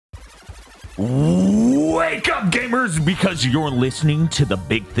Wake up, gamers, because you're listening to the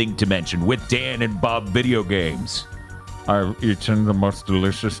Big Thing Dimension with Dan and Bob Video Games. I've eaten the most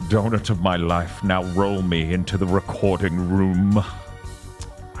delicious donut of my life. Now roll me into the recording room.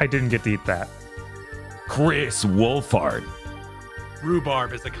 I didn't get to eat that. Chris Wolfhard.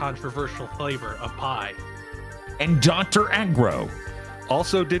 Rhubarb is a controversial flavor of pie. And Dr. Agro.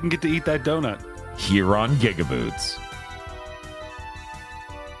 Also didn't get to eat that donut. Here on Gigaboots.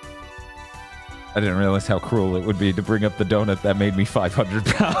 I didn't realize how cruel it would be to bring up the donut that made me 500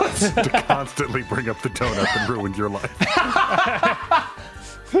 pounds. To constantly bring up the donut that ruined your life.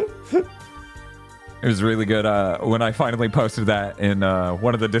 It was really good. When I finally posted that in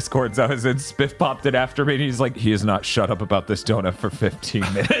one of the Discords I was in, Spiff popped it after me, and he's like, he has not shut up about this donut for 15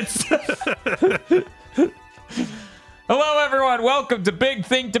 minutes. Hello, everyone. Welcome to Big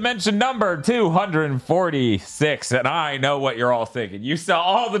Thing Dimension number 246. And I know what you're all thinking. You saw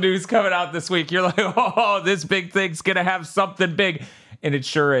all the news coming out this week. You're like, oh, this big thing's going to have something big. And it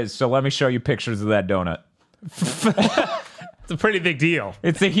sure is. So let me show you pictures of that donut. It's a pretty big deal.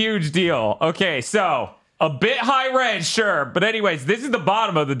 It's a huge deal. Okay, so a bit high res, sure. But anyways, this is the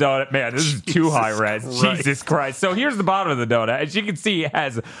bottom of the donut. Man, this is too high res. Jesus Christ. So here's the bottom of the donut. As you can see, it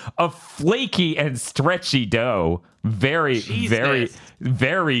has a flaky and stretchy dough. Very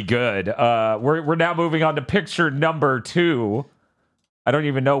good. We're now moving on to picture number 2. I don't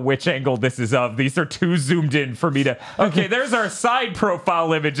even know which angle this is of. These are too zoomed in for me to... Okay, there's our side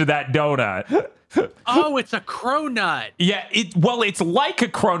profile image of that donut. Oh, it's a cronut. Yeah, it's like a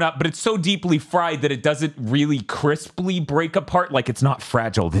cronut, but it's so deeply fried that it doesn't really crisply break apart. Like, it's not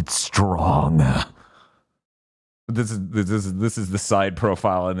fragile, it's strong. This is the side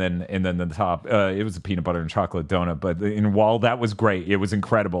profile, and then the top. It was a peanut butter and chocolate donut, but while that was great, it was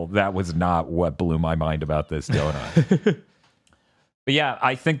incredible. That was not what blew my mind about this donut. But yeah,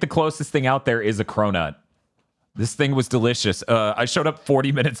 I think the closest thing out there is a cronut. This thing was delicious. I showed up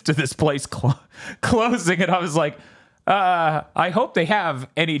 40 minutes to this place closing, and I was like, I hope they have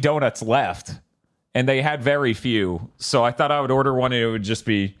any donuts left. And they had very few, so I thought I would order one, and it would just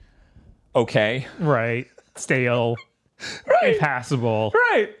be okay. Right. Stale. Right. Impassable.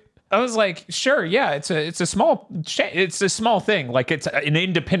 Right. I was like, sure, yeah, it's a small thing. Like, it's an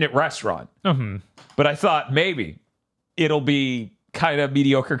independent restaurant. Mm-hmm. But I thought maybe it'll be kind of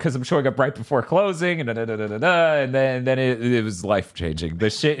mediocre because I'm showing up right before closing, and and then it was life changing.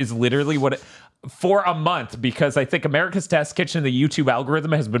 This shit is literally for a month, because I think America's Test Kitchen, the YouTube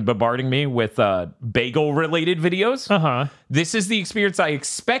algorithm, has been bombarding me with bagel related videos. Uh-huh. This is the experience I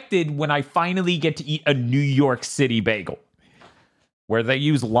expected when I finally get to eat a New York City bagel, where they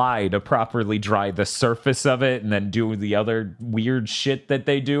use lye to properly dry the surface of it and then do the other weird shit that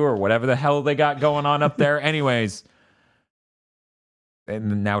they do, or whatever the hell they got going on up there. Anyways.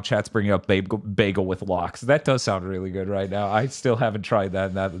 And now chat's bringing up bagel with lox. That does sound really good right now. I still haven't tried that,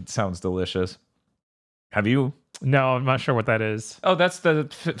 and that sounds delicious. Have you? No, I'm not sure what that is. Oh, that's the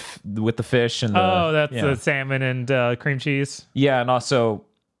with the fish and the... the salmon and cream cheese. Yeah, and also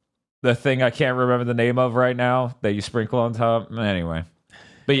the thing I can't remember the name of right now that you sprinkle on top. Anyway.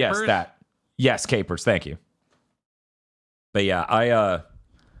 But yes, Capers? that. Yes, capers. Thank you. But yeah,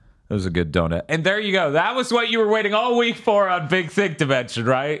 it was a good donut. And there you go. That was what you were waiting all week for on Big Thing Dimension,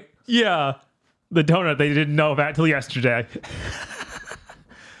 right? Yeah. The donut they didn't know about till yesterday.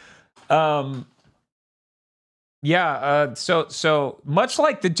 Yeah, so much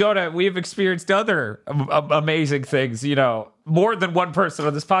like the donut, we've experienced other amazing things, more than one person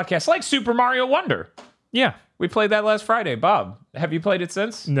on this podcast, like Super Mario Wonder. Yeah. We played that last Friday. Bob, have you played it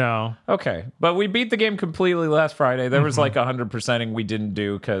since? No. Okay, but we beat the game completely last Friday. There was like 100%ing we didn't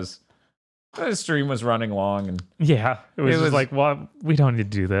do because the stream was running long. And yeah, it was like, well, we don't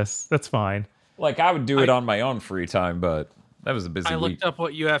need to do this. That's fine. Like, I would do it on my own free time, but that was a busy week. I looked up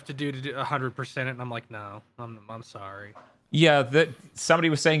what you have to do 100% it, and I'm like, no, I'm sorry. Yeah,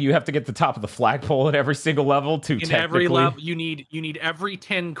 somebody was saying you have to get the top of the flagpole at every single level to In technically... every level, you need every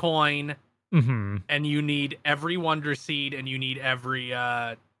 10 coin, and you need every Wonder Seed, and you need every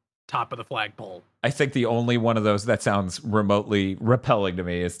top of the flagpole. I think the only one of those that sounds remotely repelling to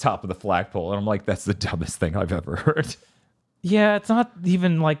me is top of the flagpole, and I'm like, that's the dumbest thing I've ever heard. Yeah, it's not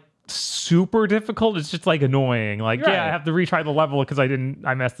even like super difficult. It's just like annoying. Like, right. Yeah, I have to retry the level because I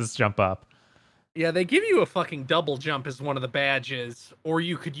messed this jump up. Yeah, they give you a fucking double jump as one of the badges, or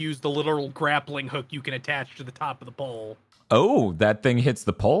you could use the literal grappling hook you can attach to the top of the pole. Oh, that thing hits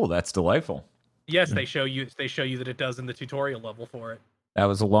the pole. That's delightful. Yes, they show you that it does in the tutorial level for it. That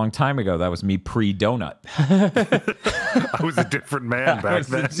was a long time ago. That was me pre-donut. I was a different man back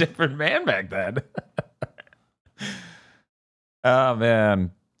then. I was a different man back then. Oh,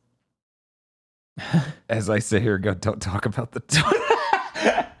 man. As I sit here and go, don't talk about the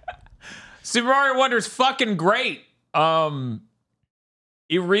Super Mario Wonder is fucking great.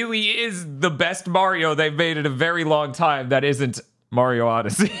 It really is the best Mario they've made in a very long time that isn't Mario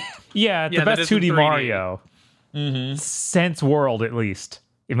Odyssey. Yeah, the best 2D Mario. Since World, at least.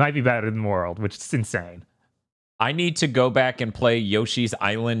 It might be better than World, which is insane. I need to go back and play Yoshi's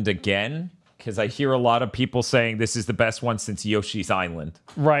Island again, because I hear a lot of people saying this is the best one since Yoshi's Island.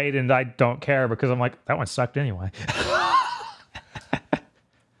 Right, and I don't care because I'm like, that one sucked anyway.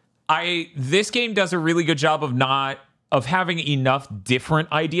 This game does a really good job of having enough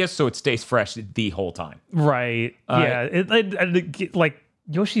different ideas so it stays fresh the whole time. Right. Yeah. Like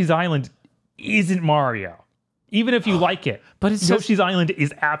Yoshi's Island isn't Mario. Even if you like it. But Yoshi's Island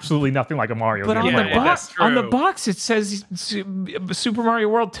is absolutely nothing like a Mario game. But on the box it says Super Mario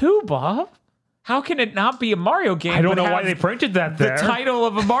World 2, Bob. How can it not be a Mario game? I don't know why they printed that there. The title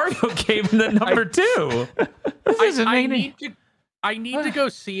of a Mario game in the number 2. I need to go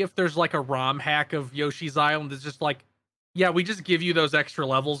see if there's like a ROM hack of Yoshi's Island that's just like, yeah, we just give you those extra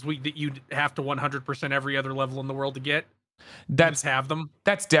levels that you'd have to 100% every other level in the world to get. Just have them.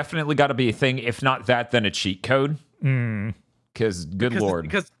 That's definitely got to be a thing. If not that, then a cheat code. Because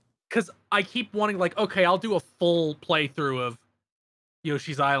Lord. Because I keep wanting, like, okay, I'll do a full playthrough of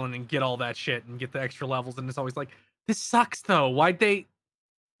Yoshi's Island and get all that shit and get the extra levels. And it's always like, this sucks though. Why'd they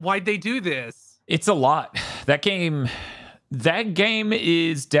do this? It's a lot. That game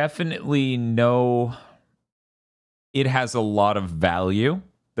is definitely it has a lot of value.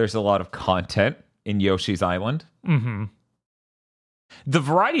 There's a lot of content in Yoshi's Island. The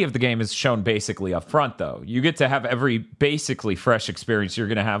variety of the game is shown basically up front, though. You get to have every basically fresh experience you're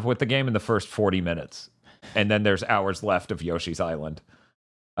going to have with the game in the first 40 minutes. And then there's hours left of Yoshi's Island.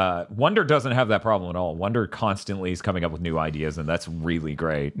 Wonder doesn't have that problem at all. Wonder constantly is coming up with new ideas, and that's really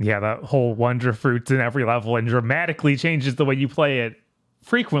great. Yeah, that whole Wonder fruits in every level and dramatically changes the way you play it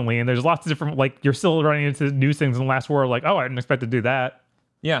frequently. And there's lots of different, like, you're still running into new things in the last world. Like, oh, I didn't expect to do that.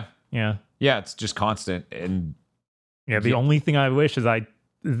 Yeah. Yeah. Yeah, it's just constant. And yeah, the only thing I wish is that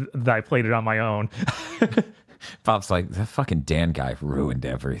I played it on my own. Bob's like, the fucking Dan guy ruined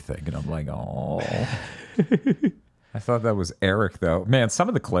everything. And I'm like, oh. I thought that was Eric, though. Man, some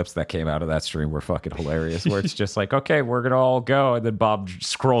of the clips that came out of that stream were fucking hilarious, where it's just like, okay, we're going to all go. And then Bob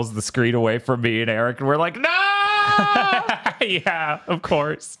scrolls the screen away from me and Eric, and we're like, no! Yeah, of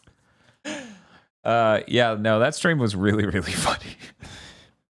course. Yeah, no, that stream was really, really funny.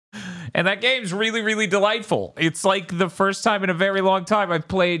 And that game's really, really delightful. It's like the first time in a very long time I've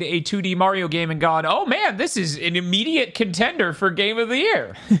played a 2D Mario game and gone, oh man, this is an immediate contender for Game of the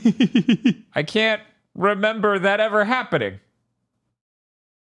Year. I can't remember that ever happening.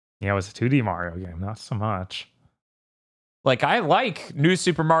 Yeah, it was a 2D Mario game, not so much. Like, I like New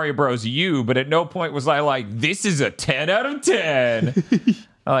Super Mario Bros. U, but at no point was I like, this is a 10 out of 10.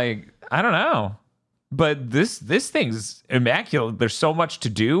 Like, I don't know. But this thing's immaculate. There's so much to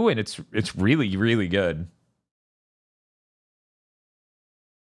do, and it's really, really good.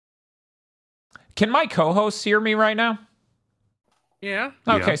 Can my co-hosts hear me right now? Yeah.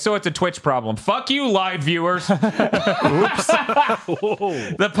 Okay, Yeah. so it's a Twitch problem. Fuck you, live viewers. Oops. The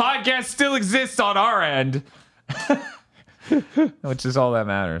podcast still exists on our end. Which is all that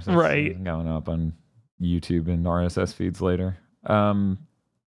matters. It's right. Going up on YouTube and RSS feeds later.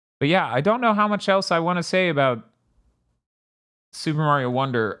 But yeah, I don't know how much else I want to say about Super Mario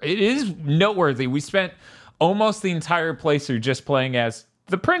Wonder. It is noteworthy. We spent almost the entire playthrough just playing as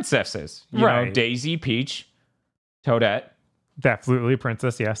the princesses. You know, Daisy, Peach, Toadette. Absolutely,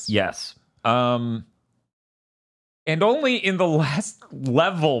 princess, yes. Yes. And only in the last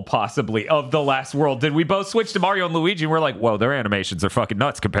level, possibly, of the last world did we both switch to Mario and Luigi, and we're like, whoa, their animations are fucking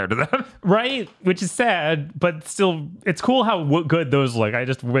nuts compared to them. Right? Which is sad, but still, it's cool how good those look. I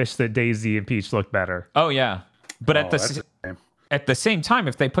just wish that Daisy and Peach looked better. Oh, yeah. But at that's a shame. at the same time,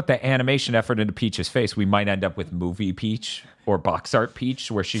 if they put that animation effort into Peach's face, we might end up with movie Peach or box art Peach,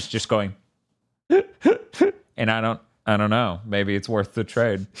 where she's just going, and I don't know. Maybe it's worth the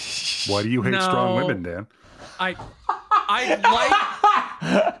trade. Why do you hate strong women, Dan? I like.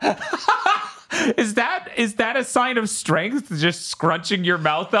 Is that a sign of strength? Just scrunching your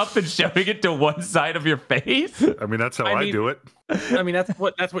mouth up and shoving it to one side of your face? I mean, that's how I do it. I mean, that's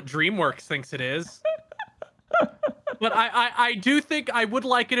what DreamWorks thinks it is. But I do think I would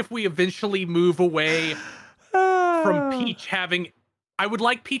like it if we eventually move away from Peach having. I would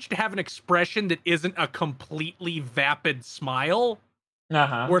like Peach to have an expression that isn't a completely vapid smile,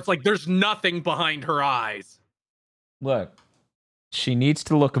 where it's like there's nothing behind her eyes. Look, she needs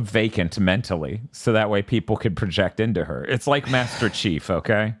to look vacant mentally, so that way people can project into her. It's like Master Chief,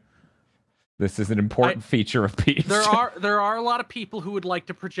 okay? This is an important feature of Peach. There are a lot of people who would like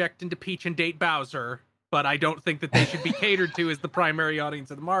to project into Peach and date Bowser, but I don't think that they should be catered to as the primary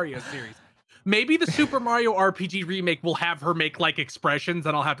audience of the Mario series. Maybe the Super Mario RPG remake will have her make like expressions,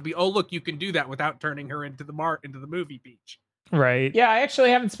 and I'll have to be, oh look, you can do that without turning her into the movie Peach. Right. Yeah, I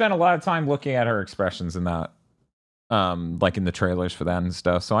actually haven't spent a lot of time looking at her expressions in that. Like in the trailers for that and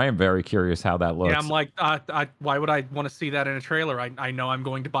stuff. So I am very curious how that looks. Yeah, I'm like, why would I want to see that in a trailer? I know I'm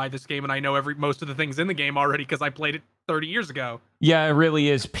going to buy this game, and I know most of the things in the game already because I played it 30 years ago. Yeah, it really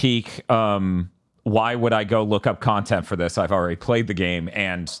is peak. Why would I go look up content for this? I've already played the game,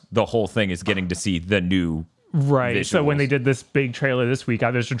 and the whole thing is getting to see the new visuals. So when they did this big trailer this week, I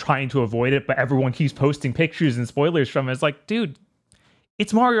was just trying to avoid it, but everyone keeps posting pictures and spoilers from it. It's like, dude,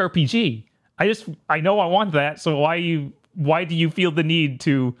 it's Mario RPG. I know I want that, so why do you feel the need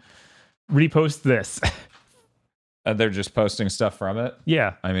to repost this? They're just posting stuff from it?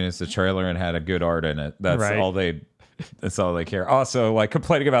 Yeah. I mean, it's a trailer and had a good art in it. That's right. all they care. Also, like,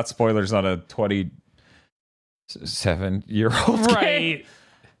 complaining about spoilers on a 27-year-old game. Right.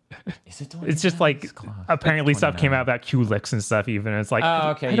 Is it it's just like apparently stuff came out about Q-Licks and stuff even. It's like,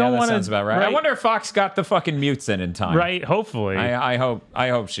 oh, okay, I don't that sounds about right. Right. I wonder if Fox got the fucking mutes in time. Right, hopefully. I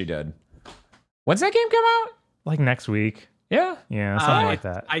hope she did. When's that game come out? Like next week. Yeah. Yeah, something like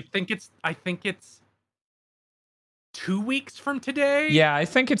that. I think it's 2 weeks from today. Yeah, I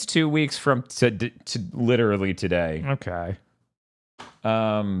think it's 2 weeks from to literally today. Okay.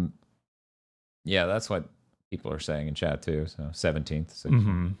 Yeah, that's what people are saying in chat too. So 17th.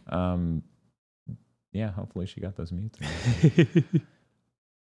 16th. Mm-hmm. Yeah, hopefully she got those mutes.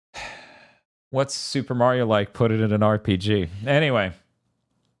 What's Super Mario like? Put it in an RPG. Anyway.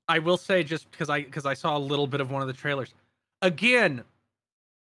 I will say, just because I saw a little bit of one of the trailers. Again,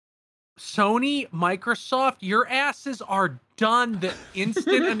 Sony, Microsoft, your asses are done the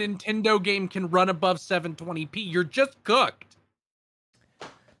instant a Nintendo game can run above 720p. You're just cooked.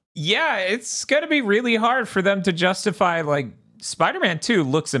 Yeah, it's going to be really hard for them to justify, like, Spider-Man 2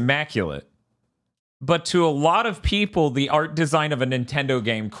 looks immaculate. But to a lot of people, the art design of a Nintendo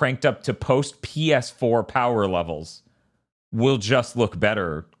game cranked up to post PS4 power levels will just look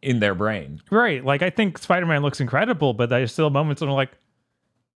better in their brain. Right. Like, I think Spider-Man looks incredible, but there's still moments when I'm like,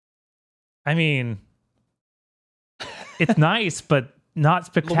 I mean, it's nice, but not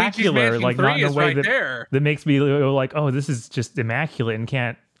spectacular. Like, not in a way that makes me like, oh, this is just immaculate and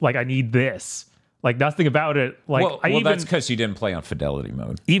can't, like, I need this. Like, nothing about it. Like, well, that's because you didn't play on fidelity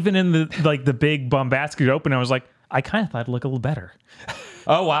mode. Even in the big bombastic open, I was like, I kind of thought it'd look a little better.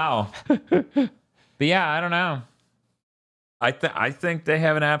 Oh, wow. But yeah, I don't know. I think they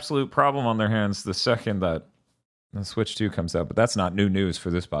have an absolute problem on their hands the second that the Switch 2 comes out. But that's not new news for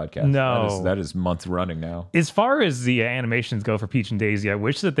this podcast. No. That is month running now. As far as the animations go for Peach and Daisy, I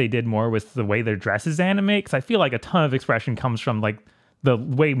wish that they did more with the way their dresses animate, because I feel like a ton of expression comes from like the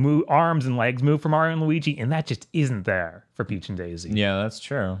way arms and legs move for Mario and Luigi, and that just isn't there for Peach and Daisy. Yeah, that's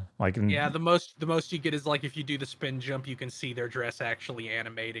true. Like, yeah, the most you get is like if you do the spin jump, you can see their dress actually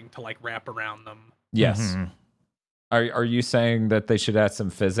animating to like wrap around them. Yes. Mm-hmm. Are you saying that they should add some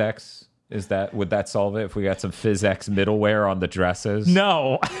physics? Would that solve it if we got some physics middleware on the dresses?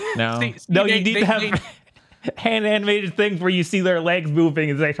 No. No. You need to have hand animated things where you see their legs moving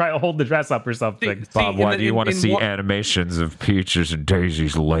as they try to hold the dress up or something. Bob, why do you want to see animations of Peach's and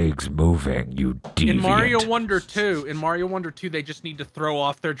Daisy's legs moving? You deviant. In Mario Wonder 2, they just need to throw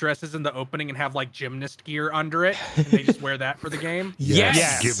off their dresses in the opening and have like gymnast gear under it, and they just wear that for the game.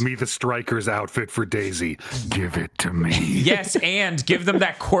 Yes. Give me the striker's outfit for Daisy. Give it to me. Yes, and give them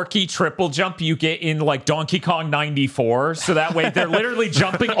that quirky triple jump you get in like Donkey Kong 94, so that way they're literally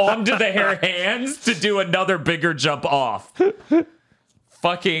jumping onto their hands to do another bigger jump off.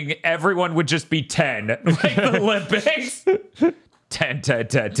 Fucking everyone would just be 10. Like the Olympics. 10.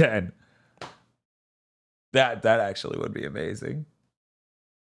 That actually would be amazing.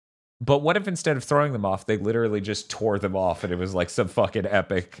 But what if instead of throwing them off, they literally just tore them off and it was like some fucking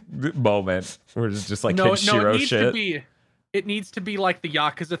epic moment where it's just like Kenshiro shit? It needs to be like the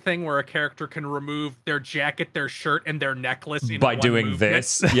Yakuza thing where a character can remove their jacket, their shirt, and their necklace in by one doing movement.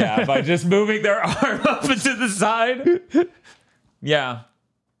 this. Yeah, by just moving their arm up and to the side. Yeah.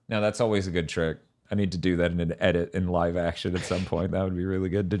 No, that's always a good trick. I need to do that in an edit in live action at some point. That would be really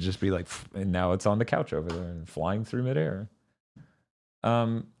good to just be like, and now it's on the couch over there and flying through midair.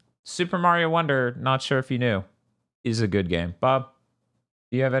 Super Mario Wonder, not sure if you knew, is a good game. Bob,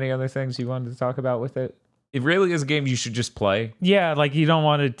 do you have any other things you wanted to talk about with it? It really is a game you should just play. Yeah, like you don't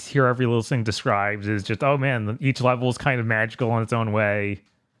want to hear every little thing described. It's just, oh man, each level is kind of magical in its own way.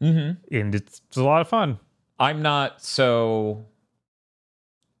 Mm-hmm. And it's a lot of fun. I'm not so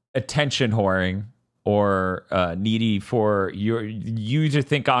attention whoring or needy for you to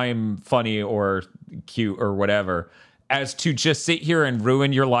think I'm funny or cute or whatever, as to just sit here and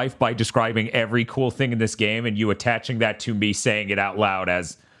ruin your life by describing every cool thing in this game and you attaching that to me saying it out loud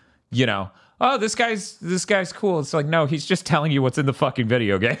as, oh, this guy's cool. It's like, no, he's just telling you what's in the fucking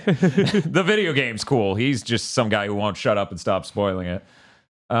video game. The video game's cool. He's just some guy who won't shut up and stop spoiling it.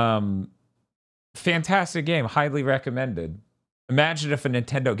 Fantastic game. Highly recommended. Imagine if a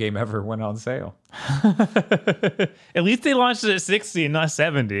Nintendo game ever went on sale. At least they launched it at 60 and not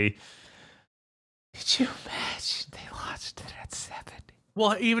 70. Could you imagine they launched it at 70?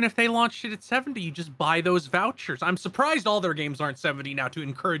 Well, even if they launched it at 70, you just buy those vouchers. I'm surprised all their games aren't 70 now to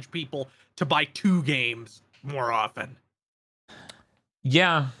encourage people to buy 2 games more often.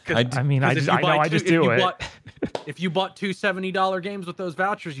 Yeah. I just do it. If you bought 2 $70 games with those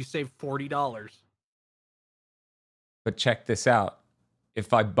vouchers, you save $40. But check this out.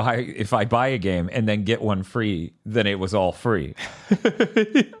 If I buy a game and then get one free, then it was all free.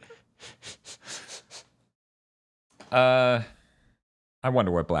 I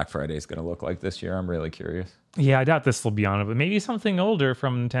wonder what Black Friday is going to look like this year. I'm really curious. Yeah, I doubt this will be on it, but maybe something older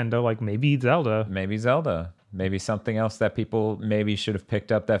from Nintendo, like maybe Zelda. Maybe something else that people maybe should have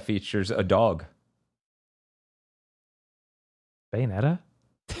picked up that features a dog. Bayonetta?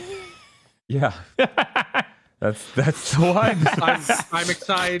 Yeah. That's the one. I'm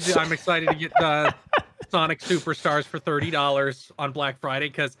excited. I'm excited to get Sonic Superstars for $30 on Black Friday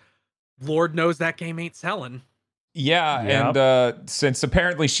because Lord knows that game ain't selling. Yeah, yep. And since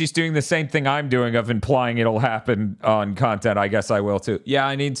apparently she's doing the same thing I'm doing of implying it'll happen on content, I guess I will too. Yeah,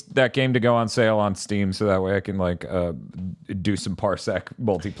 I need that game to go on sale on Steam so that way I can do some Parsec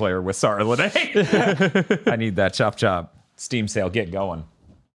multiplayer with Sarah Lene. I need that chop. Steam sale, get going.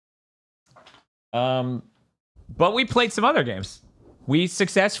 But we played some other games. We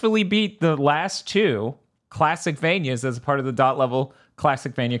successfully beat the last 2 Classic Vanias as a part of the Dot Level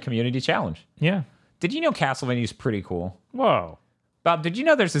Classic Vania Community Challenge. Yeah. Did you know Castlevania is pretty cool? Whoa. Bob, did you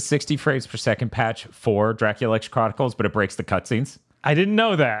know there's a 60 frames per second patch for Dracula X Chronicles, but it breaks the cutscenes? I didn't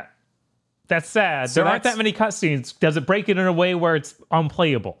know that. That's sad. So there aren't that many cutscenes. Does it break it in a way where it's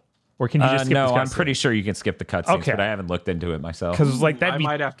unplayable? Or can you just skip the cutscenes? No, I'm pretty sure you can skip the cutscenes, okay. But I haven't looked into it myself. Because I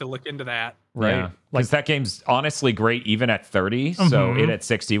might have to look into that. Right. Because that game's honestly great even at 30, so it at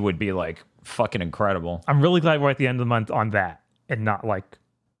 60 would be like fucking incredible. I'm really glad we're at the end of the month on that and not like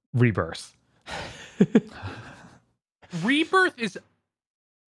Rebirth. Rebirth is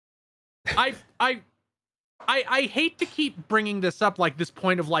I hate to keep bringing this up, like this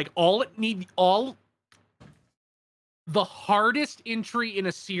point of like the hardest entry in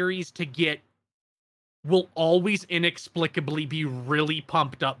a series to get will always inexplicably be really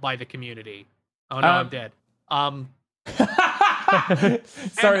pumped up by the community. Oh no, I'm dead.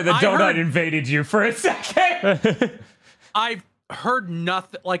 Sorry, the donut invaded you for a second. I've heard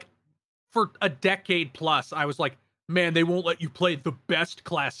nothing like for a decade plus. I was like, man, they won't let you play the best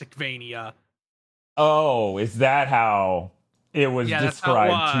Classic Vania. Oh, is that how it was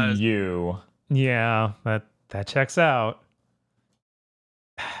described to you? Yeah, that checks out.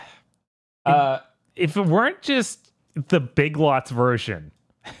 If it weren't just the Big Lots version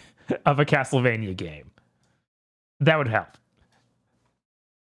of a Castlevania game, that would help.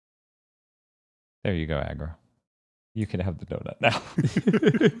 There you go, Aggro. You can have the donut now.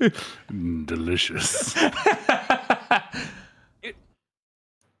 Delicious.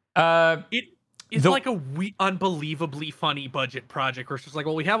 It's like a unbelievably funny budget project where it's just like,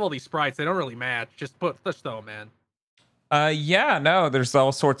 well, we have all these sprites. They don't really match. Just throw them in. Yeah, no, there's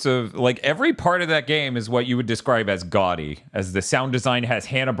all sorts of, like, every part of that game is what you would describe as gaudy, as the sound design has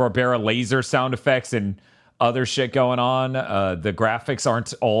Hanna-Barbera laser sound effects and other shit going on. The graphics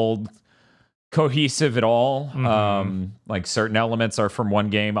aren't all cohesive at all. Like, certain elements are from one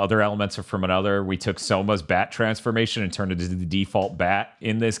game, other elements are from another. We took Soma's bat transformation and turned it into the default bat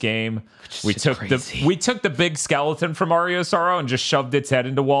in this game. We took the big skeleton from Mario Sorrow and just shoved its head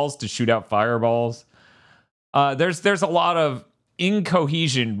into walls to shoot out fireballs. There's a lot of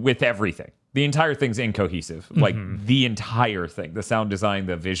incohesion with everything. The entire thing's incohesive. Like, the entire thing. The sound design,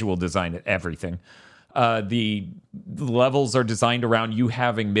 the visual design, everything. The levels are designed around you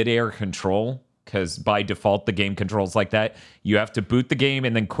having mid-air control, because by default, the game controls like that. You have to boot the game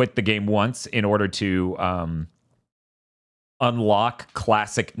and then quit the game once in order to unlock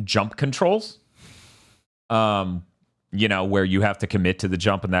classic jump controls. Where you have to commit to the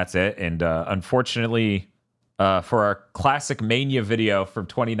jump and that's it. And unfortunately... for our Classic Mania video from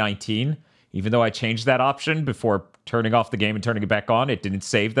 2019, even though I changed that option before turning off the game and turning it back on. It didn't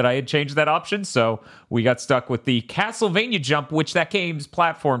save that I had changed that option, so we got stuck with the Castlevania jump, which that game's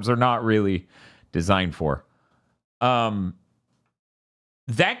platforms are not really designed for. That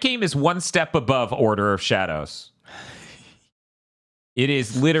game is one step above Order of Shadows. It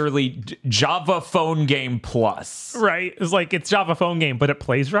is literally Java phone game plus. Right. It's like it's Java phone game, but it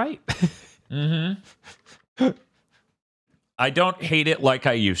plays right. Mm-hmm. I don't hate it like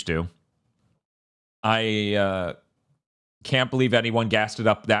I used to. I can't believe anyone gassed it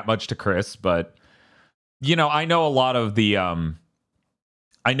up that much to Chris, but I know a lot of the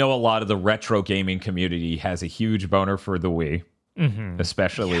retro gaming community has a huge boner for the Wii,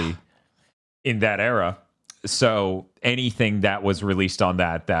 especially in that era. So anything that was released on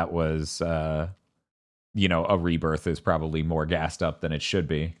that was a rebirth is probably more gassed up than it should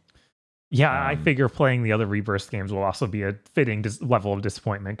be. Yeah, I figure playing the other Rebirth games will also be a fitting level of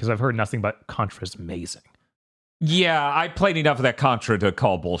disappointment because I've heard nothing but Contra's amazing. Yeah, I played enough of that Contra to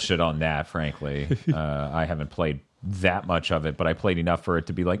call bullshit on that, frankly. I haven't played that much of it, but I played enough for it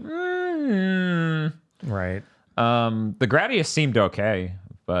to be like, Right. The Gradius seemed okay,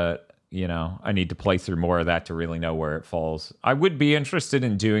 but, I need to play through more of that to really know where it falls. I would be interested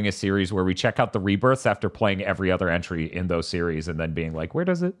in doing a series where we check out the Rebirths after playing every other entry in those series and then being like, where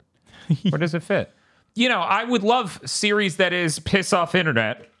does it fit? I would love series that is piss off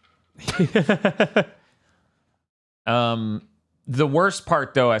internet. The worst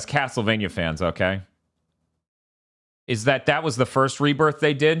part, though, as Castlevania fans, okay, is that was the first Rebirth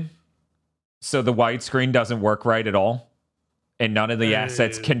they did. So the widescreen doesn't work right at all. And none of the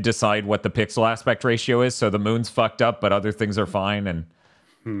assets can decide what the pixel aspect ratio is. So the moon's fucked up, but other things are fine. And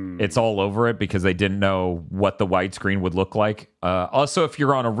it's all over it because they didn't know what the widescreen would look like. Also, if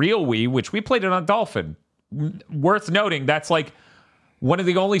you're on a real Wii, which we played it on Dolphin, worth noting, that's like one of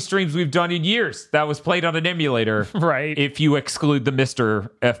the only streams we've done in years that was played on an emulator. Right. If you exclude the Mr.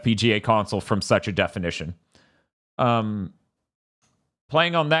 FPGA console from such a definition.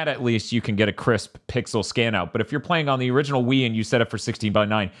 Playing on that, at least, you can get a crisp pixel scan out. But if you're playing on the original Wii and you set it for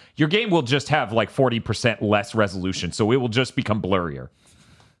 16:9, your game will just have like 40% less resolution. So it will just become blurrier.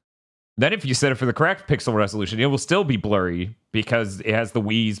 Then if you set it for the correct pixel resolution, it will still be blurry because it has the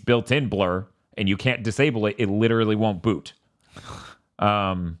Wii's built-in blur and you can't disable it. It literally won't boot.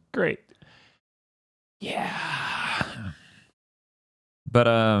 Great. Yeah.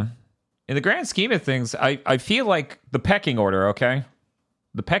 But in the grand scheme of things, I feel like the pecking order, okay?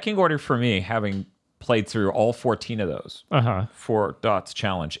 The pecking order for me, having played through all 14 of those 4 dots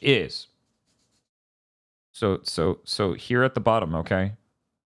challenge, is so here at the bottom, okay?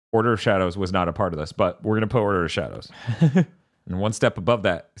 Order of Shadows was not a part of this, but we're going to put Order of Shadows. And one step above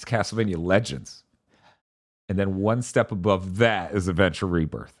that is Castlevania Legends. And then one step above that is Adventure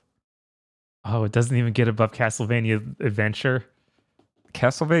Rebirth. Oh, it doesn't even get above Castlevania Adventure?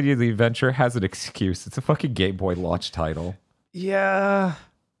 Castlevania The Adventure has an excuse. It's a fucking Game Boy launch title. Yeah.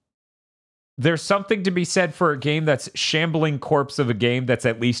 There's something to be said for a game that's shambling corpse of a game that's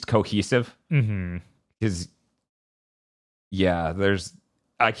at least cohesive. Because, yeah,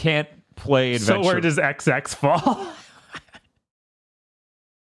 I can't play Adventure. So where does XX fall?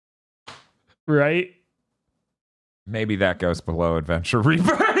 Right? Maybe that goes below Adventure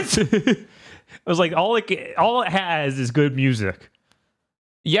Rebirth. I was like, all it has is good music.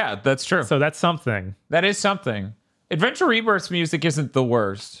 Yeah, that's true. So that's something. That is something. Adventure Rebirth's music isn't the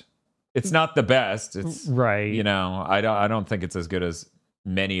worst. It's not the best. It's right. I don't think it's as good as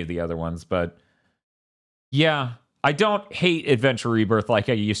many of the other ones, but yeah, I don't hate Adventure Rebirth like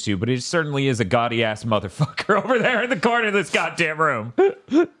I used to, but it certainly is a gaudy ass motherfucker over there in the corner of this goddamn room.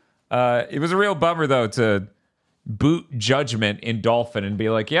 It was a real bummer though to boot Judgment in Dolphin and be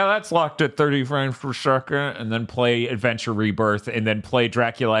like, yeah, that's locked at 30 frames per second, and then play Adventure Rebirth and then play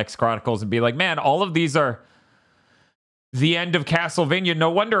Dracula X Chronicles and be like, man, all of these are the end of Castlevania. No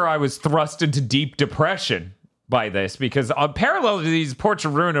wonder I was thrust into deep depression by this, because parallel to these,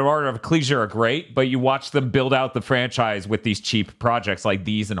 Portrait of Ruin and Order of Ecclesia are great, but you watch them build out the franchise with these cheap projects like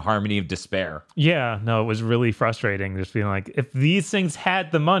these and Harmony of Despair. Yeah, no, it was really frustrating just being like, if these things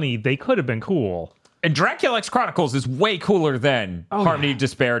had the money, they could have been cool. And Dracula X Chronicles is way cooler than Harmony of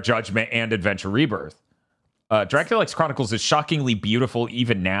Despair, Judgment, and Adventure Rebirth. Dracula X Chronicles is shockingly beautiful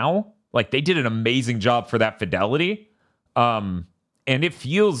even now. Like, they did an amazing job for that fidelity. And it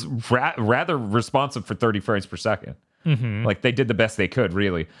feels rather responsive for 30 frames per second. Like, they did the best they could,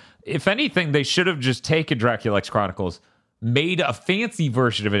 really. If anything, they should have just taken Dracula X Chronicles, made a fancy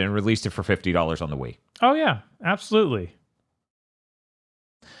version of it, and released it for $50 on the Wii. Oh, yeah, absolutely.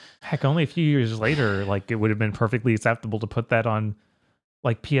 Heck, only a few years later, like, it would have been perfectly acceptable to put that on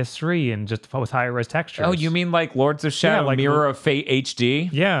like PS3 and just with higher res textures. Oh, you mean like Lords of Shadow, like Mirror of Fate HD?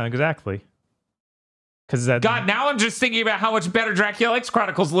 Yeah, exactly. Because God, now I'm just thinking about how much better Dracula X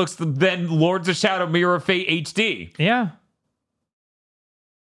Chronicles looks than Lords of Shadow, Mirror of Fate HD. Yeah.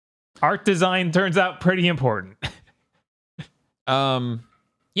 Art design turns out pretty important.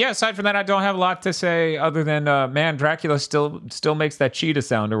 Yeah, aside from that, I don't have a lot to say other than, man, Dracula still makes that cheetah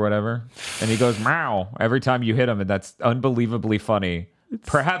sound or whatever. And he goes, meow, every time you hit him, and that's unbelievably funny.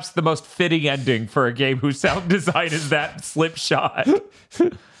 Perhaps the most fitting ending for a game whose sound design is that slip shot.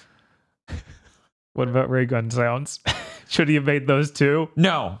 What about ray gun sounds? Should he have made those too?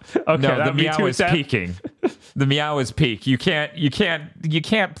 No. Okay, no, the meow is peaking. The meow is peak. You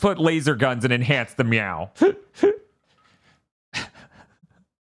can't put laser guns and enhance the meow.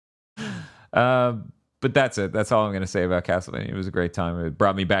 But that's it. That's all I'm going to say about Castlevania. It was a great time. It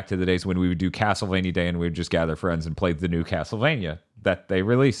brought me back to the days when we would do Castlevania Day and we would just gather friends and play the new Castlevania that they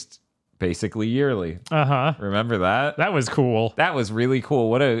released basically yearly. Uh-huh. Remember that? That was cool. That was really cool.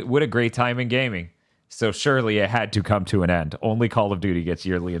 What a great time in gaming. So surely it had to come to an end. Only Call of Duty gets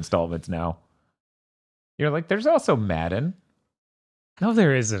yearly installments now. You're like, there's also Madden. No,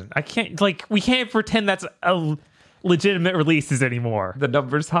 there isn't. We can't pretend that's a legitimate releases anymore. The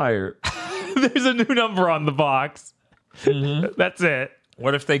number's higher. There's a new number on the box. Mm-hmm. That's it.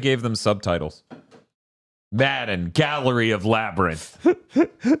 What if they gave them subtitles? Madden, Gallery of Labyrinth.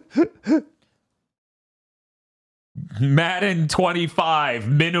 Madden 25,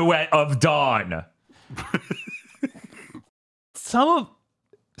 Minuet of Dawn.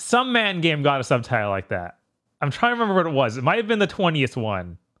 Some man game got a subtitle like that. I'm trying to remember what it was. It might have been the 20th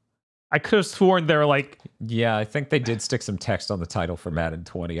one. I could have sworn they were like... Yeah, I think they did stick some text on the title for Madden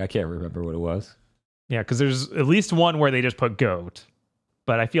 20. I can't remember what it was. Yeah, because there's at least one where they just put GOAT.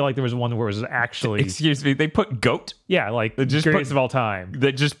 But I feel like there was one where it was actually... Excuse me, they put GOAT? Yeah, like the greatest of all time.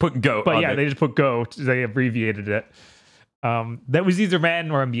 They just put GOAT. But yeah, they just put GOAT. They abbreviated it. That was either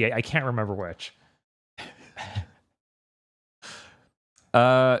Madden or NBA. I can't remember which.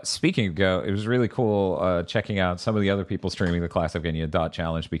 Speaking of Go, it was really cool checking out some of the other people streaming the Castlevania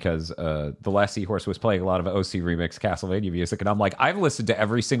Challenge because the last Seahorse was playing a lot of OC Remix Castlevania music, and I'm like, I've listened to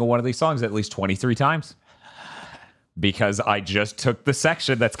every single one of these songs at least 23 times because I just took the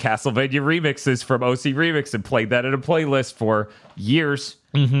section that's Castlevania remixes from OC Remix and played that in a playlist for years.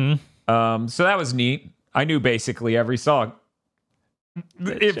 Mm-hmm. So that was neat. I knew basically every song.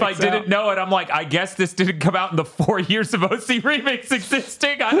 If I didn't know it, I'm like, I guess this didn't come out in the 4 years of OC Remix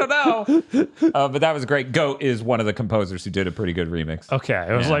existing. I don't know. But that was great. Goat is one of the composers who did a pretty good remix. Okay.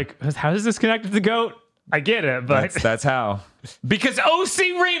 I was like, how is this connected to Goat? I get it, but... That's how. Because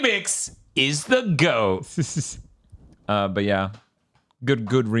OC Remix is the Goat. But yeah, good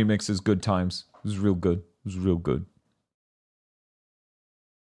remixes, good times. It was real good. It was real good.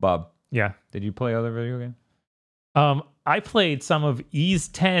 Bob. Yeah. Did you play other video games? I played some of Ys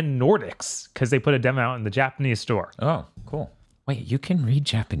 10 Nordics because they put a demo out in the Japanese store. Oh, cool. Wait, you can read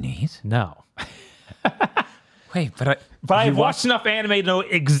Japanese? No. Wait, but I've watched enough anime to know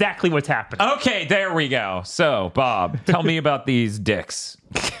exactly what's happening. Okay, there we go. So, Bob, tell me about these dicks.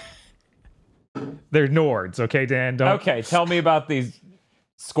 They're Nords, okay, Dan? Okay, tell me about these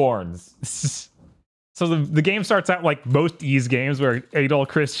scorns. So the game starts out like most Ys games where Adol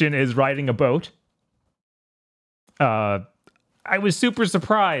Christian is riding a boat. I was super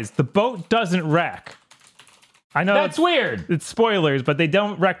surprised. The boat doesn't wreck. I know that's weird. It's spoilers, but they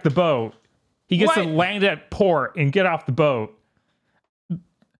don't wreck the boat. He gets to land at port and get off the boat.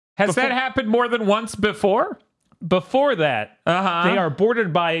 Has that happened more than once before? Before that, they are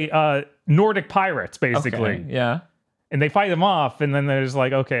boarded by Nordic pirates, basically. Okay, yeah. And they fight them off, and then they're just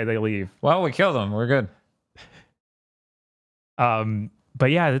like, okay, they leave. Well, we killed them. We're good. But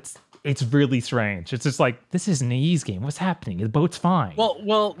yeah, it's really strange. It's just like, this isn't an Ys game. What's happening? The boat's fine.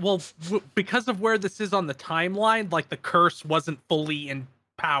 Well, because of where this is on the timeline, like the curse wasn't fully in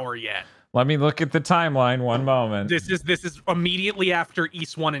power yet. Let me look at the timeline one moment. This is immediately after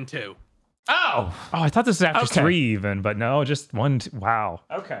Ys 1 and 2. Oh, I thought this was after 3 even, but no, just 1. Wow.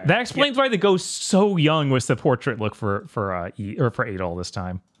 Okay. That explains why they go so young with the portrait look for Adol this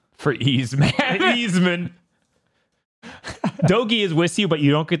time. For Easeman. Easeman. Dogi is with you, but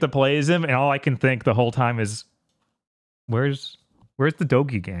you don't get to play as him, and all I can think the whole time is, where's the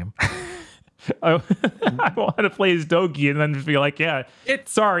Dogi game? I want to play as Dogi and then just be like,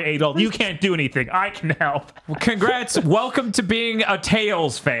 sorry, Adol, you can't do anything. I can help. Well, congrats. Welcome to being a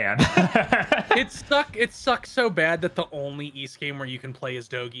Tails fan. It sucks so bad that the only Ys game where you can play as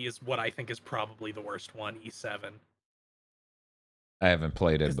Dogi is what I think is probably the worst one, Ys 7. I haven't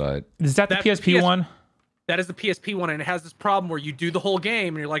played it, but... Is that the PSP one? That is the PSP one, and it has this problem where you do the whole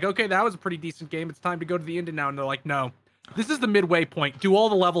game, and you're like, okay, that was a pretty decent game. It's time to go to the ending now. And they're like, no, this is the midway point. Do all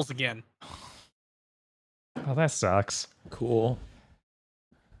the levels again. Oh, that sucks. Cool.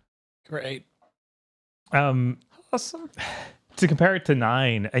 Great. Awesome. To compare it to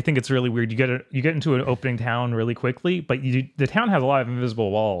 9, I think it's really weird. You get into an opening town really quickly, but the town has a lot of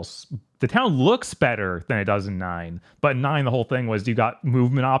invisible walls. The town looks better than it does in 9, but in 9 the whole thing was you got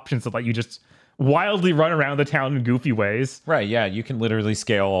movement options that let you just wildly run around the town in goofy ways. Right, yeah, you can literally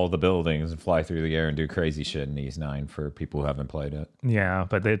scale all the buildings and fly through the air and do crazy shit in Ys 9 for people who haven't played it. Yeah,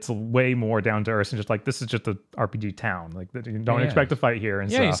 but it's way more down to earth and just like, this is just an RPG town. Like, you don't expect to fight here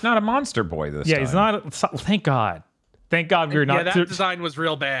and stuff. He's not a monster boy this time. Yeah, he's not. Thank God. Thank God we're not. Yeah, that design was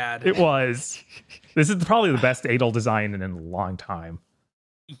real bad. It was. This is probably the best Adol design in a long time.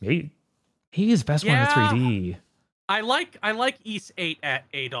 He is best one in 3D. I like Ys 8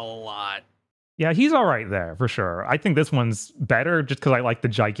 at Adol a lot. Yeah, he's all right there for sure. I think this one's better just because I like the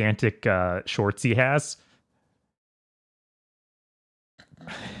gigantic shorts he has.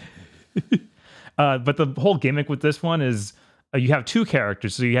 But the whole gimmick with this one is you have two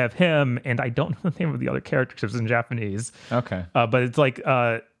characters. So you have him, and I don't know the name of the other characters. It's in Japanese. Okay. But it's like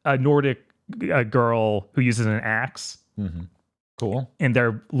a Nordic girl who uses an axe. Mm-hmm. Cool. And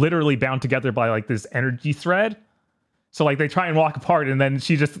they're literally bound together by like this energy thread. So like they try and walk apart, and then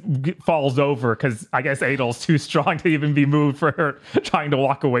she just falls over because I guess Adol's too strong to even be moved for her trying to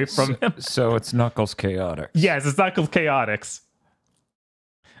walk away from him. So it's Knuckles Chaotix. Yes, it's Knuckles Chaotix.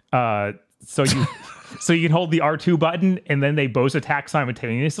 So you can hold the R2 button, and then they both attack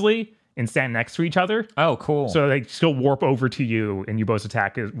simultaneously and stand next to each other. Oh, cool. So they still warp over to you, and you both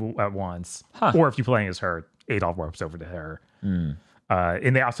attack at once. Huh. Or if you're playing as her, Adol warps over to her. Mm.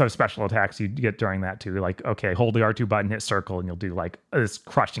 And they also have special attacks you get during that too. Like, okay, hold the R2 button, hit circle, and you'll do like this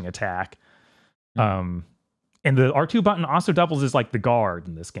crushing attack. And the R2 button also doubles as like the guard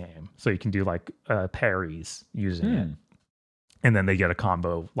in this game. So you can do like parries using it. And then they get a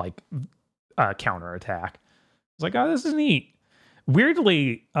combo like counter attack. It's like, oh, this is neat.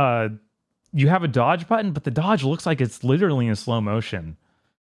 Weirdly, you have a dodge button, but the dodge looks like it's literally in slow motion.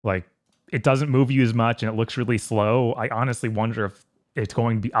 Like, it doesn't move you as much, and it looks really slow. I honestly wonder if it's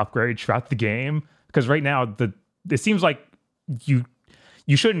going to be upgraded throughout the game, because right now it seems like you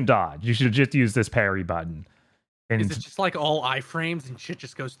shouldn't dodge. You should just use this parry button. And is it just like all iframes and shit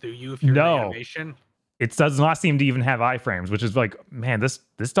just goes through you if you're in animation? It does not seem to even have iframes, which is like, man, this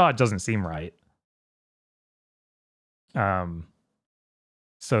dodge doesn't seem right.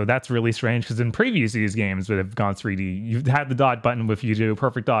 So that's really strange, because in previous these games that have gone 3D, you've had the dodge button. If you do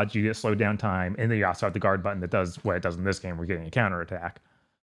perfect dodge, you get slowed down time, and then you also have the guard button that does what it does in this game. We're getting a counter attack,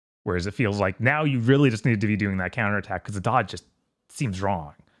 whereas it feels like now you really just need to be doing that counter attack because the dodge just seems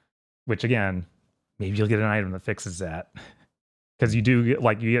wrong. Which again, maybe you'll get an item that fixes that, because you do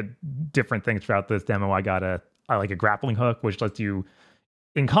get you get different things throughout this demo. I got a grappling hook, which lets you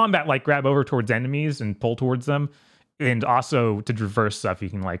in combat grab over towards enemies and pull towards them. And also to traverse stuff, you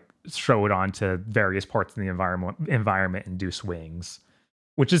can throw it onto various parts of the environment and do swings,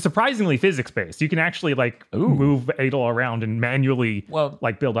 which is surprisingly physics-based. You can actually move Adol around and manually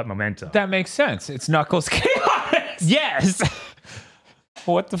build up momentum. That makes sense. It's Knuckles Chaotix. Yes.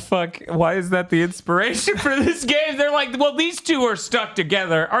 What the fuck? Why is that the inspiration for this game? They're like, well, these two are stuck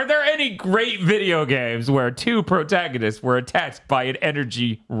together. Are there any great video games where two protagonists were attached by an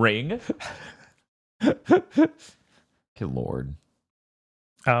energy ring? Good Lord.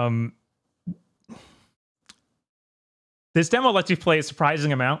 This demo lets you play a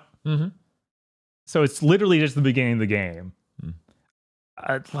surprising amount. Mm-hmm. So it's literally just the beginning of the game.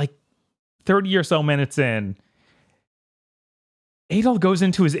 30 or so minutes in, Adol goes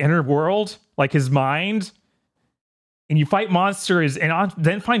into his inner world, his mind, and you fight monsters, and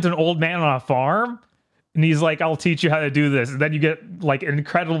then finds an old man on a farm, and he's like, I'll teach you how to do this. And then you get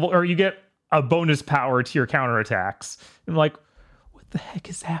you get a bonus power to your counterattacks. I'm like, what the heck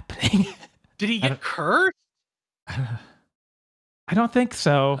is happening? Did he get cursed? I don't think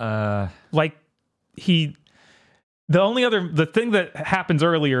so. The thing that happens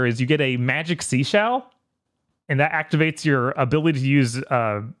earlier is you get a magic seashell, and that activates your ability to use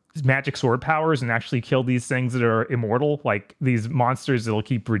magic sword powers and actually kill these things that are immortal, like these monsters that'll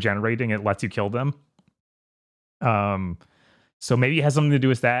keep regenerating. It lets you kill them. So maybe it has something to do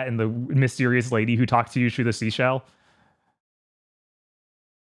with that and the mysterious lady who talks to you through the seashell.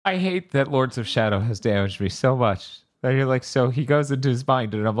 I hate that Lords of Shadow has damaged me so much. That you're like, so he goes into his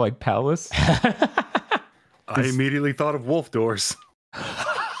mind, and I'm like, Palace? I immediately thought of wolf doors. Well,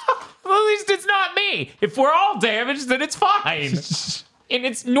 at least it's not me. If we're all damaged, then it's fine. And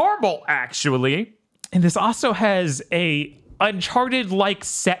it's normal, actually. And this also has a Uncharted-like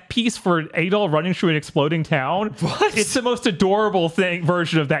set piece for Adol running through an exploding town. What? It's the most adorable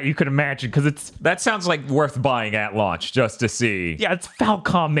version of that you could imagine, because that sounds like worth buying at launch just to see. Yeah, it's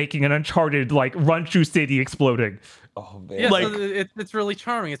Falcom making an Uncharted like run through city exploding. Oh man, yeah, like, so it's really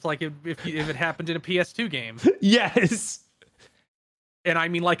charming. It's like if it happened in a PS2 game. Yes. And I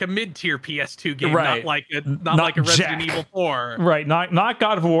mean like a mid-tier PS2 game, right. not like a Resident Evil 4. Right, not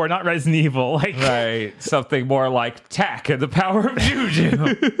God of War, not Resident Evil. Like right, something more like Tak and the Power of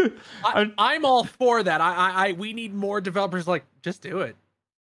Juju. I'm all for that. We need more developers like, just do it.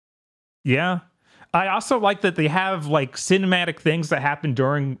 Yeah. I also like that they have like cinematic things that happen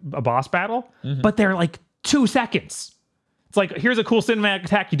during a boss battle, but they're like 2 seconds. It's like, here's a cool cinematic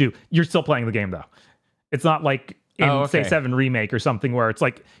attack you do. You're still playing the game though. It's not like in say 7 Remake or something where it's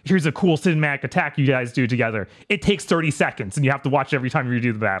like, here's a cool cinematic attack you guys do together. It takes 30 seconds and you have to watch every time you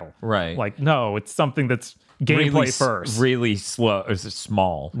do the battle. Right. Like, no, it's something that's gameplay first. Really slow,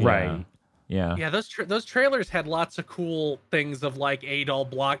 small. Right. Yeah. Yeah, those trailers had lots of cool things of like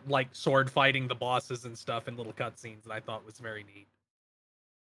Adol like sword fighting the bosses and stuff in little cutscenes that I thought was very neat.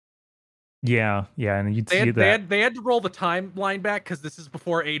 Yeah, and you'd see that. They had to roll the timeline back because this is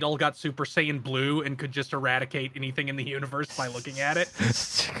before Adol got Super Saiyan Blue and could just eradicate anything in the universe by looking at it.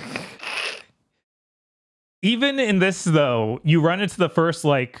 Even in this, though, you run into the first,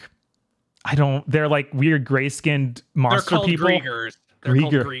 like, they're like weird gray-skinned monster people. They're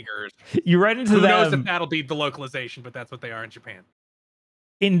called Griegers. You run into them. Who them. knows if that'll be the localization, but that's what they are in Japan.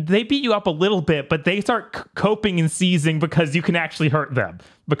 And they beat you up a little bit, but they start coping and seizing because you can actually hurt them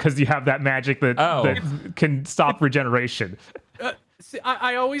because you have that magic that can stop regeneration. See,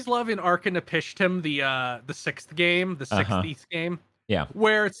 I always love in Arcana Pishtim, the sixth game, the sixth game. Yeah.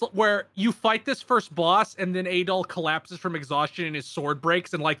 Where you fight this first boss and then Adol collapses from exhaustion and his sword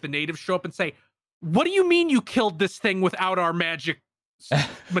breaks and like the natives show up and say, "What do you mean you killed this thing without our magic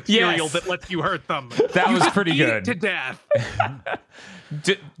material that lets you hurt them?" That was pretty good. To death.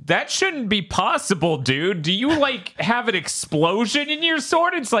 That shouldn't be possible, dude. Do you like have an explosion in your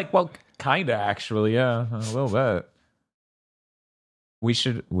sword? It's like, well, kinda actually, yeah, a little bit. We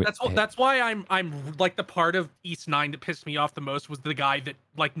should. That's why I'm like the part of East 9 that pissed me off the most was the guy that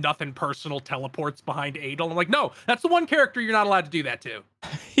like nothing personal teleports behind Adol. I'm like, no, that's the one character you're not allowed to do that to.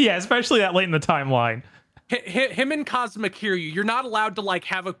 Yeah, especially that late in the timeline. Him and Cosmic Kiryu, you're not allowed to like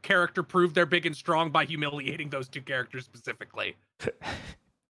have a character prove they're big and strong by humiliating those two characters specifically.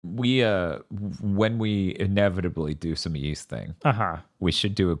 We when we inevitably do some Ys thing, we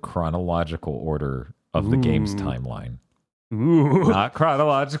should do a chronological order of the game's timeline. Ooh. Not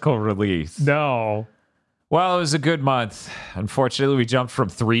chronological release. No. Well, it was a good month. Unfortunately, we jumped from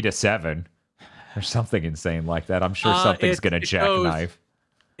 3 to 7 or something insane like that. I'm sure something's gonna jackknife.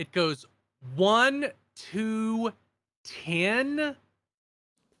 It goes 1, 2, 10,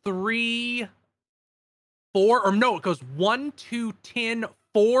 3, 4, or no, it goes 1, 2, 10,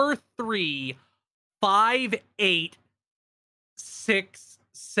 4, 3, 5, 8, 6,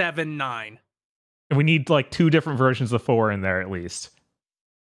 7, 9. And we need like 2 different versions of 4 in there at least.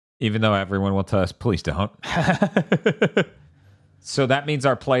 Even though everyone will tell us, please don't. So that means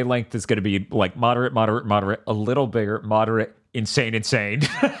our play length is going to be like moderate, a little bigger, moderate, insane.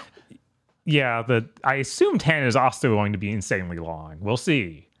 Yeah, I assume 10 is also going to be insanely long. We'll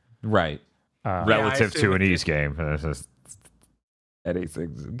see. Right. Relative to an Ys game.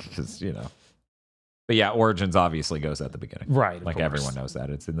 Anything, because, you know. But yeah, Origins obviously goes at the beginning. Right. Like everyone knows that.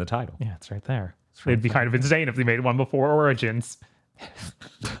 It's in the title. Yeah, it's right there. It'd be kind of insane if they made one before Origins.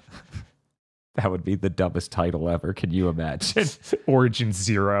 That would be the dumbest title ever. Can you imagine? Origins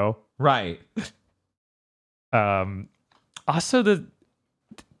 0. Right. Also,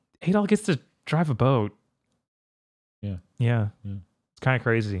 Adol gets to drive a boat. Yeah. It's kind of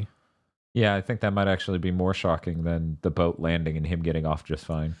crazy. Yeah, I think that might actually be more shocking than the boat landing and him getting off just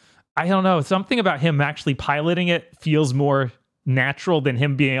fine. I don't know. Something about him actually piloting it feels more natural than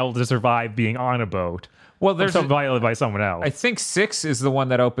him being able to survive being on a boat. Well, there's violated by someone else. I think 6 is the one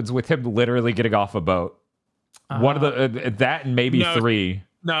that opens with him literally getting off a boat. One of the that and maybe 3.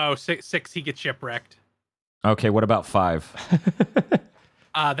 No, 6 he gets shipwrecked. Okay, what about 5?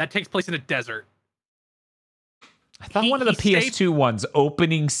 That takes place in a desert. I thought one of the PS2 ones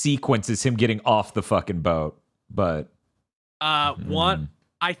opening sequence is him getting off the fucking boat, but one.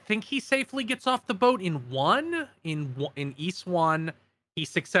 I think he safely gets off the boat in East 1. He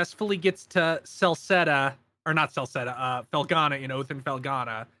successfully gets to Felgana in Othin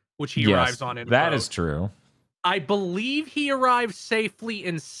Felgana, which he arrives on in that boat. Is true. I believe he arrives safely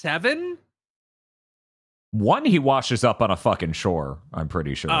in 7. 1 he washes up on a fucking shore, I'm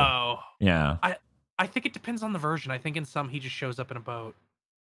pretty sure. Oh. Yeah. I think it depends on the version. I think in some he just shows up in a boat.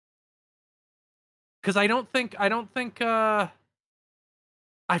 Because I don't think I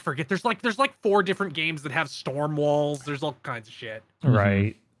forget. There's like 4 different games that have storm walls. There's all kinds of shit.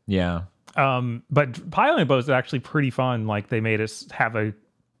 Right. Yeah. But piloting boats is actually pretty fun. Like they made us have a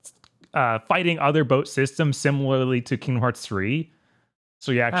fighting other boat system similarly to Kingdom Hearts 3.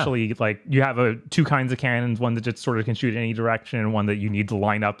 So you actually you have 2 kinds of cannons, one that just sort of can shoot in any direction, and one that you need to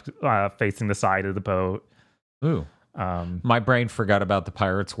line up facing the side of the boat. Ooh. My brain forgot about the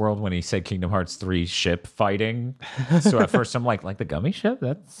Pirates world when he said Kingdom Hearts 3 ship fighting. So at first I'm like the gummy ship?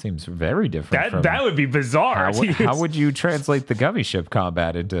 That seems very different. That would be bizarre. How would you translate the gummy ship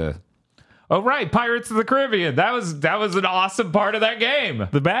combat into... Oh, right, Pirates of the Caribbean. That was an awesome part of that game.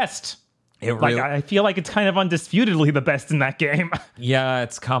 The best. I feel like it's kind of undisputedly the best in that game. Yeah,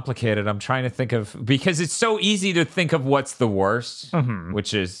 it's complicated. I'm trying to think of, because it's so easy to think of what's the worst,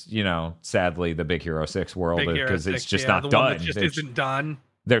 which is, sadly, the Big Hero 6 world, because it's just not done. One that just isn't done.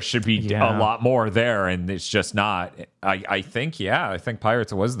 There should be a lot more there, and it's just not. I think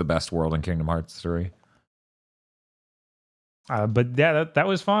Pirates was the best world in Kingdom Hearts 3. But yeah, that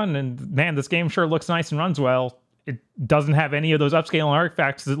was fun, and man, this game sure looks nice and runs well. It doesn't have any of those upscaling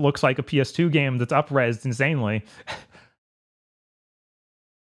artifacts. It looks like a PS2 game that's up-resed insanely.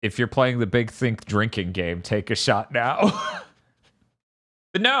 If you're playing the Big Think drinking game, take a shot now.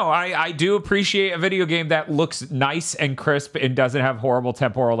 But no, I do appreciate a video game that looks nice and crisp and doesn't have horrible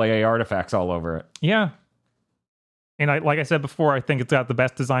temporal AA artifacts all over it. Yeah. And like I said before, I think it's got the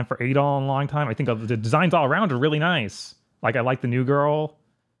best design for Adol in a long time. I think the designs all around are really nice. Like, I like the new girl.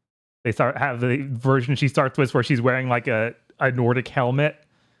 They have the version she starts with where she's wearing like a Nordic helmet,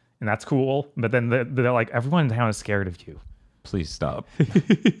 and that's cool. But then they're like, everyone in town is scared of you. Please stop.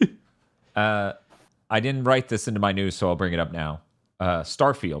 I didn't write this into my news, so I'll bring it up now.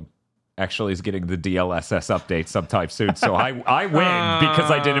 Starfield actually is getting the DLSS update sometime soon, so I win because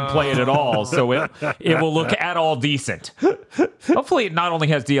I didn't play it at all, so it will look at all decent. Hopefully it not only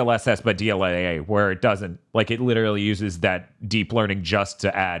has DLSS but DLAA, where it doesn't, like, it literally uses that deep learning just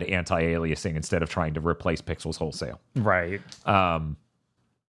to add anti-aliasing instead of trying to replace pixels wholesale. Right.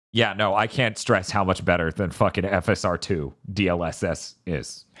 Yeah, no, I can't stress how much better than fucking FSR2 DLSS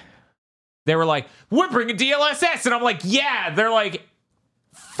is. They were like, we're bringing DLSS, and I'm like, yeah. They're like,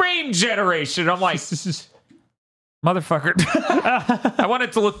 frame generation. I'm like, motherfucker. I want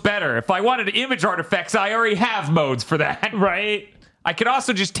it to look better. If I wanted image artifacts, I already have modes for that. Right. I could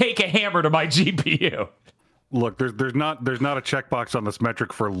also just take a hammer to my GPU. Look, there's not a checkbox on this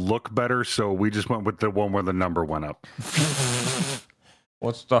metric for look better, so we just went with the one where the number went up.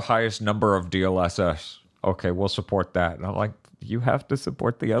 What's the highest number of DLSS? Okay, we'll support that. And I'm like, you have to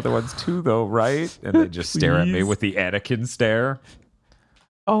support the other ones too, though, right? And they just stare at me with the Anakin stare.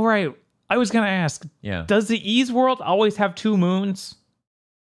 Oh, right. I was going to ask, does the Ease world always have 2 moons?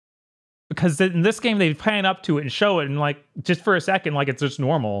 Because in this game, they pan up to it and show it, and like just for a second, like it's just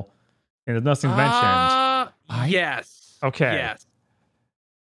normal, and there's nothing mentioned. Yes. Okay. Yes.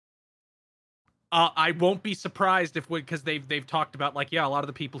 I won't be surprised because they've talked about, like, a lot of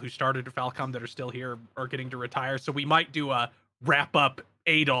the people who started at Falcom that are still here are getting to retire, so we might do a wrap up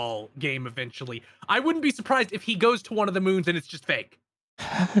Adol game eventually. I wouldn't be surprised if he goes to one of the moons and it's just fake.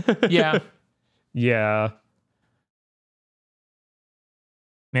 Yeah. Yeah.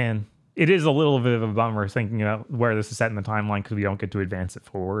 Man, it is a little bit of a bummer thinking about where this is set in the timeline because we don't get to advance it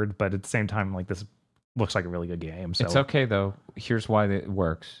forward. But at the same time, like, this looks like a really good game. So it's okay, though. Here's why it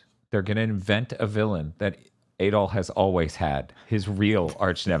works. They're going to invent a villain that Adol has always had, his real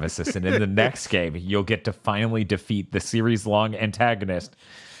arch nemesis. And in the next game, you'll get to finally defeat the series-long antagonist,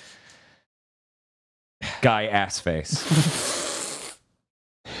 Guy Assface.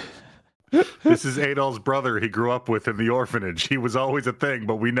 This is Adol's brother he grew up with in the orphanage. He was always a thing,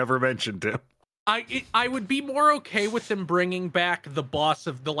 but we never mentioned him. I would be more okay with them bringing back the boss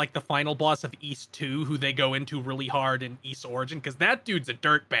of the final boss of East 2, who they go into really hard in East Origin, because that dude's a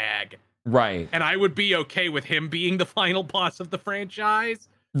dirtbag. Right. And I would be okay with him being the final boss of the franchise.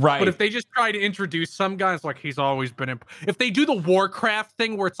 Right. But if they just try to introduce some guys, like, he's always been if they do the Warcraft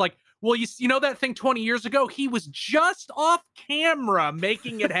thing where it's like, well, you know that thing 20 years ago? He was just off camera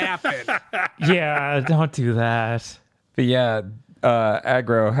making it happen. Yeah, don't do that. But yeah,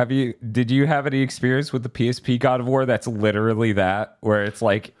 Aggro, did you have any experience with the PSP God of War that's literally that, where it's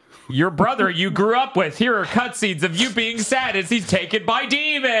like, your brother you grew up with, here are cutscenes of you being sad as he's taken by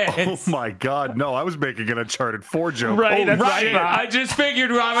demons? Oh my god, no, I was making an Uncharted 4 joke. Right, oh, right. I just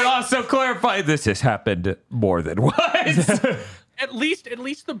figured I would also clarify this has happened more than once. At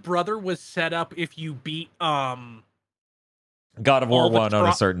least the brother was set up if you beat God of War 1 on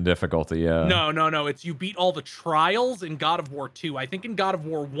a certain difficulty, yeah. No. It's you beat all the trials in God of War 2. I think in God of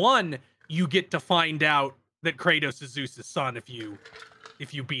War 1, you get to find out that Kratos is Zeus' son if you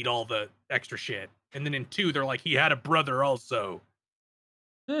beat all the extra shit. And then in 2, they're like, he had a brother also.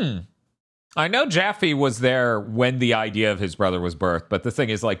 I know Jaffe was there when the idea of his brother was birthed, but the thing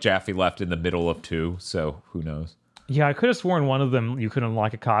is, like, Jaffe left in the middle of 2, so who knows? Yeah, I could have sworn one of them you could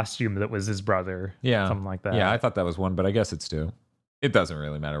unlock a costume that was his brother. Yeah. Something like that. Yeah, I thought that was 1, but I guess it's 2. It doesn't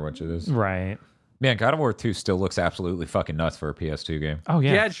really matter which it is. Right. Man, God of War 2 still looks absolutely fucking nuts for a PS2 game. Oh,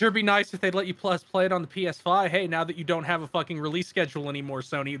 yeah. Yeah, it'd sure be nice if they'd let you play it on the PS5. Hey, now that you don't have a fucking release schedule anymore,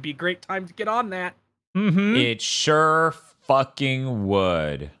 Sony, it'd be a great time to get on that. Mm-hmm. It sure fucking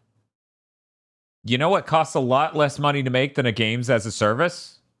would. You know what costs a lot less money to make than a games as a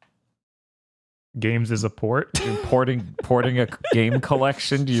service? Games as a port. Porting a game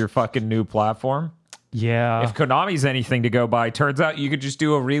collection to your fucking new platform. Yeah. If Konami's anything to go by, turns out you could just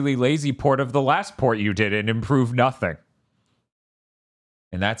do a really lazy port of the last port you did and improve nothing.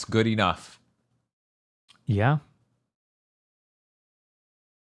 And that's good enough. Yeah.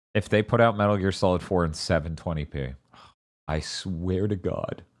 If they put out Metal Gear Solid 4 in 720p, I swear to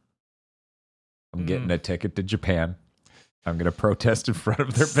God, I'm getting a ticket to Japan. I'm going to protest in front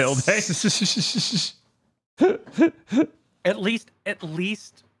of their building. At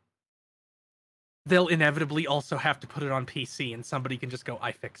least they'll inevitably also have to put it on PC and somebody can just go,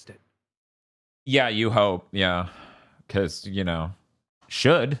 I fixed it. Yeah, you hope. Yeah. Because,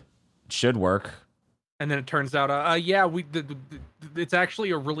 should work. And then it turns out, it's actually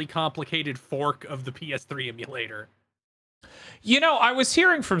a really complicated fork of the PS3 emulator. I was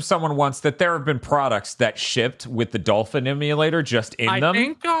hearing from someone once that there have been products that shipped with the Dolphin emulator just in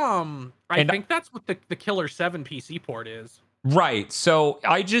them. I think that's what the Killer 7 PC port is. Right. So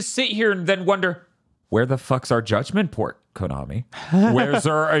I just sit here and then wonder, where the fuck's our Judgment port, Konami? Where's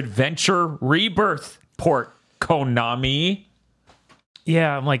our Adventure Rebirth port, Konami?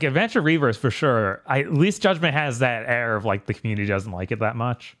 Yeah, I'm like, Adventure Rebirth for sure. At least Judgment has that air of like the community doesn't like it that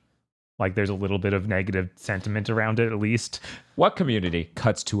much. Like there's a little bit of negative sentiment around it, at least. What community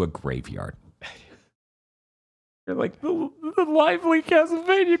cuts to a graveyard? You're like, the lively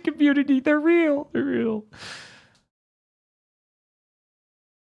Castlevania community, they're real. They're real.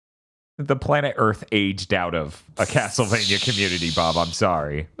 The planet Earth aged out of a Castlevania community, Bob. I'm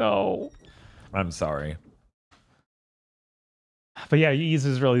sorry. No. I'm sorry. But yeah, Ys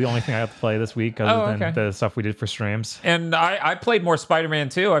is really the only thing I have to play this week other than the stuff we did for streams. And I played more Spider-Man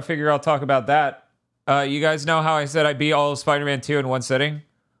 2. I figure I'll talk about that. You guys know how I said I beat all of Spider-Man 2 in one sitting?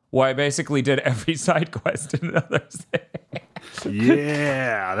 Well, I basically did every side quest in another sitting.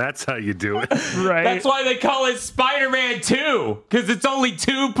 Yeah, that's how you do it. Right. That's why they call it Spider-Man 2, because it's only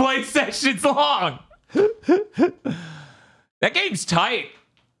 2 play sessions long. That game's tight.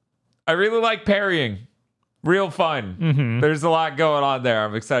 I really like parrying. Real fun. Mm-hmm. There's a lot going on there.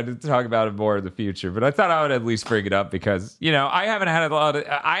 I'm excited to talk about it more in the future. But I thought I would at least bring it up because, I haven't had a lot of...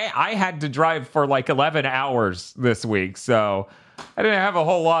 I had to drive for like 11 hours this week, so I didn't have a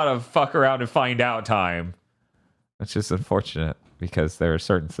whole lot of fuck around and find out time. It's just unfortunate because there are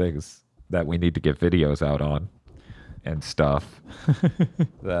certain things that we need to get videos out on and stuff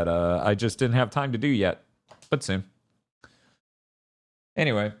that I just didn't have time to do yet. But soon.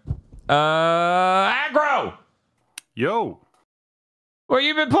 Anyway... Aggro! Yo! What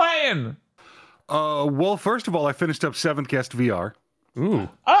you been playing? Well, first of all, I finished up 7th Guest VR. Ooh.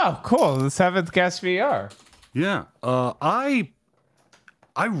 Oh, cool. The 7th Guest VR. Yeah. I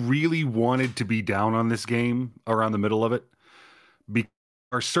really wanted to be down on this game around the middle of it. Because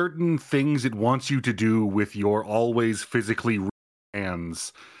there are certain things it wants you to do with your always physically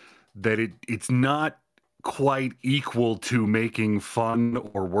hands that it's not quite equal to making fun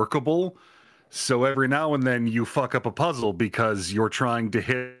or workable. So every now and then you fuck up a puzzle because you're trying to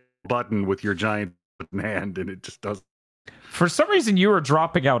hit a button with your giant hand and it just doesn't. For some reason you are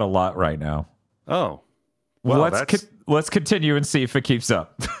dropping out a lot right now. Oh. Well, let's continue and see if it keeps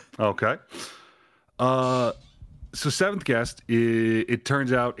up. Okay. So 7th Guest, it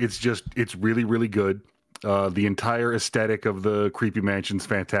turns out it's really, really good. The entire aesthetic of the Creepy Mansion's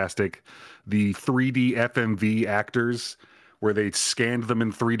fantastic. The 3D FMV actors, where they scanned them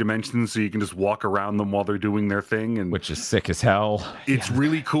in 3 dimensions so you can just walk around them while they're doing their thing. And which is sick as hell. It's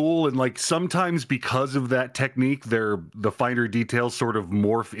really cool. And like sometimes because of that technique, the finer details sort of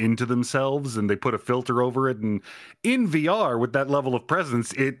morph into themselves and they put a filter over it. And in VR with that level of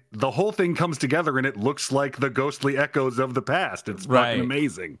presence, the whole thing comes together and it looks like the ghostly echoes of the past. It's fucking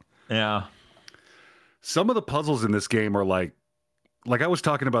amazing. Yeah. Some of the puzzles in this game are like I was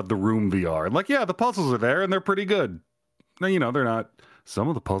talking about the Room VR. Like, yeah, the puzzles are there and they're pretty good. Now, they're not. Some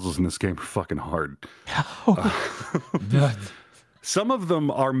of the puzzles in this game are fucking hard. Some of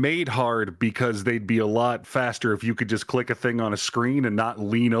them are made hard because they'd be a lot faster if you could just click a thing on a screen and not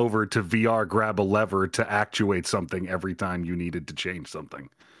lean over to VR, grab a lever to actuate something every time you needed to change something.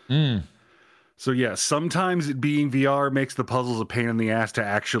 So yeah, sometimes it being VR makes the puzzles a pain in the ass to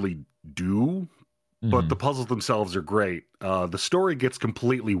actually do, but the puzzles themselves are great. The story gets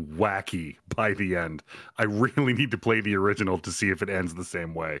completely wacky by the end. I really need to play the original to see if it ends the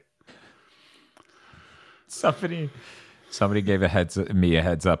same way. Somebody gave me a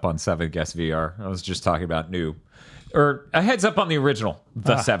heads up on 7th Guest VR. I was just talking about or a heads up on the original,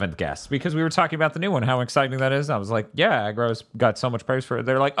 the 7th Guest, because we were talking about the new one, how exciting that is. I was like, yeah, Aggro's got so much praise for it.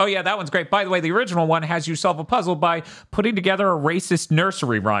 They're like, oh yeah, that one's great. By the way, the original one has you solve a puzzle by putting together a racist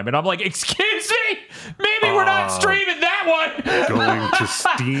nursery rhyme. And I'm like, excuse me? Maybe we're not streaming that one. Going to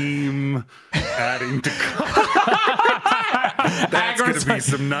Steam, adding to That's going to be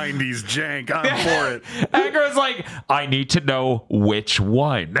some 90s jank. I'm for it. Aggro's like, I need to know which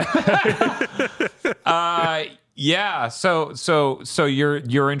one. Yeah, so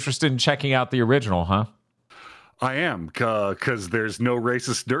you're interested in checking out the original, huh? I am, because there's no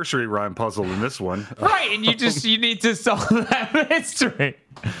racist nursery rhyme puzzle in this one. Right, and you need to solve that mystery.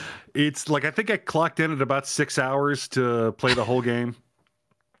 It's like, I think I clocked in at about 6 hours to play the whole game.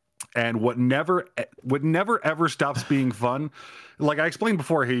 And what never ever stops being fun, like I explained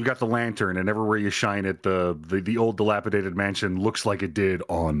before, here you got the lantern, and everywhere you shine it, the old dilapidated mansion looks like it did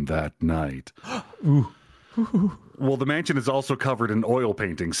on that night. Ooh. Well, the mansion is also covered in oil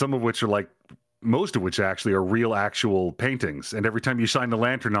paintings, most of which actually are real actual paintings. And every time you shine the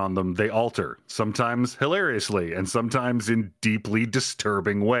lantern on them, they alter, sometimes hilariously and sometimes in deeply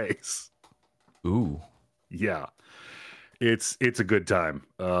disturbing ways. Ooh. Yeah. It's a good time.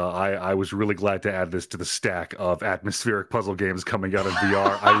 I was really glad to add this to the stack of atmospheric puzzle games coming out in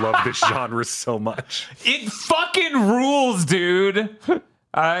VR. I love this genre so much. It fucking rules, dude.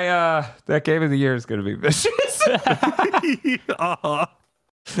 That game of the year is going to be vicious.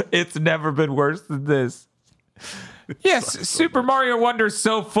 It's never been worse than this. Yes, Super Mario Wonder is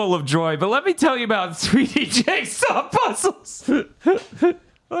so full of joy, but let me tell you about 3D Jigsaw puzzles.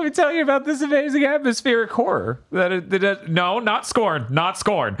 Let me tell you about this amazing atmospheric horror. No, not Scorn. Not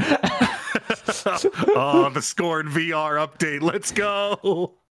Scorn. Oh, the Scorn VR update. Let's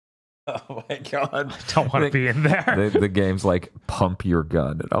go. Oh my god. I don't want to be in there. The game's like, pump your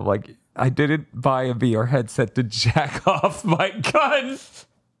gun. And I'm like, I didn't buy a VR headset to jack off my gun.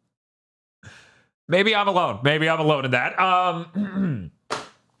 Maybe I'm alone. Maybe I'm alone in that.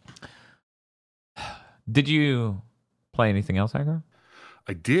 Did you play anything else, Aggro?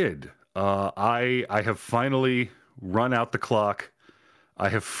 I did. I have finally run out the clock. I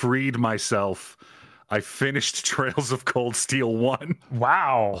have freed myself. I finished Trails of Cold Steel 1.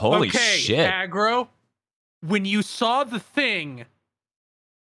 Wow. Holy shit. Aggro, when you saw the thing,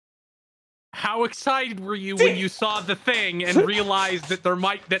 how excited were you when you saw the thing and realized that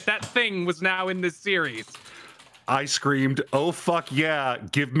that thing was now in this series? I screamed, "Oh fuck yeah,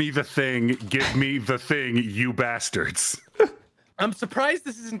 give me the thing, you bastards." I'm surprised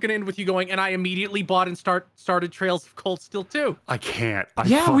this isn't going to end with you going, and I immediately bought and started Trails of Cold Steel 2. I can't.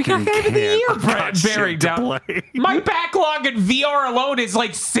 We got Game of the Year buried down. My backlog in VR alone is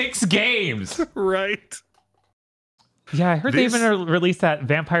like 6 games. Right. Yeah, I heard they even released that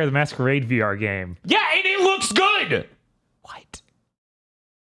Vampire the Masquerade VR game. Yeah, and it looks good. What?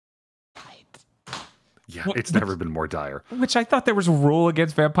 Yeah, it's never been more dire. Which I thought there was a rule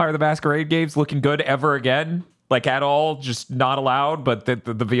against Vampire the Masquerade games looking good ever again. Like at all, just not allowed, but the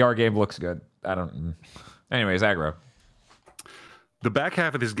VR game looks good. I don't... Anyways, Aggro. The back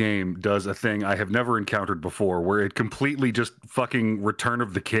half of this game does a thing I have never encountered before, where it completely just fucking Return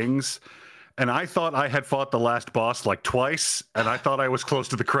of the Kings. And I thought I had fought the last boss like twice, and I thought I was close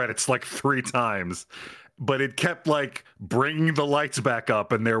to the credits like 3 times. But it kept like bringing the lights back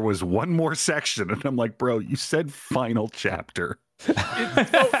up, and there was one more section, and I'm like, bro, you said final chapter.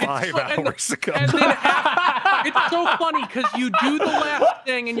 5 hours ago. And then it's so funny because you do the last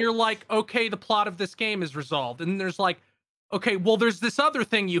thing and you're like, okay, the plot of this game is resolved. And there's like, okay, well, there's this other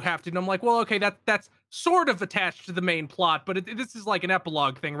thing you have to do. And I'm like, well, okay, that's sort of attached to the main plot, but this is like an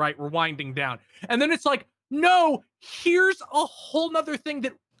epilogue thing, right? We're winding down. And then it's like, no, here's a whole nother thing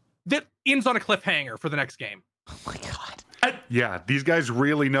that ends on a cliffhanger for the next game. Oh my god. Yeah, these guys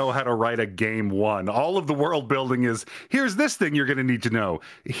really know how to write a game 1. All of the world building is, here's this thing you're going to need to know.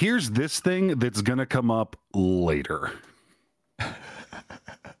 Here's this thing that's going to come up later.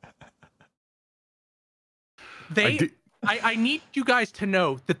 I need you guys to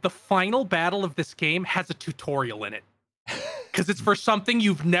know that the final battle of this game has a tutorial in it. because it's for something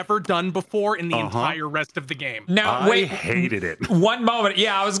you've never done before in the entire rest of the game. Now, I hated it. One moment.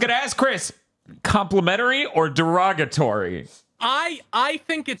 Yeah, I was going to ask Chris, complimentary or derogatory? I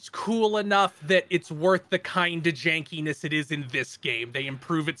think it's cool enough that it's worth the kind of jankiness it is in this game. They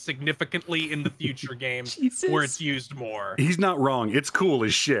improve it significantly in the future games where it's used more. He's not wrong. It's cool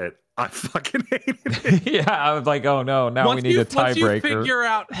as shit. I fucking hated it. Yeah, I was like, oh no, now we need a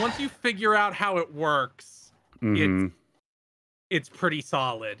tiebreaker. Once you figure out how it works, it's pretty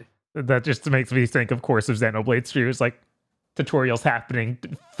solid. That just makes me think, of course, of Xenoblade streamers like tutorials happening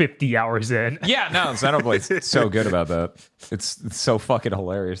 50 hours in. Yeah, no, Xenoblade's so good about that. It's so fucking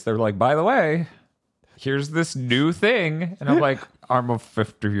hilarious. They're like, by the way, here's this new thing. And I'm like, I'm a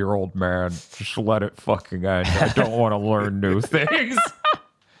 50-year-old man. Just let it fucking end. I don't want to learn new things.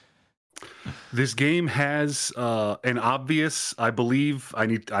 This game has an obvious, I believe, I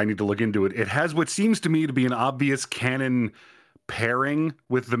need to look into it. It has what seems to me to be an obvious canon pairing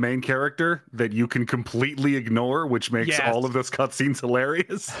with the main character that you can completely ignore, which makes all of those cutscenes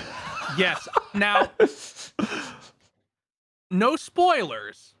hilarious. Yes. Now, no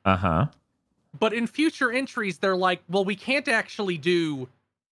spoilers. Uh-huh. But in future entries, they're like, well, we can't actually do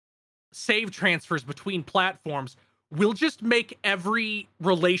save transfers between platforms. We'll just make every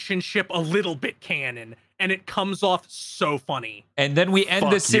relationship a little bit canon, and it comes off so funny. And then we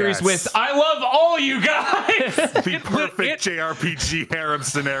end the series with, I love all you guys! The perfect JRPG harem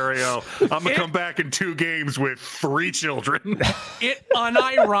scenario. I'm going to come back in 2 games with 3 children. It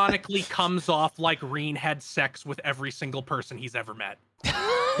unironically comes off like Reen had sex with every single person he's ever met.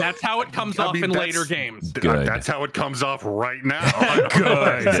 That's how it comes off in later games. Good. That's how it comes off right now.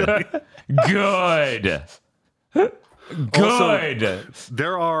 Good. Good. Good. Also,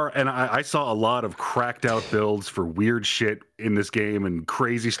 there are, and I saw a lot of cracked out builds for weird shit in this game and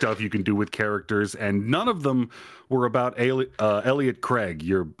crazy stuff you can do with characters, and none of them were about Elliot Craig,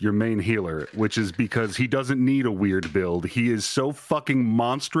 your main healer, which is because he doesn't need a weird build. He is so fucking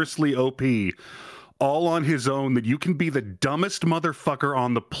monstrously OP all on his own that you can be the dumbest motherfucker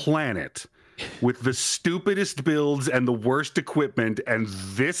on the planet with the stupidest builds and the worst equipment, and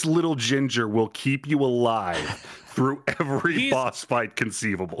this little ginger will keep you alive through every boss fight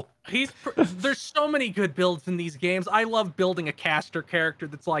conceivable. There's so many good builds in these games. I love building a caster character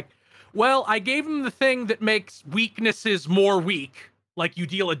that's like, well, I gave him the thing that makes weaknesses more weak. Like you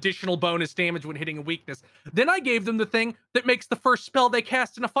deal additional bonus damage when hitting a weakness. Then I gave them the thing that makes the first spell they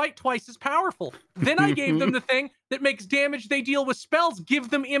cast in a fight twice as powerful. Then I gave them the thing that makes damage they deal with spells give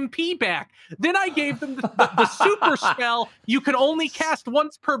them MP back. Then I gave them the super spell you can only cast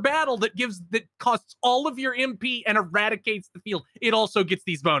once per battle that costs all of your MP and eradicates the field. It also gets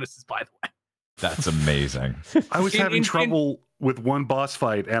these bonuses, by the way. That's amazing. I was having trouble with one boss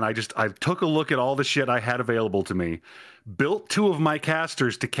fight, and I took a look at all the shit I had available to me, built 2 of my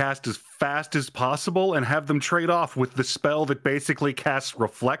casters to cast as fast as possible and have them trade off with the spell that basically casts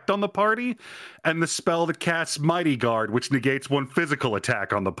Reflect on the party and the spell that casts Mighty Guard, which negates 1 physical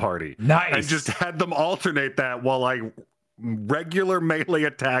attack on the party. Nice. And just had them alternate that while I regular melee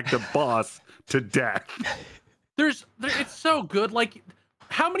attacked the boss to death. It's so good. Like,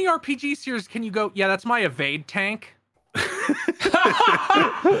 how many RPG series can you go, yeah, that's my evade tank?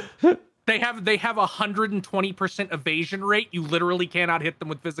 They have 120% evasion rate. You literally cannot hit them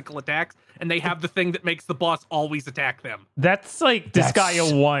with physical attacks, and they have the thing that makes the boss always attack them. That's like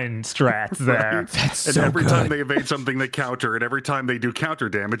Disgaea 1 strats there. That's and so every good. time they evade something, they counter, and every time they do counter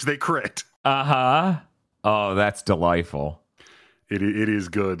damage, they crit. Uh-huh. Oh, that's delightful. It is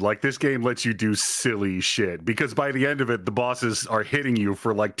good. Like, this game lets you do silly shit, because by the end of it, the bosses are hitting you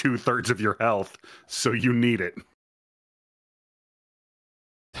for like 2/3 of your health, so you need it.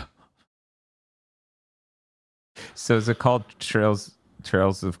 So is it called Trails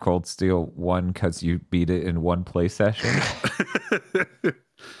of Cold Steel 1 because you beat it in 1 play session?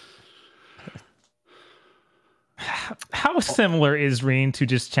 How similar is Reen to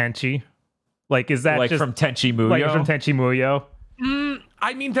just Tenchi? Like, is that like just from Tenchi Muyo? Like from Tenchi Muyo?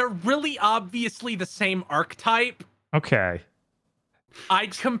 I mean, they're really obviously the same archetype. Okay.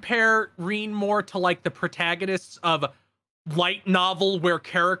 I'd compare Reen more to like the protagonists of light novel where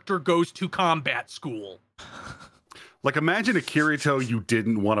character goes to combat school. Like, imagine a Kirito you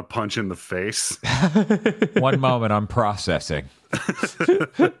didn't want to punch in the face. 1 moment, I'm processing.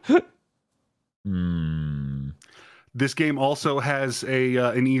 This game also has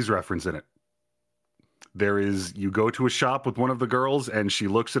an Ys reference in it. You go to a shop with one of the girls, and she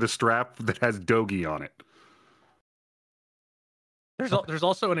looks at a strap that has Dogi on it. There's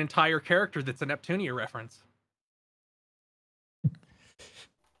also an entire character that's a Neptunia reference.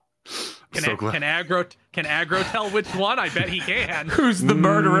 Can Aggro tell which one? I bet he can. Who's the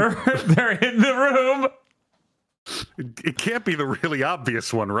murderer? They're in the room. It can't be the really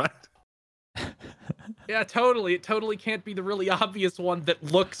obvious one, right? Yeah, totally. It totally can't be the really obvious one that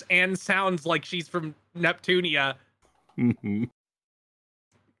looks and sounds like she's from Neptunia. Because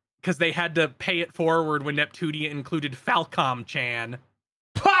they had to pay it forward when Neptunia included Falcom Chan.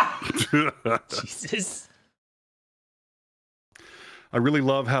 Jesus. I really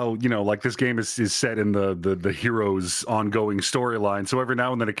love how, like this game is set in the hero's ongoing storyline. So every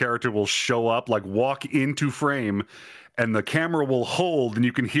now and then a character will show up, like walk into frame, and the camera will hold, and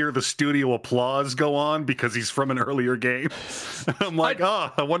you can hear the studio applause go on because he's from an earlier game. I'm like,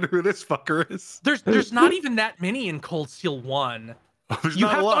 I wonder who this fucker is. There's not even that many in Cold Steel 1. There's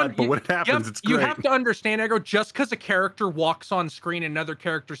not a lot, but when it happens, it's great. You have to understand, Aggro, just because a character walks on screen and another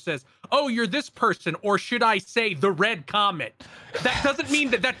character says, "Oh, you're this person," or should I say, the Red Comet, that doesn't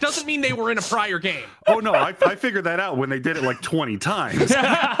mean they were in a prior game. Oh no, I figured that out when they did it like 20 times.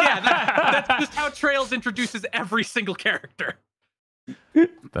 That's just how Trails introduces every single character.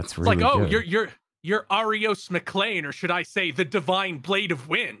 That's really it's like, good. you're Arios McLean, or should I say, the Divine Blade of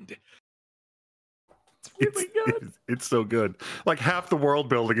Wind. Really good. It's so good. Like half the world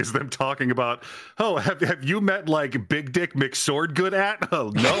building is them talking about, oh, have you met like Big Dick McSword at?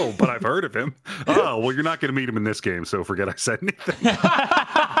 Oh no, but I've heard of him. Oh, well, you're not going to meet him in this game, so forget I said anything.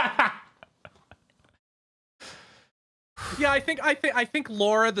 Yeah, I think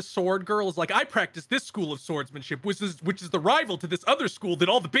Laura, the sword girl, is like, I practice this school of swordsmanship, which is the rival to this other school that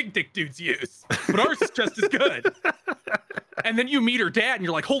all the big dick dudes use, but ours is just as good. And then you meet her dad, and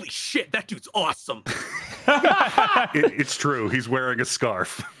you're like, holy shit, that dude's awesome. It's true. He's wearing a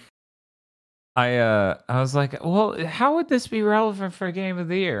scarf. I was like, well, how would this be relevant for Game of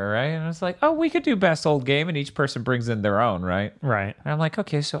the Year, right? And I was like, oh, we could do best old game, and each person brings in their own, right? Right. And I'm like,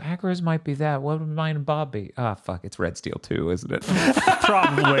 okay, so Aggro's might be that. What would mine and Bob be? Ah, fuck, it's Red Steel 2, isn't it?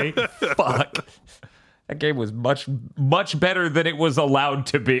 Probably. Fuck. That game was much, much better than it was allowed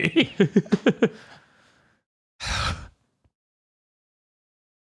to be.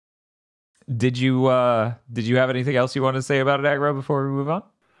 Did you have anything else you want to say about it, Aggro, before we move on?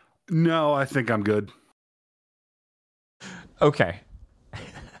 No, I think I'm good. Okay.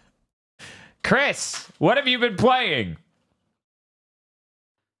 Chris, what have you been playing?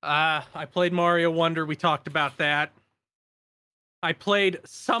 I played Mario Wonder. We talked about that. I played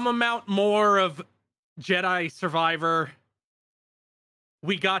some amount more of Jedi Survivor.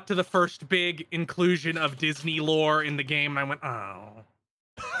 We got to the first big inclusion of Disney lore in the game, and I went, oh.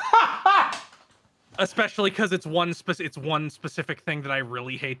 Especially because it's one specific thing that I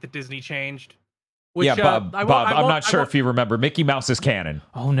really hate that Disney changed. Which, yeah, Bob. I'm not sure if you remember. Mickey Mouse is canon.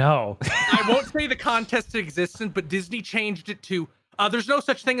 Oh no! I won't say the contest existed, but Disney changed it to there's no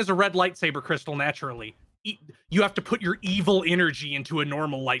such thing as a red lightsaber crystal naturally. You have to put your evil energy into a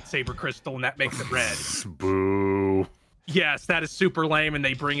normal lightsaber crystal, and that makes it red. Boo. Yes, that is super lame, and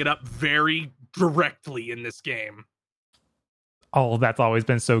they bring it up very directly in this game. Oh, that's always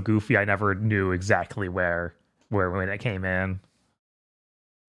been so goofy. I never knew exactly where when it came in.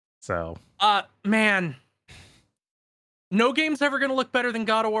 So, man, no game's ever gonna look better than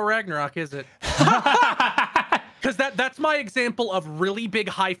God of War Ragnarok, is it? Because that's my example of really big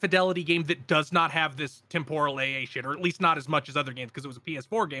high fidelity game that does not have this temporal AA shit, or at least not as much as other games, because it was a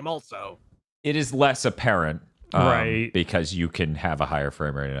PS4 game also. It is less apparent, right? Because you can have a higher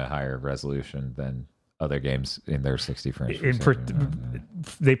frame rate and a higher resolution than other games in their 60 frames.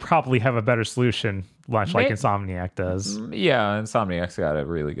 They probably have a better solution, much like Insomniac does. Yeah, Insomniac's got a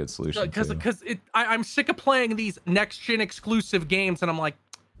really good solution. Because I'm sick of playing these next-gen exclusive games, and I'm like,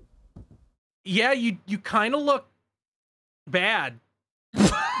 yeah, you kind of look bad.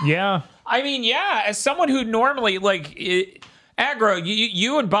 Yeah. I mean, yeah, as someone who normally, Aggro,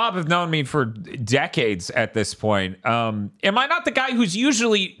 you and Bob have known me for decades at this point. Am I not the guy who's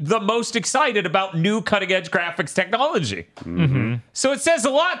usually the most excited about new cutting-edge graphics technology? Mm-hmm. So it says a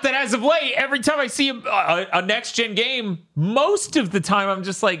lot that as of late, every time I see a next-gen game, most of the time I'm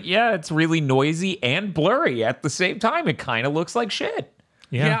just like, yeah, it's really noisy and blurry at the same time. It kind of looks like shit.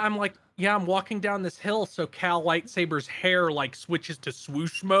 Yeah, I'm walking down this hill, so Cal Lightsaber's hair, switches to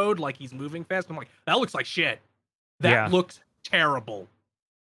swoosh mode, like he's moving fast. I'm like, that looks like shit. That looks terrible.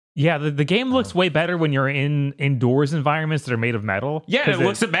 Yeah, the game looks way better when you're in indoors environments that are made of metal. Yeah, it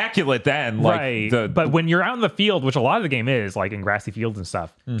looks immaculate then. Right. But when you're out in the field, which a lot of the game is, like in grassy fields and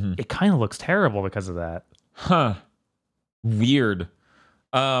stuff, it kind of looks terrible because of that. Huh. Weird.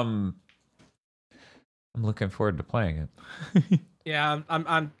 I'm looking forward to playing it. Yeah,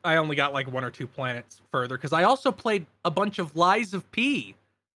 I only got 1 or 2 planets further, because I also played a bunch of Lies of P,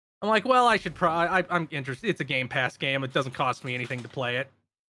 I'm like, well, I should probably. I'm interested. It's a Game Pass game. It doesn't cost me anything to play it.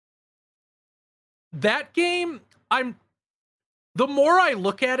 That game, the more I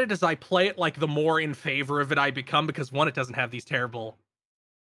look at it as I play it, like the more in favor of it I become, because one, it doesn't have these terrible,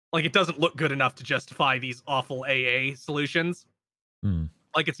 like it doesn't look good enough to justify these awful AA solutions.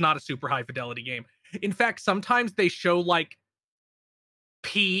 Like it's not a super high fidelity game. In fact, sometimes they show like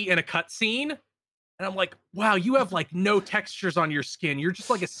pee in a cutscene, and I'm like, wow, you have like no textures on your skin. You're just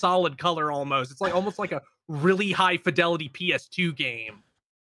like a solid color almost. It's like almost like a really high fidelity PS2 game.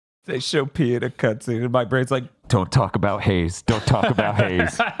 They show pee in a cutscene, and my brain's like, don't talk about haze. Don't talk about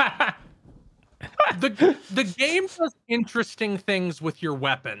haze. The game does interesting things with your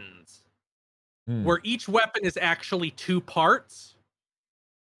weapons, where each weapon is actually two parts.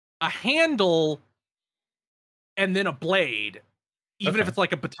 A handle, and then a blade, even if it's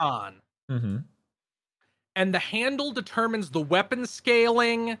like a baton. And the handle determines the weapon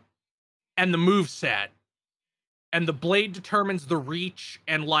scaling and the move set. And the blade determines the reach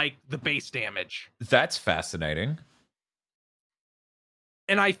and like the base damage. That's fascinating.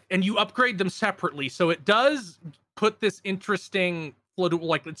 And you upgrade them separately, so it does put this interesting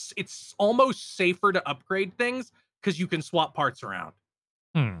like it's almost safer to upgrade things because you can swap parts around.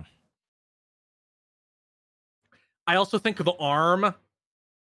 I also think of the arm,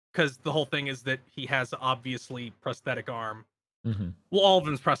 because the whole thing is that he has obviously prosthetic arm. Well, all of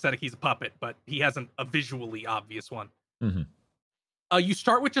them is prosthetic. He's a puppet, but he hasn't a visually obvious one. You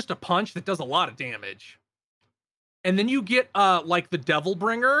start with just a punch that does a lot of damage. And then you get like the Devil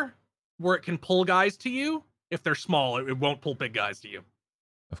Bringer, where it can pull guys to you. If they're small, it won't pull big guys to you.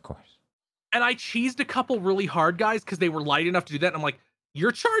 Of course. And I cheesed a couple really hard guys because they were light enough to do that. And I'm like,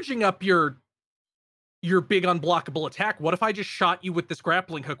 you're charging up your big unblockable attack. What if I just shot you with this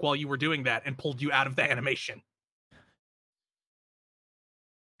grappling hook while you were doing that and pulled you out of the animation?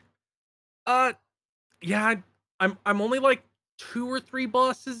 Yeah, I'm only like 2 or 3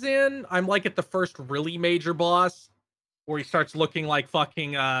 bosses in. I'm like at the first really major boss where he starts looking like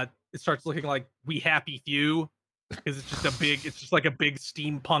fucking it starts looking like We Happy Few, because it's just like a big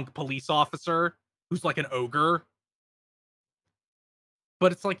steampunk police officer who's like an ogre.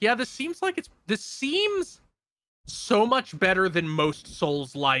 But it's like, yeah, this seems so much better than most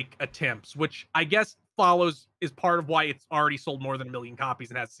Souls-like attempts, which I guess is part of why it's already sold more than 1 million copies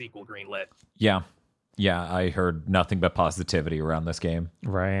and has a sequel greenlit. Yeah, I heard nothing but positivity around this game.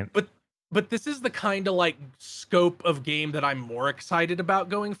 Right. But this is the kind of like scope of game that I'm more excited about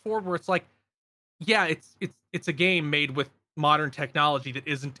going forward, where it's like, yeah, it's a game made with modern technology that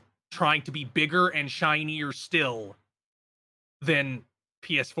isn't trying to be bigger and shinier still than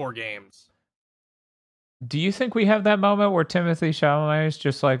PS4 games. Do you think we have that moment where Timothy Chalamet is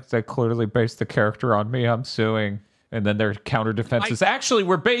just like, they clearly based the character on me, I'm suing, and then their counter defense is, actually,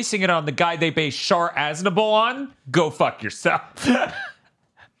 we're basing it on the guy they based Shar Aznable on? Go fuck yourself.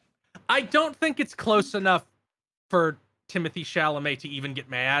 I don't think it's close enough for Timothy Chalamet to even get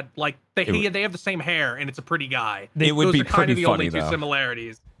mad. Like, they have the same hair, and it's a pretty guy. It would be pretty the funny, only though. two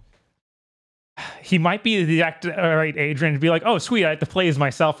similarities. He might be the right age range to be like, oh, sweet, I have to play as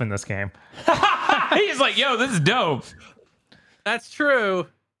myself in this game. He's like, yo, this is dope. That's true.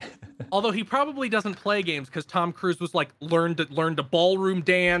 Although he probably doesn't play games, because Tom Cruise was like, learn to ballroom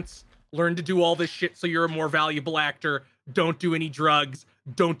dance, learn to do all this shit so you're a more valuable actor. Don't do any drugs.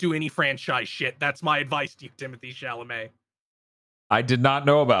 Don't do any franchise shit. That's my advice to you, Timothy Chalamet. I did not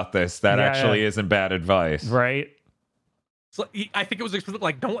know about this. That actually isn't bad advice. Right. So I think it was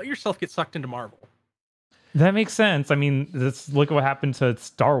like, don't let yourself get sucked into Marvel. That makes sense. I mean, look at what happened to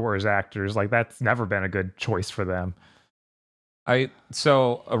Star Wars actors. Like, that's never been a good choice for them.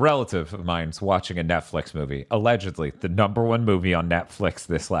 So a relative of mine's watching a Netflix movie, allegedly the #1 movie on Netflix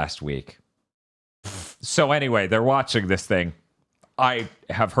this last week. So anyway, they're watching this thing. I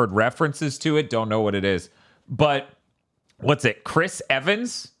have heard references to it, don't know what it is. But what's it? Chris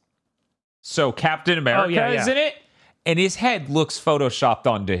Evans? So Captain America is in it, and his head looks photoshopped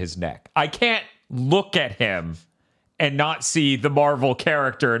onto his neck. I can't look at him and not see the Marvel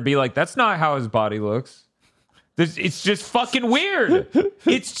character and be like, that's not how his body looks. It's just fucking weird.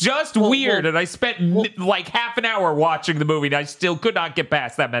 It's just weird. And I spent like half an hour watching the movie, and I still could not get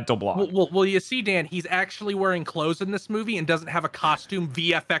past that mental block. Well, you see, Dan, he's actually wearing clothes in this movie and doesn't have a costume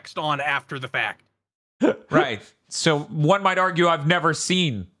VFX'd on after the fact. Right. So one might argue I've never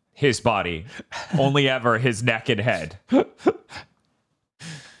seen his body, only ever his neck and head.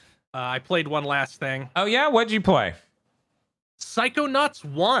 I played one last thing. Oh, yeah? What'd you play? Psychonauts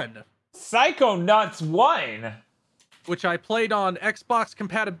 1. Psychonauts 1? Which I played on Xbox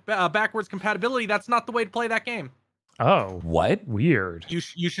backwards compatibility. That's not the way to play that game. Oh, What? weird. You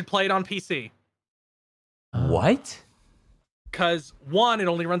should play it on PC. What? Because 1, it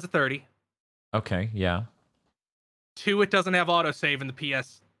only runs at 30. Okay, yeah. 2, it doesn't have autosave, and the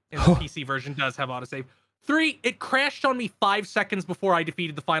PC version does have autosave. 3, it crashed on me 5 seconds before I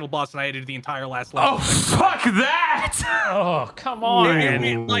defeated the final boss, and I had to do the entire last level. Oh, fuck that! Oh, come on.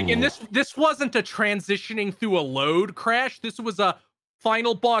 And this wasn't a transitioning through a load crash. This was a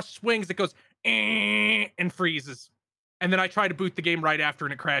final boss swings that goes and freezes. And then I try to boot the game right after,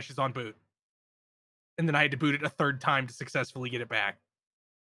 and it crashes on boot. And then I had to boot it a 3rd time to successfully get it back.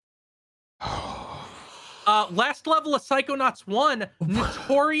 Last level of Psychonauts 1,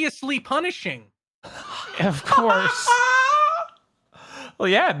 notoriously punishing. Of course. Well,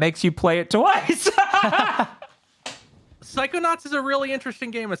 yeah, it makes you play it twice. Psychonauts is a really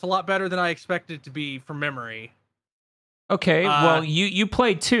interesting game. It's a lot better than I expected it to be from memory. Okay, well, you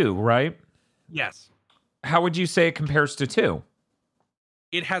played 2, right? Yes. How would you say it compares to 2?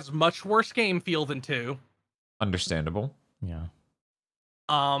 It has much worse game feel than 2. Understandable. Yeah.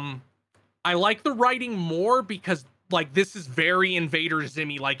 I like the writing more because, like, this is very Invader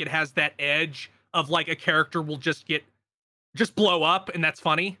Zimmy. Like, it has that edge of, like, a character will just blow up, and that's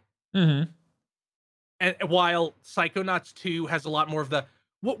funny. Mm-hmm. And while Psychonauts 2 has a lot more of the,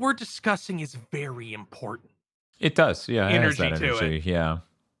 what we're discussing is very important. It does, yeah. It has Energy that to energy, it. yeah.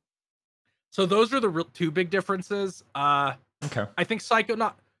 So those are the 2 big differences. Okay. I think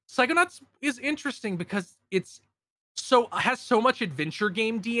Psychonauts is interesting because has so much adventure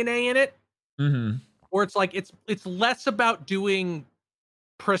game DNA in it. Mm-hmm. Where it's like it's less about doing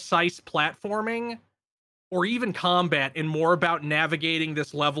precise platforming or even combat and more about navigating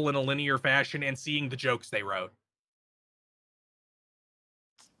this level in a linear fashion and seeing the jokes they wrote.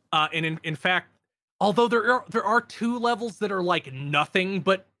 And in fact, although there are 2 levels that are like nothing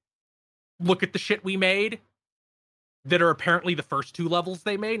but look at the shit we made, that are apparently the first 2 levels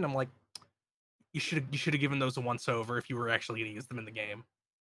they made, and I'm like, you should have given those a once over if you were actually going to use them in the game.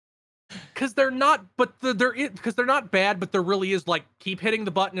 Because they're not, because they're not bad, but there really is like keep hitting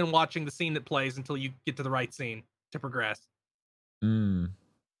the button and watching the scene that plays until you get to the right scene to progress.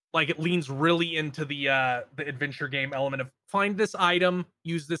 Like it leans really into the adventure game element of find this item,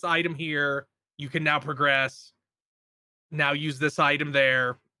 use this item here. You can now progress. Now use this item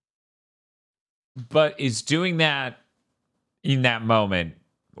there. But is doing that in that moment,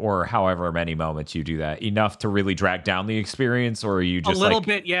 or however many moments you do that, enough to really drag down the experience, or are you just a little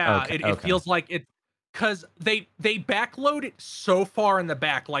bit? Yeah, okay, it feels like it because they backload it so far in the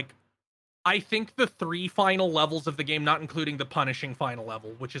back. Like I think the 3 final levels of the game, not including the punishing final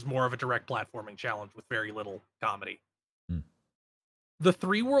level, which is more of a direct platforming challenge with very little comedy. The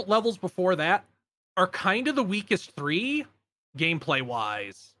 3 world levels before that are kind of the weakest 3 gameplay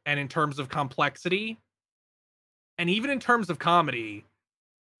wise and in terms of complexity and even in terms of comedy.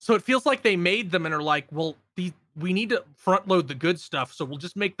 So it feels like they made them and are like, well, we need to front load the good stuff, so we'll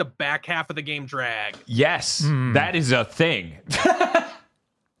just make the back half of the game drag. Yes, that is a thing.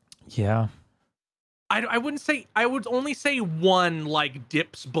 Yeah. I wouldn't say, I would only say 1 like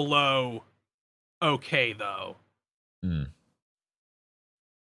dips below okay though.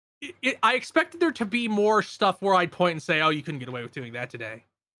 I expected there to be more stuff where I'd point and say, oh, you couldn't get away with doing that today.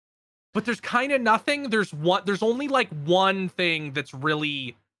 But there's kind of nothing. There's only like 1 thing that's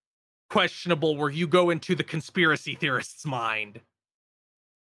really questionable where you go into the conspiracy theorist's mind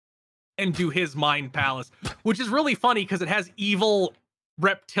and do his mind palace, which is really funny because it has evil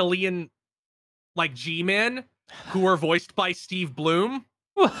reptilian like G-men who are voiced by Steve Bloom.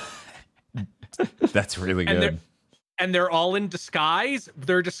 That's really good. And they're all in disguise.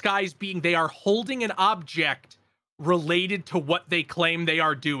 Their disguise being they are holding an object related to what they claim they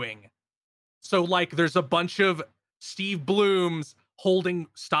are doing. So like there's a bunch of Steve Blooms holding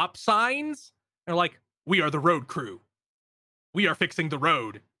stop signs. They're like, we are the road crew. We are fixing the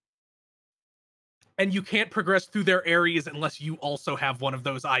road. And you can't progress through their areas unless you also have one of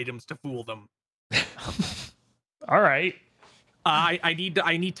those items to fool them. All right. I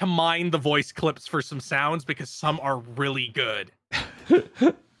need to mine the voice clips for some sounds because some are really good.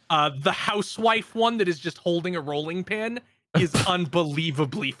 The housewife one that is just holding a rolling pin is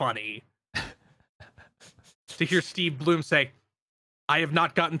unbelievably funny. To hear Steve Bloom say, I have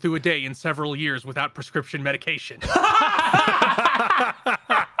not gotten through a day in several years without prescription medication.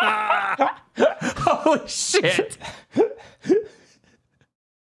 Holy shit.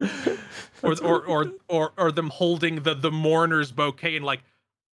 or them holding the mourner's bouquet and like,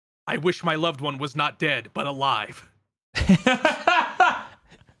 I wish my loved one was not dead, but alive.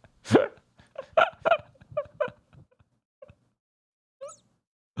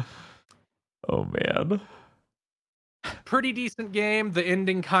 Oh man. pretty decent game. The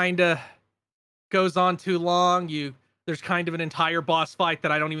ending kind of goes on too long. There's kind of an entire boss fight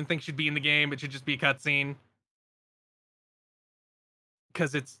that I don't even think should be in the game. It should just be a cutscene.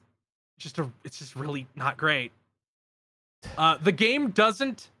 Because it's just really not great. The game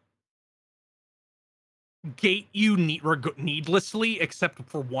doesn't gate you needlessly, except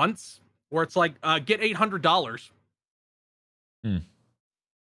for once, where it's like, get $800. To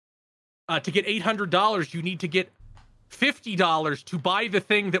get $800, you need to get $50 to buy the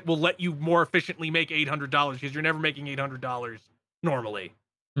thing that will let you more efficiently make $800, because you're never making $800 normally.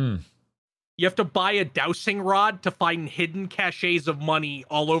 You have to buy a dowsing rod to find hidden caches of money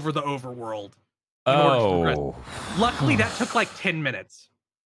all over the overworld. Luckily, that took like 10 minutes.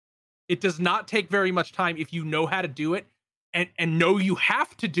 It does not take very much time if you know how to do it and know you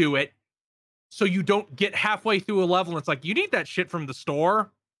have to do it, so you don't get halfway through a level and it's like, you need that shit from the store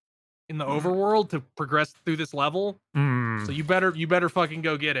in the overworld to progress through this level. So you better fucking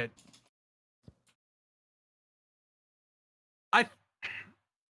go get it.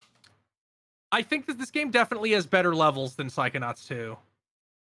 I think that this game definitely has better levels than Psychonauts 2.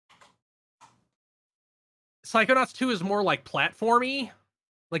 Psychonauts 2 is more like platformy.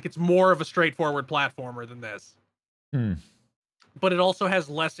 Like, it's more of a straightforward platformer than this. But it also has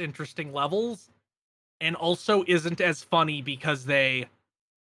less interesting levels, and also isn't as funny because they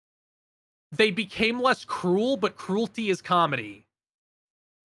became less cruel, but cruelty is comedy.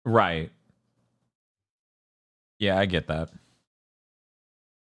 Right. Yeah, I get that.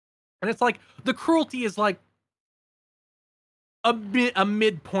 And it's like, the cruelty is like a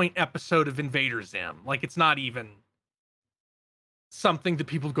midpoint episode of Invader Zim. Like, it's not even something that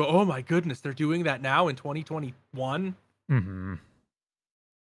people go, oh my goodness, they're doing that now in 2021.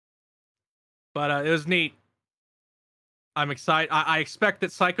 But it was neat. I'm excited. I expect that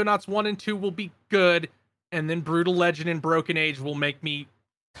Psychonauts 1 and 2 will be good, and then Brutal Legend and Broken Age will make me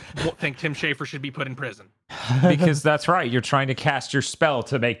think Tim Schafer should be put in prison. Because that's right. You're trying to cast your spell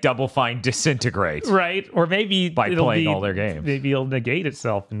to make Double Fine disintegrate. Right. Or maybe by playing all their games. Maybe it'll negate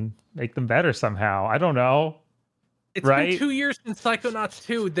itself and make them better somehow. I don't know. It's been 2 years since Psychonauts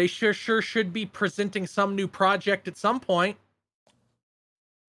 2. They sure should be presenting some new project at some point.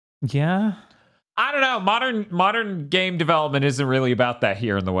 Yeah. I don't know. Modern game development isn't really about that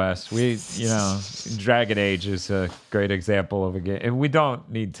here in the West. Dragon Age is a great example of a game, and we don't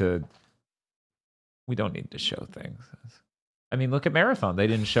need to show things. I mean, look at Marathon. They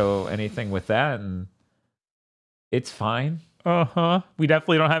didn't show anything with that, and it's fine. We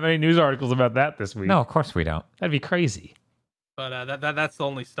definitely don't have any news articles about that this week. No, of course we don't. That'd be crazy. But that's the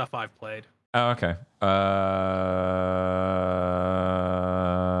only stuff I've played. Oh, okay.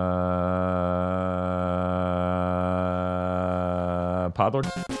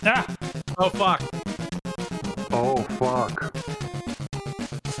 Podlords? Ah! Oh, fuck. Oh, fuck.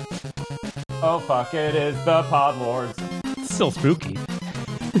 Oh, fuck, it is the Podlords. It's still spooky.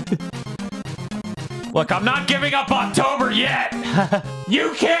 Look, I'm not giving up October yet!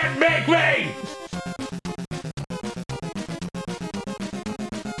 You can't make me!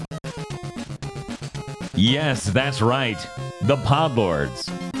 Yes, that's right. The Podlords.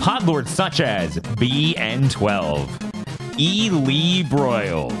 Podlords such as BN12. E. Lee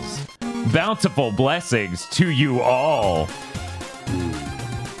Broyles. Bountiful blessings to you all.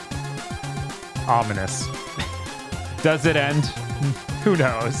 Ominous. Does it end? Who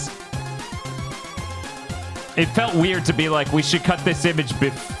knows? It felt weird to be like, we should cut this image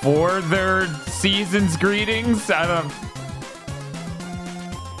before their season's greetings. I don't...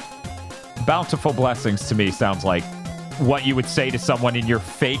 Bountiful blessings to me sounds like what you would say to someone in your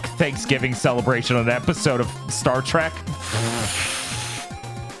fake Thanksgiving celebration on an episode of Star Trek.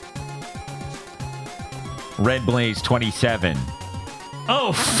 Red Blaze 27.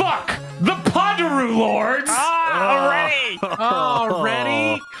 Oh, fuck! The Ponderu Lords! Already!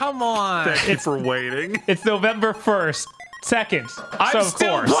 Already? Come on. Thank you for waiting. It's November 1st. 2nd. I'm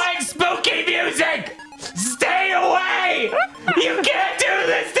still playing spooky music! Stay away! You can't do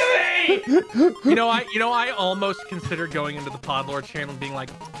this to me! I almost considered going into the Podlord channel and being like,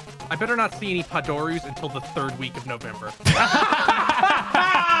 I better not see any Podorus until the 3rd week of November.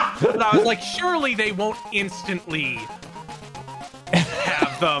 But I was like, surely they won't instantly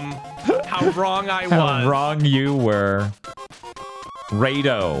have them. How wrong I was. How wrong you were.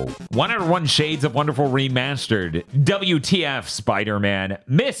 Rado, 101 Shades of Wonderful Remastered, WTF Spider-Man,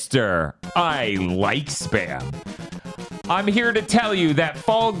 Mr. I Like Spam. I'm here to tell you that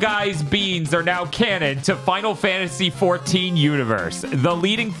Fall Guys beans are now canon to Final Fantasy XIV universe. The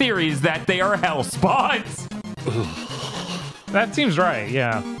leading theory is that they are hell spawns. That seems right,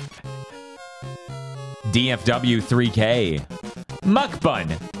 yeah. DFW 3K.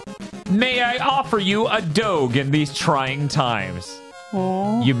 Muckbun. May I offer you a dog in these trying times?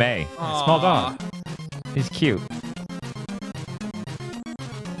 Aww. You may. Aww. Small dog. He's cute.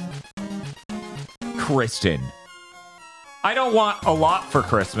 Kristen. I don't want a lot for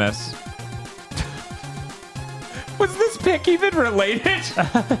Christmas. Was this pic even related?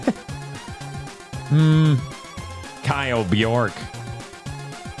 Kyle Bjork.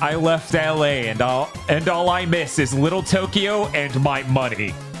 I left LA and all I miss is Little Tokyo and my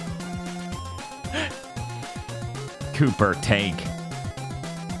money. Cooper Tank.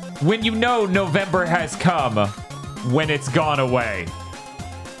 When you know November has come, when it's gone away.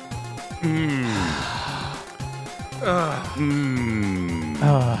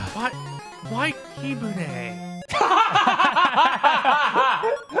 Why Kibune?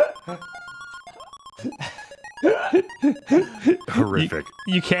 Horrific.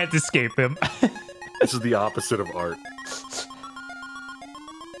 You can't escape him. This is the opposite of art.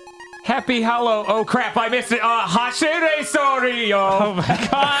 Happy Hallow. Oh crap, I missed it. Hashire sorry. Oh my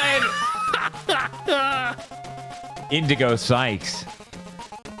god. Indigo Sykes.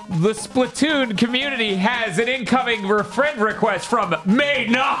 The Splatoon community has an incoming friend request from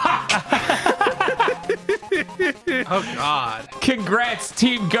Maynard. Oh god. Congrats,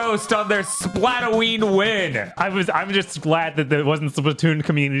 Team Ghost, on their Splatoween win. I'm just glad that there wasn't the Splatoon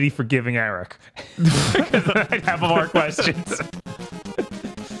community forgiving Eric. Because I'd have more questions.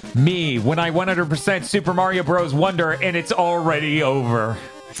 Me, when I 100% Super Mario Bros. Wonder and it's already over.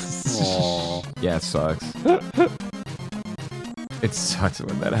 Aww. Yeah, it sucks. It sucks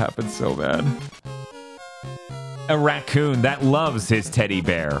when that happens so bad. A raccoon that loves his teddy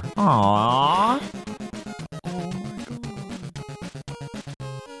bear. Aww.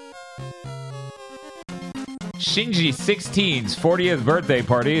 Shinji 16's 40th birthday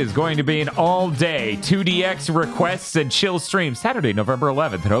party is going to be an all-day 2DX requests and chill stream Saturday, November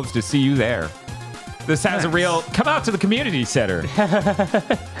 11th, and hopes to see you there. This has a real... Come out to the community center.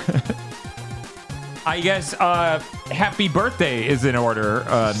 I guess happy birthday is in order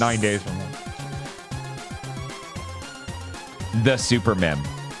 9 days from now. The Super Mem.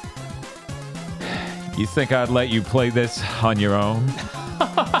 You think I'd let you play this on your own?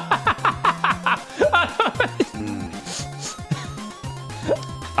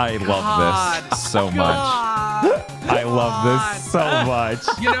 I love this so much. I love this so much.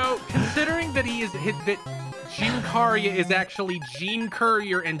 You know, considering that that Gene Carrier is actually Gene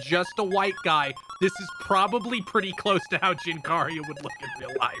Courier and just a white guy, this is probably pretty close to how Gene Carrier would look in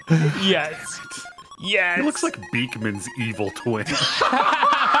real life. Yes. Yes. He looks like Beekman's evil twin.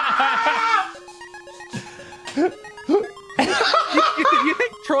 You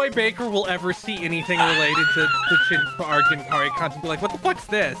think Troy Baker will ever see anything related to Gene Carrier content? Be like, what the fuck's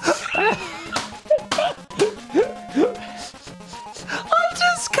this? I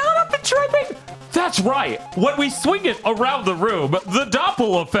just got up and Troy Baker. That's right. When we swing it around the room, the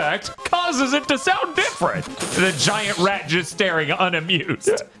Doppel effect causes it to sound different. The giant rat just staring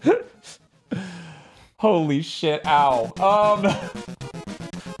unamused. Holy shit, ow.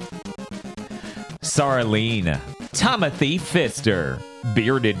 Sarlene, Timothy Pfister,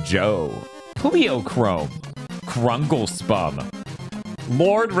 Bearded Joe, Pleochrome, Krunglespum,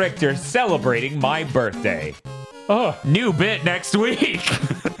 Lord Richter celebrating my birthday. Oh, new bit next week.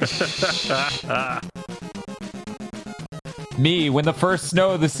 Me, when the first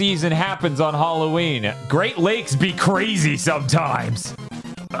snow of the season happens on Halloween. Great Lakes be crazy sometimes.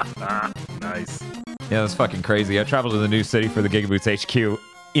 Nice. Yeah, that's fucking crazy. I traveled to the new city for the Gigaboots HQ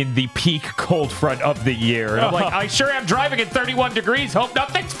in the peak cold front of the year. And I'm like, I sure am driving at 31 degrees. Hope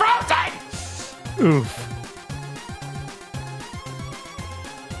nothing's frozen. Oof.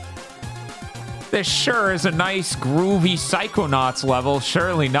 This sure is a nice, groovy Psychonauts level.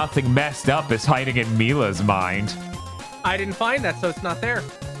 Surely nothing messed up is hiding in Mila's mind. I didn't find that, so it's not there.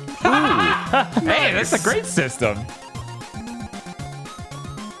 Hey, that's a great system.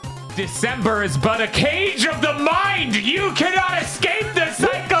 December is but a cage of the mind. You cannot escape the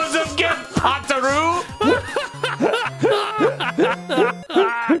cycles of Gimpotaru.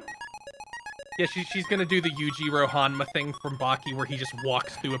 Yeah, she's gonna do the Yujiro Hanma thing from Baki, where he just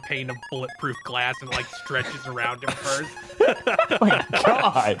walks through a pane of bulletproof glass and like stretches around him first. Oh my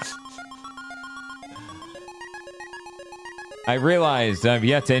god. I realized I've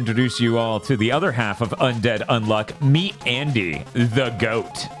yet to introduce you all to the other half of Undead Unluck. Meet Andy, the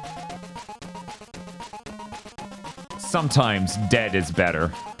goat. Sometimes dead is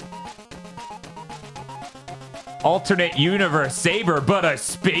better. Alternate universe Saber, but a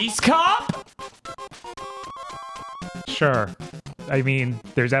space cop? Sure. I mean,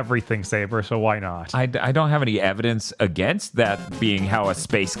 there's everything Saber, so why not? I don't have any evidence against that being how a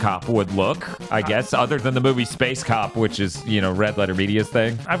space cop would look, I guess, other than the movie Space Cop, which is, Red Letter Media's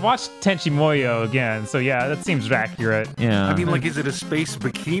thing. I've watched Tenchi Muyo again, so yeah, that seems accurate. Yeah. I mean, like, is it a space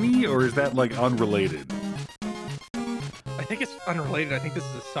bikini or is that, like, unrelated? I think it's unrelated. I think this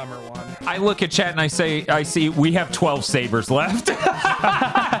is a summer one. I look at chat and I see we have 12 sabers left.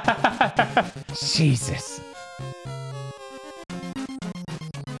 Jesus.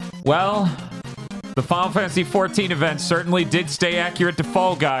 Well, the Final Fantasy XIV event certainly did stay accurate to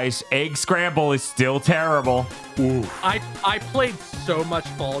Fall Guys. Egg Scramble is still terrible. Ooh. I played so much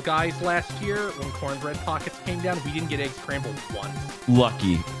Fall Guys last year when Cornbread Pockets came down. We didn't get Egg Scramble once.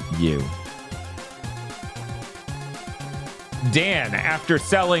 Lucky you. Dan, after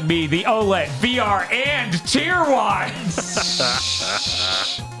selling me the OLED, VR, and Tier 1.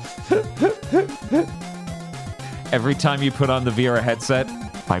 Every time you put on the VR headset,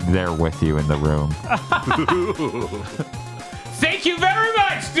 I'm there with you in the room. Thank you very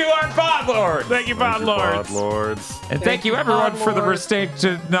much to our pod lords. Thank you, pod lords. And thank you everyone for the mistake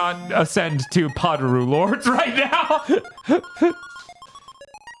to not ascend to Podaroo lords right now.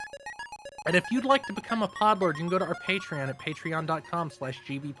 And if you'd like to become a podlord, you can go to our Patreon at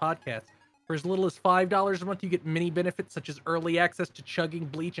patreon.com/gbpodcast. For as little as $5 a month, you get many benefits such as early access to Chugging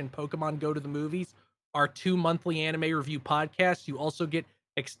Bleach and Pokemon Go to the Movies, our 2 monthly anime review podcasts. You also get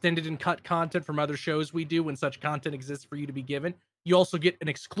extended and cut content from other shows we do when such content exists for you to be given. You also get an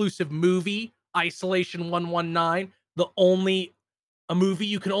exclusive movie, Isolation 119, a movie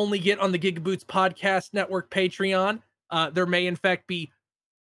you can only get on the Gigaboots Podcast Network Patreon. There may in fact be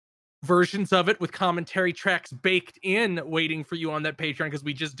versions of it with commentary tracks baked in waiting for you on that Patreon because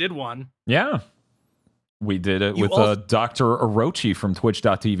we just did one. Yeah. We did it with Dr. Orochi from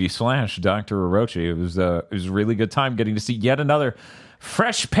twitch.tv/Dr. Orochi. It was a really good time getting to see yet another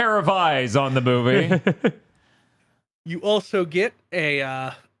fresh pair of eyes on the movie. You also get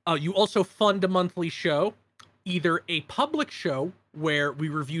you also fund a monthly show, either a public show where we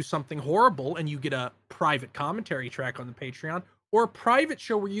review something horrible and you get a private commentary track on the Patreon, or a private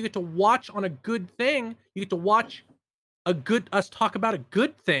show where you get to watch on a good thing. You get to watch us talk about a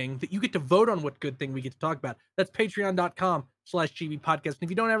good thing that you get to vote on what good thing we get to talk about. That's patreon.com/GB podcast. And if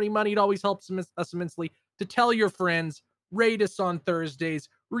you don't have any money, it always helps us immensely to tell your friends, rate us on Thursdays,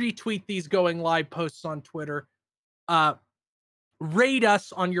 retweet these going live posts on Twitter, rate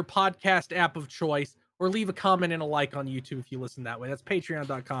us on your podcast app of choice, or leave a comment and a like on YouTube if you listen that way. That's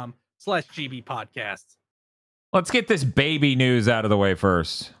patreon.com/GB podcasts. Let's get this baby news out of the way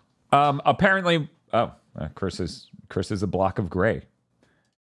first. Apparently, Chris is a block of gray.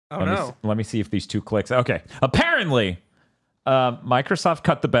 Let me see if these 2 clicks. Okay. Apparently, Microsoft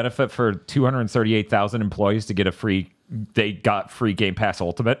cut the benefit for 238,000 employees to get they got free Game Pass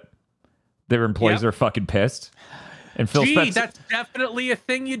Ultimate. Their employees are fucking pissed. And Phil Spencer, that's definitely a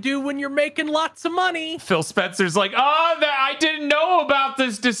thing you do when you're making lots of money. Phil Spencer's like, I didn't know about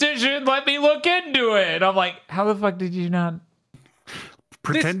this decision. Let me look into it. I'm like, how the fuck did you not?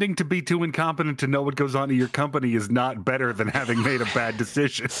 Pretending to be too incompetent to know what goes on in your company is not better than having made a bad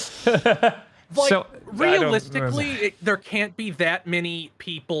decision. Realistically, there can't be that many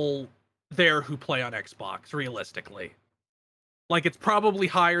people there who play on Xbox, realistically. Like, it's probably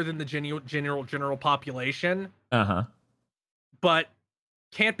higher than the general population. Uh-huh. But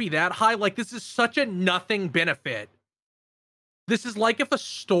can't be that high. Like, this is such a nothing benefit. This is like if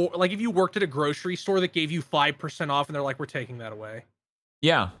if you worked at a grocery store that gave you 5% off and they're like, we're taking that away.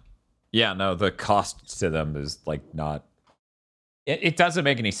 Yeah. Yeah, no, the cost to them is like not... It doesn't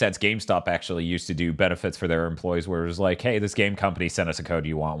make any sense. GameStop actually used to do benefits for their employees where it was like, hey, this game company sent us a code,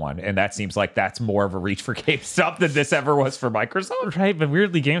 you want one? And that seems like that's more of a reach for GameStop than this ever was for Microsoft. Right, but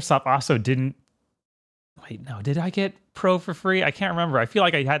weirdly, GameStop also didn't... Wait, no, did I get Pro for free? I can't remember. I feel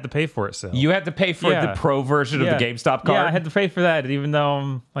like I had to pay for it still. You had to pay for the Pro version of the GameStop card? Yeah, I had to pay for that, even though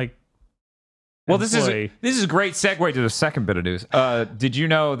I'm like... Well, this is a great segue to the second bit of news. Did you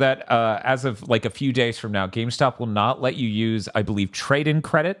know that as of like a few days from now, GameStop will not let you use, I believe, trade-in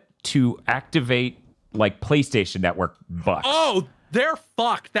credit to activate like PlayStation Network bucks? Oh, they're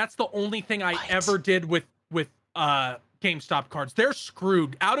fucked. That's the only thing I ever did with GameStop cards. They're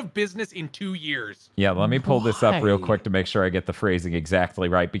screwed. Out of business in 2 years. Yeah, let me pull this up real quick to make sure I get the phrasing exactly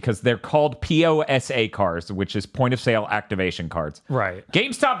right, because they're called POSA cards, which is point-of-sale activation cards. Right.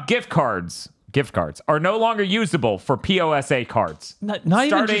 GameStop gift cards are no longer usable for POSA cards. Not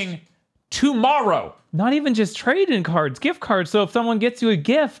starting even tomorrow. Not even just trade-in cards, gift cards. So if someone gets you a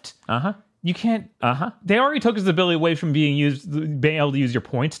gift, you can't. They already took his ability away from being able to use your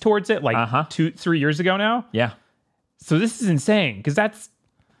points towards it, like 2-3 years ago now. Yeah. So this is insane because that's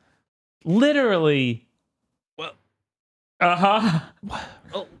literally. Well,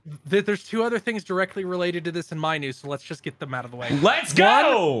 Well, there's two other things directly related to this in my news, so let's just get them out of the way. Let's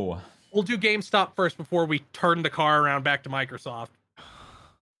go. We'll do GameStop first before we turn the car around back to Microsoft.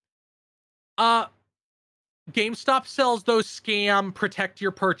 GameStop sells those scam protect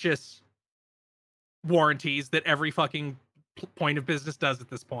your purchase warranties that every fucking point of business does at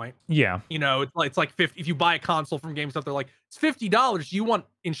this point. Yeah. You know, it's like 50, if you buy a console from GameStop, they're like, it's $50. You want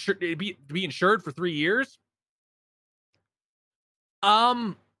to be insured for 3 years?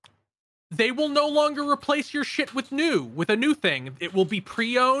 They will no longer replace your shit with a new thing. It will be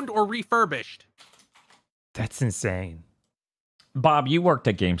pre-owned or refurbished. That's insane. Bob, you worked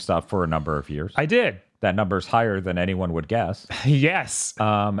at GameStop for a number of years. I did. That number's higher than anyone would guess. Yes.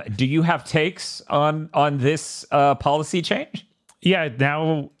 Do you have takes on this policy change? Yeah.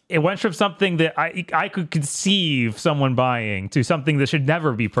 Now it went from something that I could conceive someone buying to something that should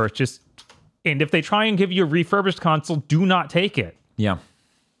never be purchased. And if they try and give you a refurbished console, do not take it. Yeah.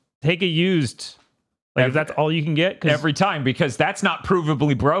 Take it used. Like if that's all you can get? Every time, because that's not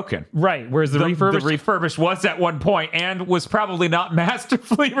provably broken. Right. Whereas the refurbished was at one point and was probably not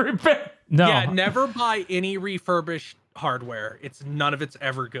masterfully repaired. No. Yeah, never buy any refurbished hardware. None of it's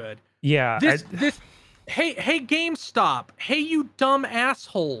ever good. Yeah. Hey, GameStop. Hey, you dumb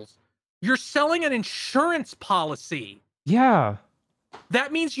assholes. You're selling an insurance policy. Yeah.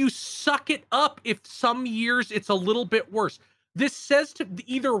 That means you suck it up if some years it's a little bit worse. This says to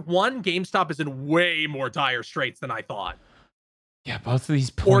either one, GameStop is in way more dire straits than I thought. Yeah, both of these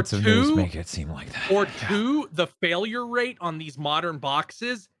points of news make it seem like that. Or two, the failure rate on these modern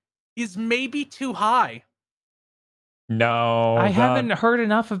boxes is maybe too high. No, I haven't heard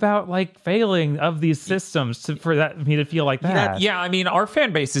enough about like failing of these systems for me to feel like that. Yeah, I mean, our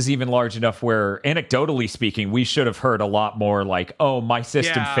fan base is even large enough where, anecdotally speaking, we should have heard a lot more like, "Oh, my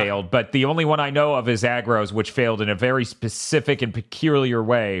system failed." But the only one I know of is Agro's, which failed in a very specific and peculiar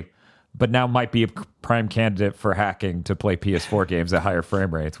way, but now might be a prime candidate for hacking to play PS4 games at higher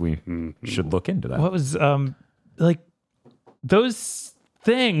frame rates. We should look into that. What was like those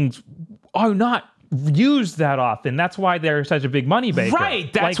things are not used that often. That's why they're such a big money maker.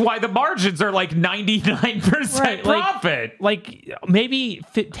 Right. That's why the margins are like 99% profit. Like maybe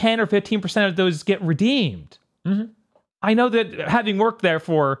 10 or 15% of those get redeemed. Mm-hmm. I know that having worked there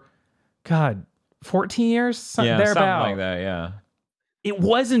for, 14 years? Something like that, yeah. It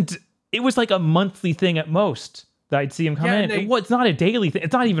was like a monthly thing at most that I'd see him come in. It's not a daily thing.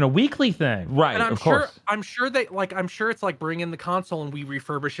 It's not even a weekly thing. Right, and of course. I'm sure it's like bring in the console and we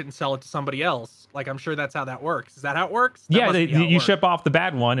refurbish it and sell it to somebody else. Like, I'm sure that's how that works. Is that how it works? You ship off the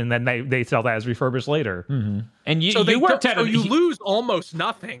bad one and then they sell that as refurbished later. Mm-hmm. And you lose almost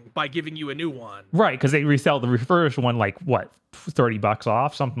nothing by giving you a new one. Right, because they resell the refurbished one like, what, $30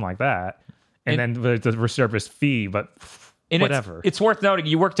 off? Something like that. And then the refurbished fee, but... And whatever. It's worth noting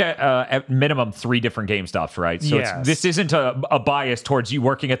you worked at minimum 3 different GameStops, right? So this isn't a bias towards you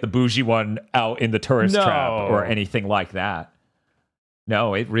working at the bougie one out in the tourist trap or anything like that.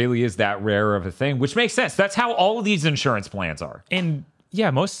 No, it really is that rare of a thing, which makes sense. That's how all of these insurance plans are. And yeah,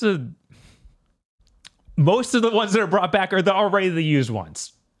 most of the ones that are brought back are already the used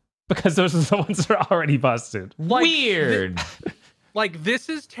ones, because those are the ones that are already busted. Weird. This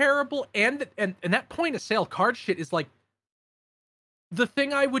is terrible, and that point of sale card shit is like. The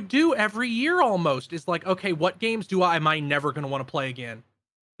thing I would do every year almost is like, okay, what games am I never going to want to play again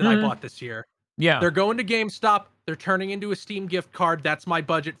that I bought this year? Yeah. They're going to GameStop. They're turning into a Steam gift card. That's my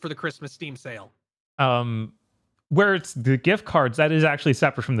budget for the Christmas Steam sale. Where it's the gift cards, that is actually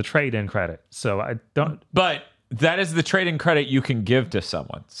separate from the trade-in credit. So I don't... But that is the trade-in credit you can give to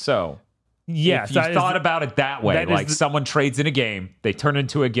someone. So yes, if you thought about it that way, like someone trades in a game, they turn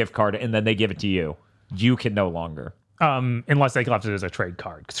into a gift card, and then they give it to you. You can no longer... unless they left it as a trade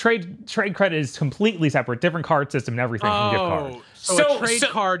card. Trade credit is completely separate, different card system and everything from gift card. So a trade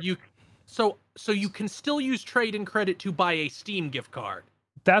card, so you can still use trade-in credit to buy a Steam gift card.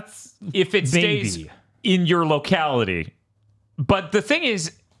 That's if it stays in your locality. But the thing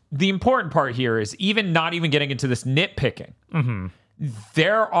is, the important part here is not even getting into this nitpicking. Mm-hmm.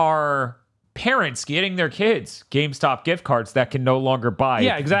 There are parents getting their kids GameStop gift cards that can no longer buy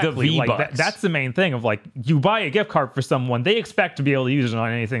the V-Bucks. That's the main thing of like, you buy a gift card for someone, they expect to be able to use it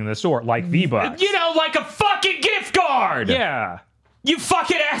on anything in the store, like V-Bucks. Like a fucking gift card! Yeah. You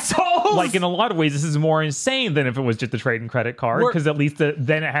fucking assholes! Like, in a lot of ways, this is more insane than if it was just a trade and credit card, because at least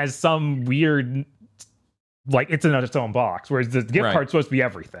then it has some weird, like, it's in its own box, whereas the gift card's supposed to be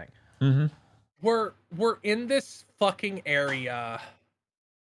everything. Mm-hmm. We're in this fucking area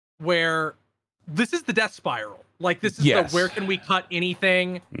where this is the death spiral. Like, this is the where can we cut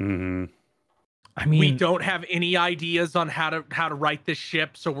anything? Mm-hmm. I mean, we don't have any ideas on how to right this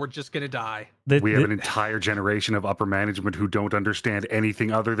ship, so we're just gonna die. We have an entire generation of upper management who don't understand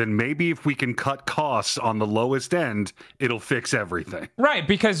anything other than maybe if we can cut costs on the lowest end, it'll fix everything. Right,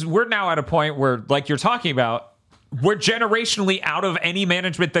 because we're now at a point where, like you're talking about, we're generationally out of any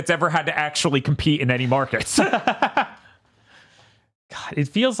management that's ever had to actually compete in any markets. God, it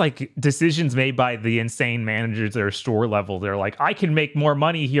feels like decisions made by the insane managers at our store level. They're like, I can make more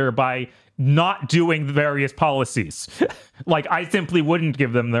money here by not doing the various policies. Like, I simply wouldn't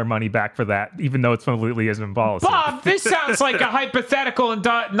give them their money back for that, even though it's completely isn't policy. Bob, this sounds like a hypothetical and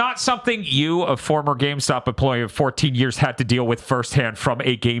not something you, a former GameStop employee of 14 years, had to deal with firsthand from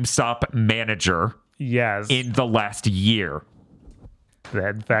a GameStop manager. Yes. In the last year.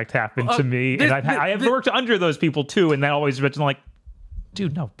 That, in fact, happened to me. And I have worked under those people, too, and they always been like,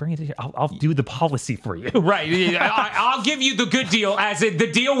 dude, no, bring it here. I'll do the policy for you. Right. I'll give you the good deal, as in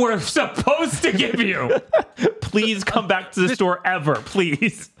the deal we're supposed to give you. Please come back to the store ever,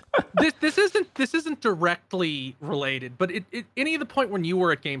 please. This isn't directly related, but any of the point when you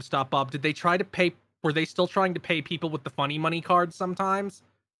were at GameStop, Bob, did they try to pay? Were they still trying to pay people with the funny money cards sometimes?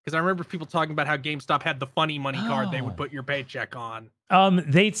 Because I remember people talking about how GameStop had the funny money card they would put your paycheck on.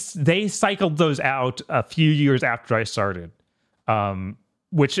 They cycled those out a few years after I started.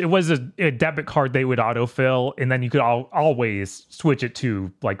 Which it was a debit card they would autofill, and then you could always switch it to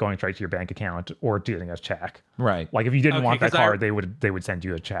like going straight to your bank account or getting a check. Right. Like if you didn't want that card, they would send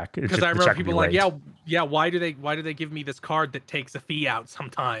you a check. Because I remember people like, yeah, why do they give me this card that takes a fee out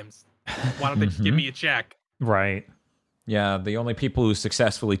sometimes? Why don't they just give me a check? Right. Yeah, the only people who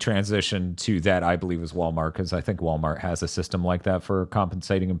successfully transitioned to that, I believe, is Walmart, because I think Walmart has a system like that for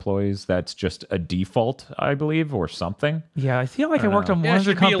compensating employees. That's just a default, I believe, or something. Yeah, I feel like I worked on one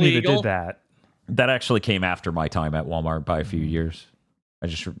other company that did that. That actually came after my time at Walmart by a few years. I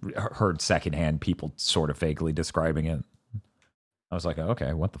just heard secondhand people sort of vaguely describing it. I was like,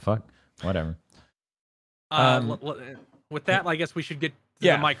 okay, what the fuck? Whatever. With that, I guess we should get to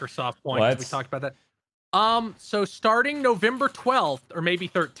the Microsoft point. We talked about that. So starting November 12th or maybe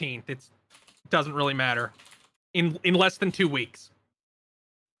 13th, it doesn't really matter. In less than 2 weeks.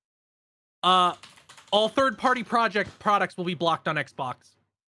 All third-party products will be blocked on Xbox.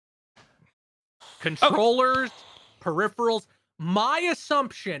 Controllers, peripherals. My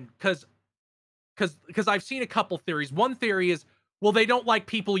assumption, because I've seen a couple theories. One theory is, well, they don't like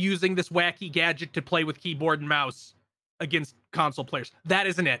people using this wacky gadget to play with keyboard and mouse against console players. That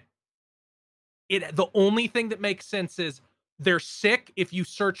isn't it. The only thing that makes sense is they're sick. If you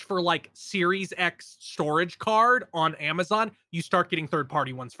search for like Series X storage card on Amazon, you start getting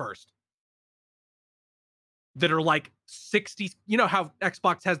third-party ones first. That are like 60. You know how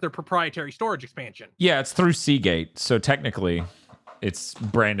Xbox has their proprietary storage expansion? Yeah, it's through Seagate, so technically it's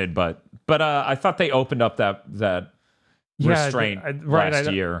branded, but I thought they opened up that restraint last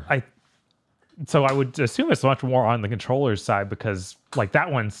year. So I would assume it's much more on the controller's side, because like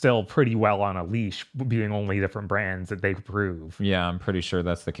that one's still pretty well on a leash, being only different brands that they approve. Yeah, I'm pretty sure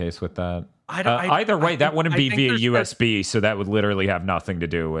that's the case with that. Either way, that wouldn't be via USB, so that would literally have nothing to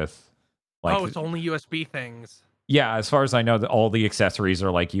do with. Like, it's only USB things. Yeah, as far as I know, all the accessories are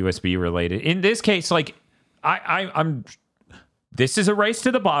like USB related. In this case, like I'm. This is a race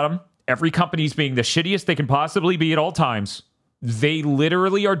to the bottom. Every company's being the shittiest they can possibly be at all times. They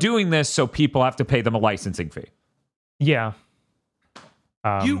literally are doing this so people have to pay them a licensing fee. Yeah.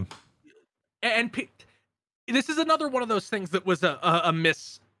 This is another one of those things that was a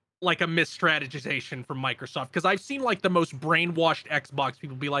misstrategization from Microsoft, because I've seen like the most brainwashed Xbox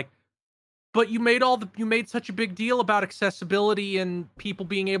people be like, but you made such a big deal about accessibility and people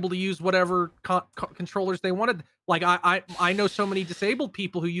being able to use whatever controllers they wanted. Like I know so many disabled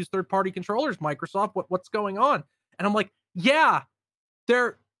people who use third-party controllers. Microsoft, what's going on? And I'm like, yeah,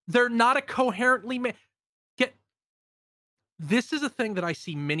 they're not a coherently This is a thing that I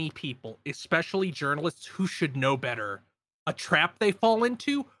see many people, especially journalists who should know better, a trap they fall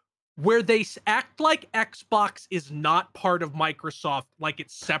into, where they act like Xbox is not part of Microsoft, like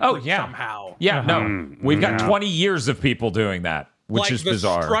it's separate somehow. Yeah, no, we've got 20 years of people doing that, which is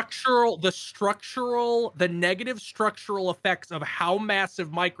bizarre. The negative structural effects of how massive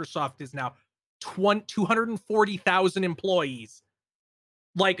Microsoft is now. 240,000 employees.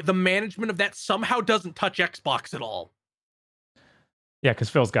 Like, the management of that somehow doesn't touch Xbox at all. Yeah, because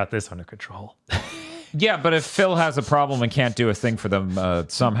Phil's got this under control. Yeah, but if Phil has a problem and can't do a thing for them,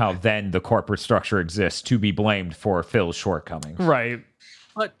 somehow then the corporate structure exists to be blamed for Phil's shortcomings. Right.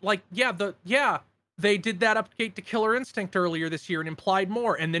 But like, the they did that update to Killer Instinct earlier this year and implied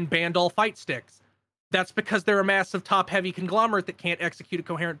more, and then banned all fight sticks. That's because they're a massive top-heavy conglomerate that can't execute a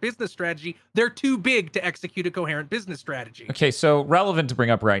coherent business strategy. They're too big to execute a coherent business strategy. Okay, so relevant to bring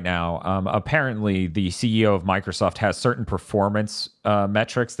up right now, apparently the CEO of Microsoft has certain performance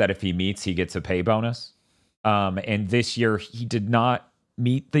metrics that if he meets, he gets a pay bonus. And this year, he did not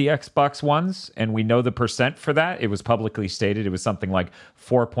meet the Xbox Ones, and we know the percent for that. It was publicly stated. It was something like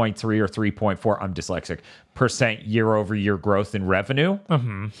 4.3 or 3.4, I'm dyslexic, percent year-over-year growth in revenue.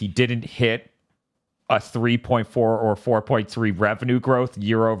 Mm-hmm. He didn't hit a 3.4 or 4.3 revenue growth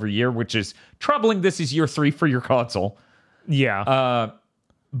year over year, which is troubling. This is year 3 for your console. Yeah.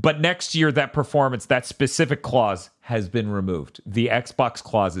 But next year, that performance, that specific clause has been removed. The Xbox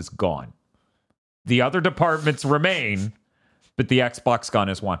clause is gone. The other departments remain, but the Xbox gun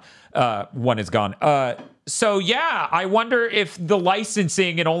is one. One is gone. So yeah, I wonder if the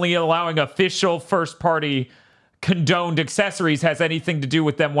licensing and only allowing official first-party condoned accessories has anything to do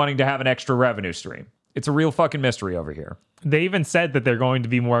with them wanting to have an extra revenue stream. It's a real fucking mystery over here. They even said that they're going to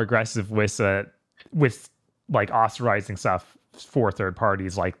be more aggressive with like authorizing stuff for third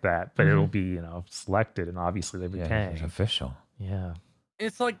parties like that, but it'll be, selected, and obviously they retain. It's official. Yeah.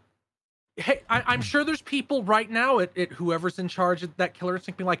 It's like, hey, I'm sure there's people right now at whoever's in charge of that Killer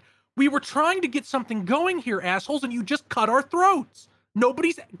Instinct being like, we were trying to get something going here, assholes, and you just cut our throats.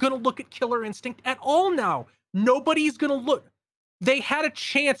 Nobody's gonna look at Killer Instinct at all now. Nobody's gonna look. They had a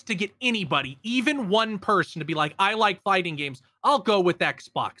chance to get anybody, even one person, to be like, I like fighting games. I'll go with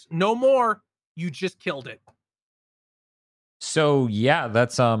Xbox. No more. You just killed it. So yeah,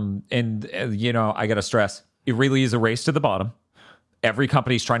 that's I gotta stress, it really is a race to the bottom. Every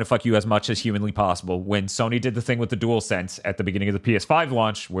company's trying to fuck you as much as humanly possible. When Sony did the thing with the DualSense at the beginning of the PS5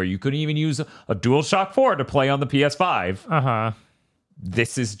 launch, where you couldn't even use a DualShock 4 to play on the PS5,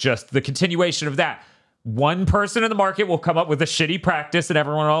 this is just the continuation of that. One person in the market will come up with a shitty practice, and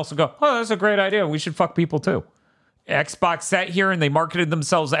everyone else will go, oh, that's a great idea. We should fuck people too. Xbox sat here and they marketed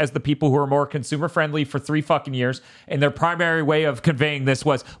themselves as the people who are more consumer friendly for 3 fucking years. And their primary way of conveying this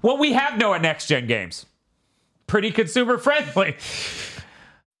was, well, we have no next gen games. Pretty consumer friendly.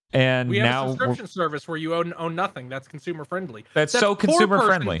 And we have now a subscription service where you own nothing. That's consumer friendly. That's so consumer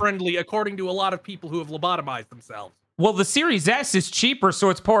friendly, according to a lot of people who have lobotomized themselves. Well, the Series S is cheaper, so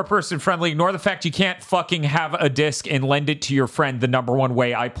it's poor person friendly. Ignore the fact you can't fucking have a disc and lend it to your friend the number one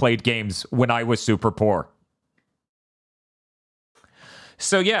way I played games when I was super poor.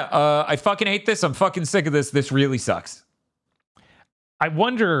 So yeah, I fucking hate this. I'm fucking sick of this. This really sucks. I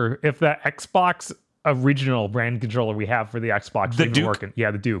wonder if that Xbox original brand controller we have for the Xbox the even Duke? working. Yeah,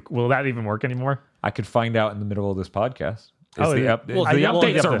 the Duke. Will that even work anymore? I could find out in the middle of this podcast. The Well,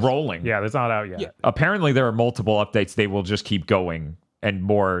 updates are rolling. Yeah, it's not out yet. Yeah. Apparently, there are multiple updates. They will just keep going, and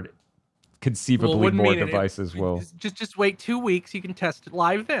more, conceivably more devices will. Just wait 2 weeks. You can test it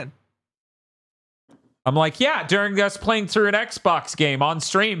live then. I'm like, yeah, during us playing through an Xbox game on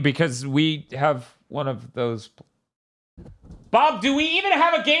stream because we have one of those. Bob, do we even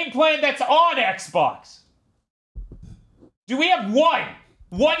have a game plan that's on Xbox? Do we have one?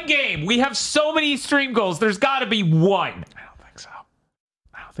 One game. We have so many stream goals. There's got to be one. I don't think so.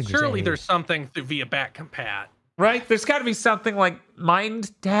 I don't think Surely there's something via back compat. Right? There's got to be something like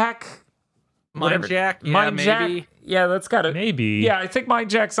Mind Jack. Mind Jack? Yeah, Mind maybe. Jack? Yeah, that's got to. Maybe. Yeah, I think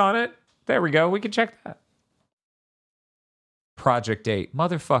Mind Jack's on it. There we go. We can check that. Project 8.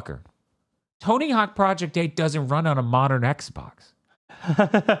 Motherfucker. Tony Hawk Project 8 doesn't run on a modern Xbox.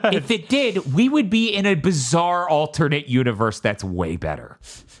 If it did, we would be in a bizarre alternate universe that's way better.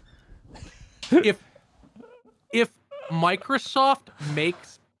 If Microsoft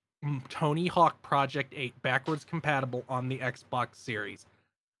makes Tony Hawk Project 8 backwards compatible on the Xbox Series,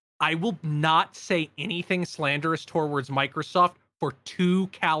 I will not say anything slanderous towards Microsoft for 2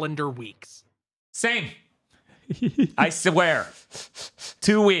 calendar weeks. Same. I swear.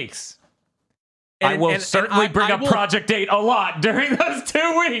 2 weeks. I will certainly bring up Project 8 a lot during those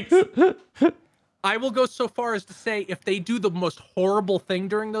 2 weeks. I will go so far as to say if they do the most horrible thing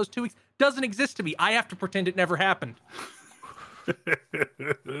during those 2 weeks, doesn't exist to me. I have to pretend it never happened.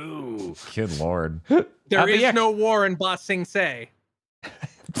 Good Lord. There is no war in Ba Sing Se.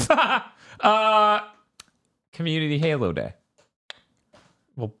 Community Halo Day.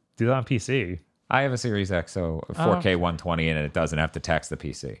 We'll do that on PC. I have a Series X, so 4K 120, and it doesn't have to tax the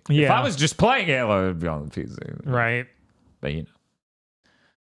PC. Yeah. If I was just playing Halo, it would be on the PC. Right. But you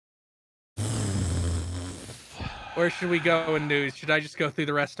know. Where should we go in news? Should I just go through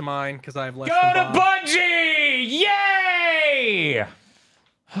the rest of mine? Because I have less Go than to Bob. Bungie! Yay!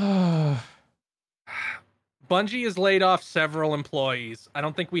 Bungie has laid off several employees. I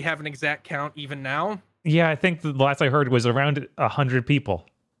don't think we have an exact count even now. Yeah, I think the last I heard was around 100 people.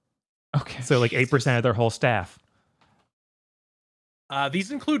 Okay. So like 8% of their whole staff.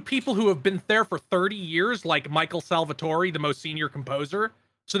 These include people who have been there for 30 years, like Michael Salvatore, the most senior composer.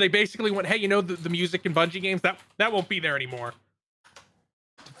 So they basically went, hey, you know, the music in Bungie games, that won't be there anymore.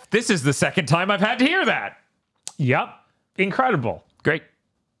 This is the second time I've had to hear that. Yep. Incredible. Great.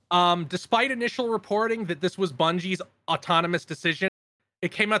 Despite initial reporting that this was Bungie's autonomous decision,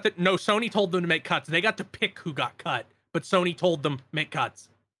 it came out that no, Sony told them to make cuts. They got to pick who got cut, but Sony told them make cuts.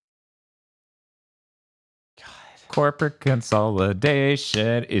 Corporate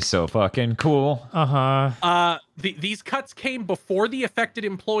consolidation is so fucking cool. These cuts came before the affected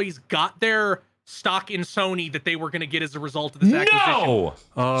employees got their stock in Sony that they were going to get as a result of this acquisition. No!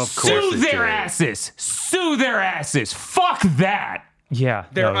 Of course Sue their asses! Sue their asses! Fuck that! Yeah.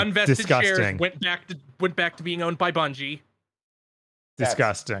 Their unvested shares went back to being owned by Bungie.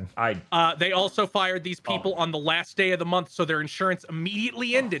 Disgusting. They also fired these people on the last day of the month, so their insurance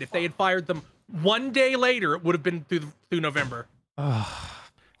immediately ended. If they had fired them one day later, it would have been through November.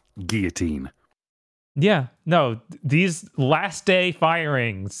 Guillotine. Yeah. No, these last day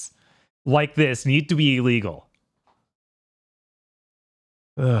firings like this need to be illegal.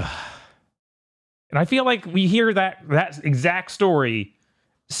 Ugh. And I feel like we hear that exact story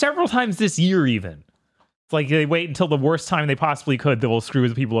several times this year even. It's like they wait until the worst time they possibly could. They will screw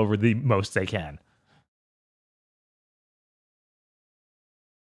the people over the most they can.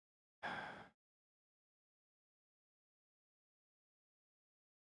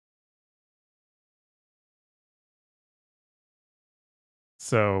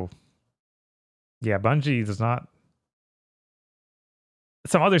 So, yeah, Bungie does not...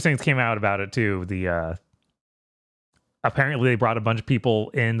 Some other things came out about it, too. Apparently, they brought a bunch of people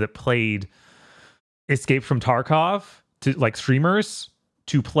in that played Escape from Tarkov, to like streamers,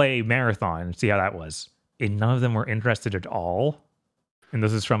 to play Marathon and see how that was. And none of them were interested at all. And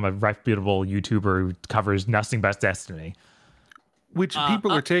this is from a reputable YouTuber who covers nothing but Destiny. Which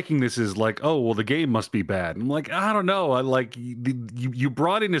people are taking this as like, oh, well, the game must be bad. I'm like, I don't know. I like you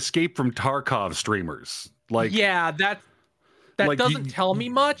brought in Escape from Tarkov streamers. Like, yeah, that like doesn't tell me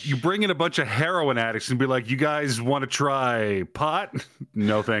much. You bring in a bunch of heroin addicts and be like, you guys want to try pot?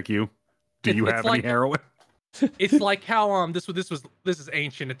 No, thank you. Do you have any heroin? It's like how this is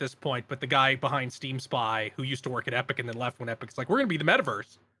ancient at this point, but the guy behind Steam Spy who used to work at Epic and then left when Epic's like, we're gonna be the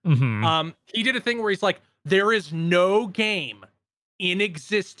metaverse. Mm-hmm. He did a thing where he's like, there is no game in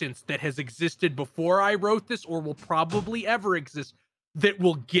existence that has existed before I wrote this or will probably ever exist that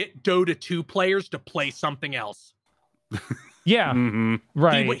will get Dota 2 players to play something else. Yeah. Mm-hmm.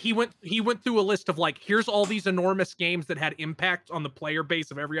 Right. He went through a list of like, here's all these enormous games that had impact on the player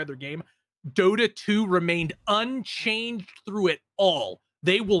base of every other game. Dota 2 remained unchanged through it all.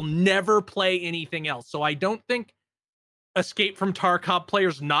 They will never play anything else. So I don't think Escape from Tarkov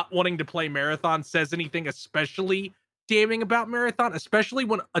players not wanting to play Marathon says anything especially damning about Marathon, especially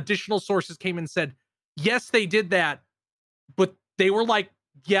when additional sources came and said, yes, they did that, but they were like,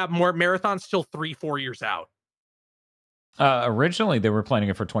 yeah, Marathon's still 3-4 years out. Originally, they were planning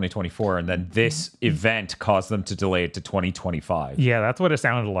it for 2024, and then this event caused them to delay it to 2025. Yeah, that's what it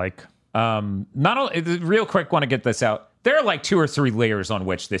sounded like. Not only, real quick, want to get this out. There are like 2 or 3 layers on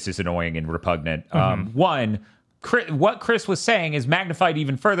which this is annoying and repugnant. One, what Chris was saying is magnified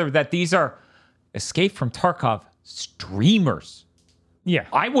even further, that these are Escape from Tarkov streamers. Yeah.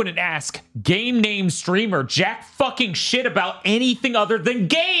 I wouldn't ask game name streamer jack fucking shit about anything other than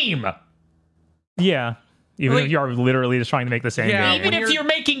game. Yeah. Even if you're literally just trying to make the same game. Even if you're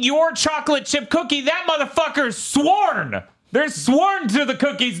making your chocolate chip cookie, that motherfucker's sworn. They're sworn to the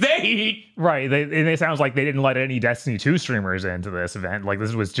cookies they eat. Right. It sounds like they didn't let any Destiny 2 streamers into this event. Like,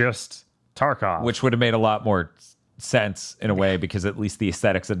 this was just Tarkov. Which would have made a lot more sense in a way, because at least the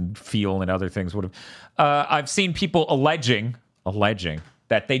aesthetics and feel and other things would have. I've seen people alleging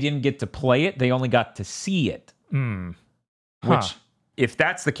that they didn't get to play it; they only got to see it. Which, if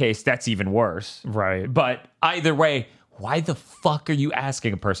that's the case, that's even worse. Right. But either way, why the fuck are you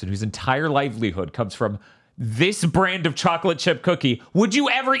asking a person whose entire livelihood comes from this brand of chocolate chip cookie? Would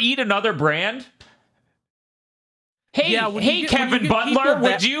you ever eat another brand? Hey, Kevin Butler,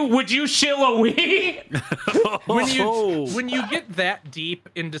 would you shill a wee? When you get that deep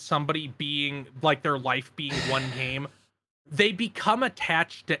into somebody being like their life being one game, they become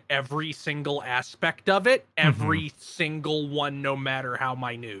attached to every single aspect of it, every single one, no matter how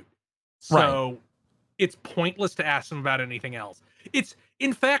minute. So it's pointless to ask them about anything else.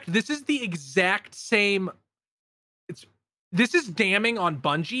 In fact, this is the exact same. this is damning on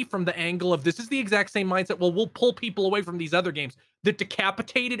Bungie from the angle of this is the exact same mindset. Well, we'll pull people away from these other games that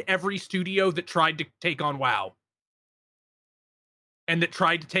decapitated every studio that tried to take on WoW. And that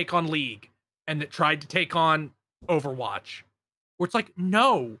tried to take on League. And that tried to take on Overwatch. Where it's like,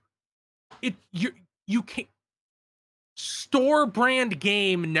 no. You can't. Store brand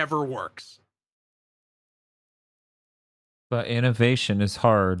game never works. But innovation is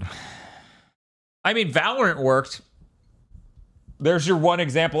hard. I mean, Valorant worked. There's your one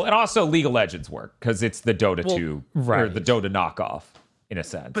example. And also League of Legends worked because it's the Dota 2 or the Dota knockoff in a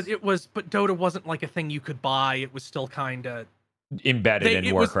sense. But Dota wasn't like a thing you could buy. It was still kind of embedded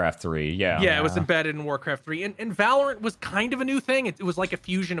in Warcraft 3. Yeah, it was embedded in Warcraft 3. And Valorant was kind of a new thing. It was like a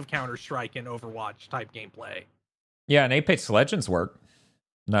fusion of Counter-Strike and Overwatch type gameplay. Yeah, and Apex Legends work.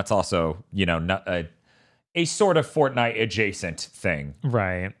 And that's also, not a sort of Fortnite adjacent thing.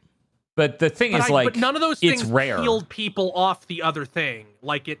 Right. But the thing is, but none of those things rare. Peeled people off the other thing.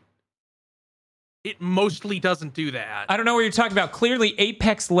 Like it mostly doesn't do that. I don't know what you're talking about. Clearly,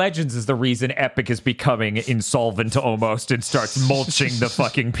 Apex Legends is the reason Epic is becoming insolvent almost and starts mulching the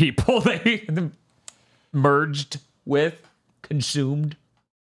fucking people they merged with, consumed.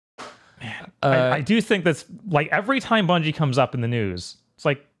 Man, I do think that's like every time Bungie comes up in the news, it's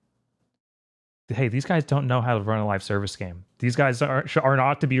like, hey, these guys don't know how to run a live service game. These guys are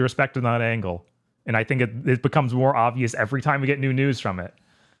not to be respected on that angle. And I think it becomes more obvious every time we get new news from it.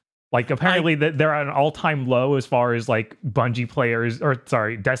 Like apparently they're at an all-time low as far as like Bungie players,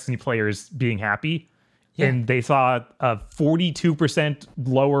 Destiny players being happy. Yeah. And they saw 42%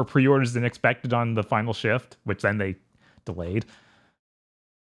 lower pre-orders than expected on the final shift, which then they delayed.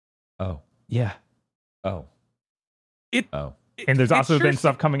 Oh. Yeah. Oh. And there's also been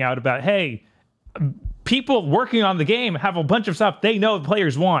stuff coming out about, hey, people working on the game have a bunch of stuff they know the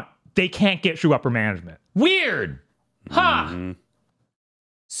players want. They can't get through upper management. Weird. Huh. Mm-hmm.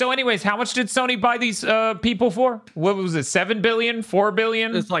 So anyways, how much did Sony buy these people for? What was it, 7 billion, 4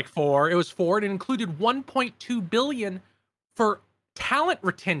 billion? It's like 4. It was 4. It included 1.2 billion for talent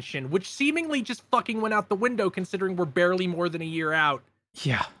retention, which seemingly just fucking went out the window considering we're barely more than a year out.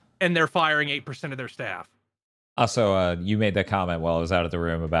 Yeah. And they're firing 8% of their staff. Also, you made that comment while I was out of the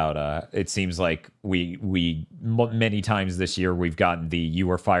room about it seems like we many times this year we've gotten the you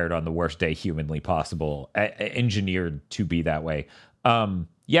were fired on the worst day humanly possible, engineered to be that way.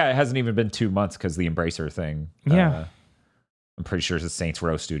 Yeah, it hasn't even been 2 months because the Embracer thing. Yeah. I'm pretty sure the Saints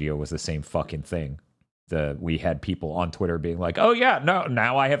Row studio was the same fucking thing. We had people on Twitter being like, oh yeah, no,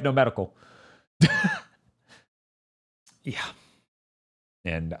 now I have no medical. Yeah.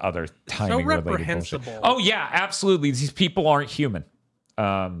 And other timing related bullshit. Reprehensible. Oh yeah, absolutely. These people aren't human.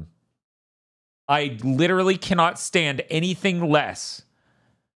 I literally cannot stand anything less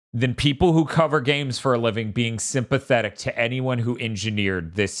than people who cover games for a living being sympathetic to anyone who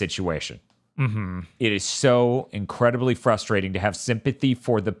engineered this situation. Mm-hmm. It is so incredibly frustrating to have sympathy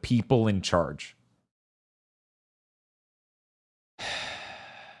for the people in charge.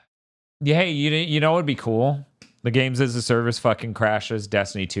 Yeah, hey, you know what'd be cool? The games as a service fucking crashes.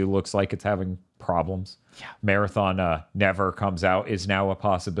 Destiny 2 looks like it's having problems. Yeah. Marathon never comes out is now a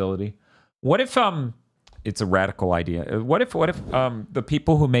possibility. What if it's a radical idea. What if the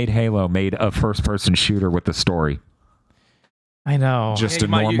people who made Halo made a first person shooter with a story? I know. Just a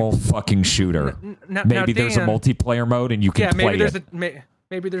normal fucking shooter. Maybe there's a multiplayer mode and you can play it.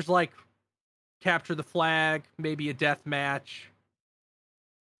 Maybe there's like capture the flag, maybe a death match.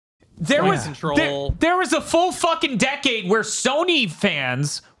 There was a full fucking decade where Sony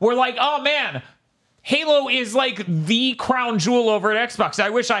fans were like, oh man, Halo is like the crown jewel over at Xbox. I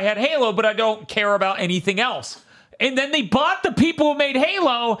wish I had Halo, but I don't care about anything else. And then they bought the people who made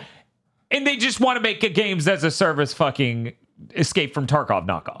Halo, and they just want to make a games as a service fucking Escape from Tarkov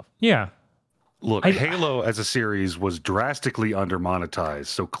knockoff. Yeah. Look, Halo as a series was drastically under-monetized,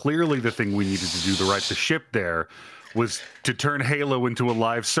 so clearly the thing we needed to do to right the ship there was to turn Halo into a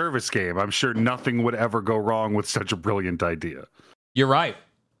live service game. I'm sure nothing would ever go wrong with such a brilliant idea. You're right.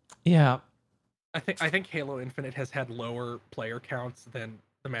 Yeah. I think Halo Infinite has had lower player counts than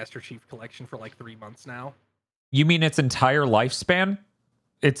the Master Chief Collection for like 3 months now. You mean its entire lifespan?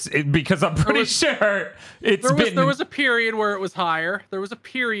 Because I'm pretty sure there was a period where it was higher. There was a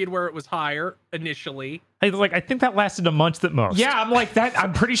period where it was higher initially. I think that lasted a month at most. Yeah, I'm like that.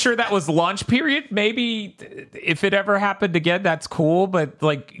 I'm pretty sure that was launch period. Maybe if it ever happened again, that's cool. But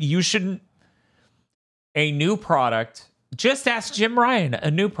like, you shouldn't. A new product. Just ask Jim Ryan. A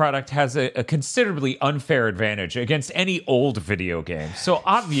new product has a considerably unfair advantage against any old video game. So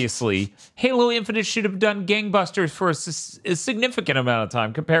obviously, Halo Infinite should have done gangbusters for a significant amount of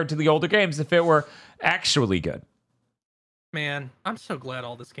time compared to the older games if it were actually good. Man, I'm so glad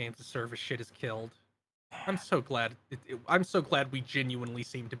all this games as service shit is killed. I'm so glad. I'm so glad we genuinely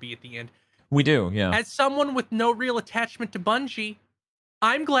seem to be at the end. We do, yeah. As someone with no real attachment to Bungie,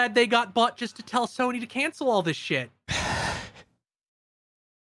 I'm glad they got bought just to tell Sony to cancel all this shit.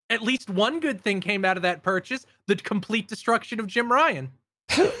 At least one good thing came out of that purchase: the complete destruction of Jim Ryan.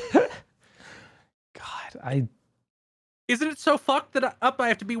 God, Isn't it so fucked that I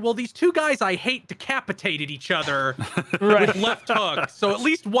have to be, well, these two guys I hate decapitated each other with left hooks, so at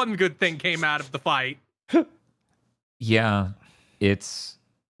least one good thing came out of the fight. Yeah, it's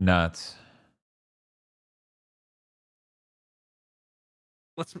nuts.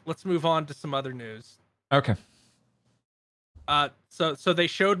 Let's move on to some other news. Okay. So they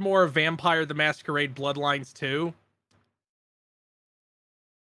showed more of Vampire the Masquerade Bloodlines 2.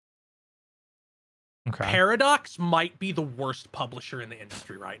 okay. Paradox might be the worst publisher in the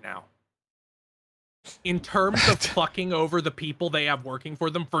industry right now. In terms of fucking over the people they have working for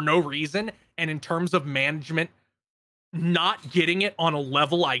them for no reason, and in terms of management not getting it on a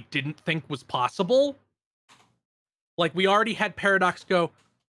level I didn't think was possible. Like, we already had Paradox go,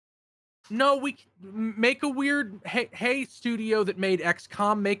 no, we make a weird, hey studio that made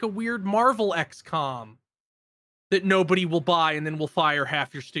XCOM, make a weird Marvel XCOM that nobody will buy, and then we'll fire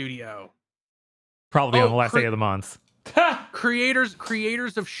half your studio. Probably on the last day of the month. creators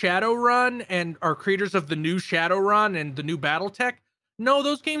of Shadowrun and are creators of the new Shadowrun and the new BattleTech. No,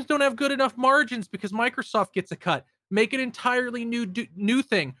 those games don't have good enough margins because Microsoft gets a cut. Make an entirely new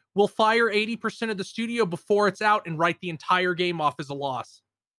thing. We'll fire 80% of the studio before it's out and write the entire game off as a loss.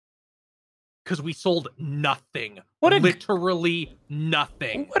 Because we sold nothing. Literally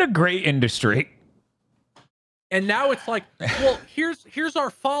nothing. What a great industry. And now it's like, well, here's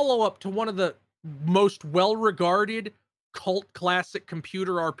our follow-up to one of the most well-regarded cult classic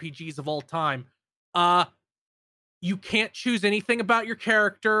computer RPGs of all time. You can't choose anything about your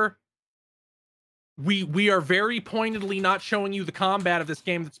character. We are very pointedly not showing you the combat of this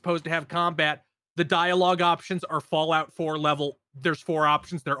game that's supposed to have combat. The dialogue options are Fallout 4 level. There's 4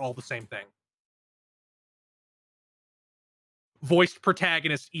 options. They're all the same thing. Voiced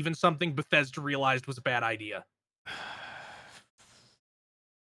protagonist, even something Bethesda realized was a bad idea.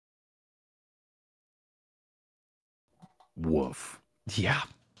 Woof. Yeah.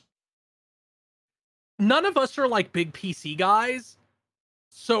 None of us are like big PC guys,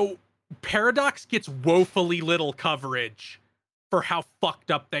 so Paradox gets woefully little coverage for how fucked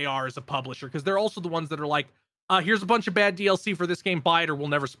up they are as a publisher, because they're also the ones that are like, here's a bunch of bad DLC for this game, buy it or we'll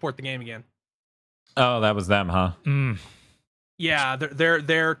never support the game again. Oh, that was them, huh? Yeah,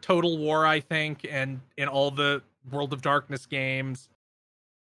 they're Total War, I think, and in all the World of Darkness games.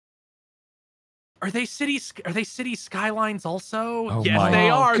 Are they City Skylines also? Oh yes, they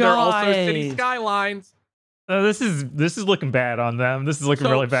are. God. They're also City Skylines. This is looking bad on them. This is looking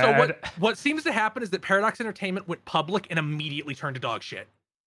really bad. So what seems to happen is that Paradox Entertainment went public and immediately turned to dog shit.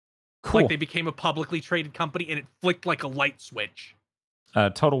 Cool. Like, they became a publicly traded company and it flicked like a light switch.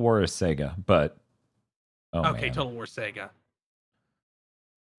 Total War is Sega, but Okay, man. Total War Sega.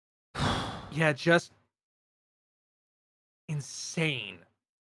 Yeah, just insane.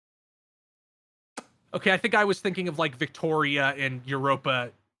 Okay, I think I was thinking of like Victoria and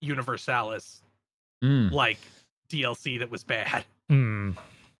Europa Universalis, like DLC that was bad.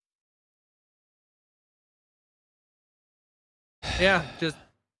 Yeah, just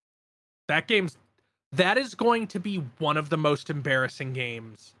that is going to be one of the most embarrassing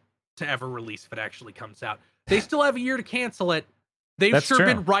games to ever release if it actually comes out. They still have a year to cancel it. They've That's true.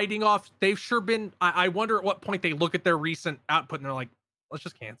 been writing off. They've sure been. I wonder at what point they look at their recent output and they're like, let's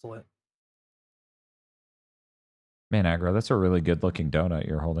just cancel it. Man, Aggro, that's a really good looking donut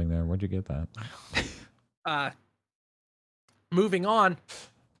you're holding there. Where'd you get that? Moving on.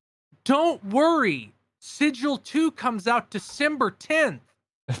 Don't worry. Sigil 2 comes out December 10th.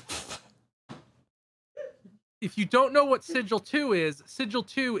 If you don't know what Sigil 2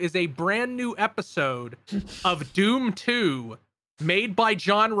 is a brand new episode of Doom 2 made by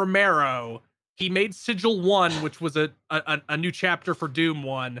John Romero. He made Sigil 1, which was a new chapter for Doom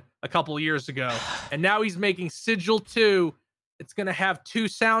 1 a couple of years ago. And now he's making Sigil 2. It's going to have 2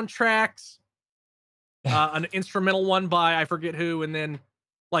 soundtracks, an instrumental one by I forget who, and then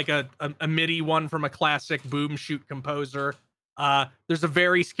like a MIDI one from a classic boom shoot composer. There's a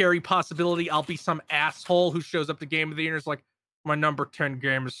very scary possibility I'll be some asshole who shows up to Game of the Year and is like, my number 10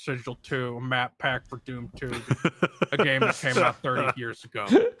 game is Sigil 2, a map pack for Doom 2, a game that came out 30 years ago.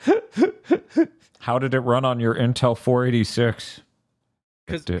 How did it run on your Intel 486?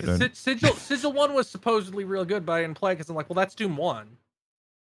 Because Sigil 1 was supposedly real good, but I didn't play because I'm like, well, that's Doom 1.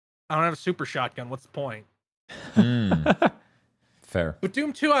 I don't have a super shotgun. What's the point? Fair. But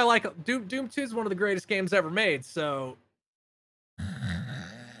Doom 2, I like. Doom 2 is one of the greatest games ever made. So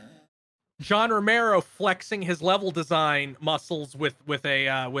John Romero flexing his level design muscles with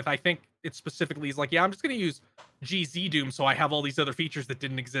I think it specifically is like, yeah, I'm just gonna use GZ Doom, so I have all these other features that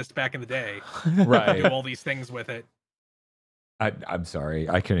didn't exist back in the day. Right. Do all these things with it. I'm sorry.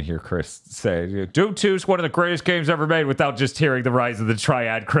 I couldn't hear Chris say Doom 2 is one of the greatest games ever made without just hearing the Rise of the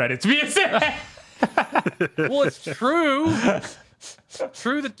Triad credits. Well, it's true.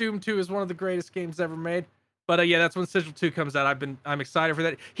 True that Doom 2 is one of the greatest games ever made. But yeah, that's when Sigil 2 comes out. I'm excited for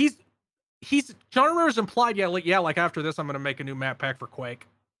that. He's John Romero's implied, like after this, I'm gonna make a new map pack for Quake.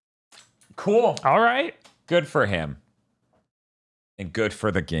 Cool. All right. Good for him. And good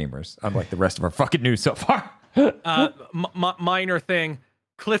for the gamers, unlike the rest of our fucking news so far. Minor thing.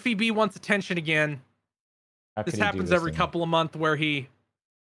 Cliffy B wants attention again. This happens every couple of months where he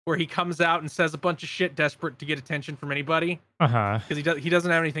comes out and says a bunch of shit desperate to get attention from anybody. Because he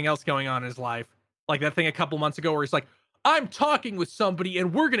doesn't have anything else going on in his life. Like that thing a couple months ago where he's like, I'm talking with somebody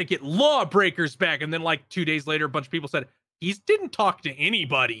and we're gonna get lawbreakers back. And then like 2 days later, a bunch of people said, he didn't talk to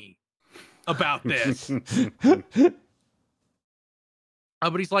anybody about this.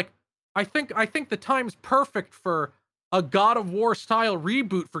 But he's like, I think the time's perfect for a God of War style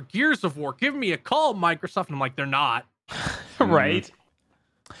reboot for Gears of War. Give me a call, Microsoft. And I'm like, they're not. Right.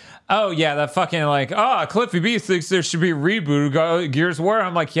 Oh, yeah, that fucking Cliffy B thinks there should be a reboot of Gears of War.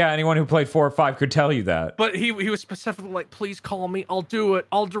 I'm like, yeah, anyone who played 4 or 5 could tell you that. But he was specifically like, please call me. I'll do it.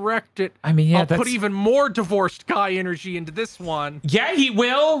 I'll direct it. I mean, yeah, I'll put even more divorced guy energy into this one. Yeah, he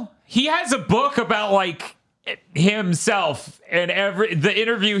will. He has a book about, like, himself and the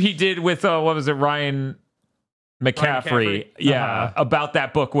interview he did with, Ryan McCaffrey. Yeah, about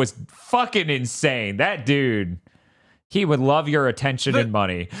that book was fucking insane. That dude... He would love your attention and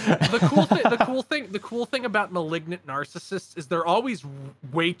money. The cool thing about malignant narcissists is they're always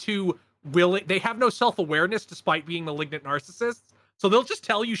way too willing. They have no self-awareness despite being malignant narcissists. So they'll just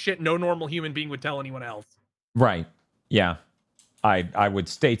tell you shit no normal human being would tell anyone else. Right. Yeah. I would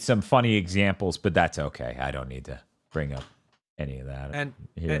state some funny examples, but that's okay. I don't need to bring up any of that. And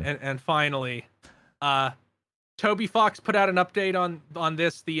finally, Toby Fox put out an update on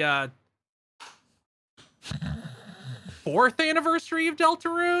this, the 4th anniversary of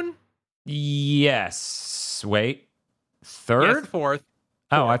Deltarune? Yes. Wait. 3rd? Yes, 4th.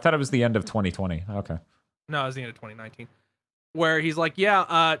 Oh, I thought it was the end of 2020. Okay. No, it was the end of 2019. Where he's like,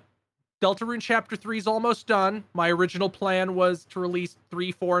 yeah, Deltarune Chapter 3 is almost done. My original plan was to release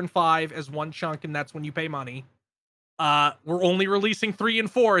 3, 4, and 5 as one chunk, and that's when you pay money. We're only releasing 3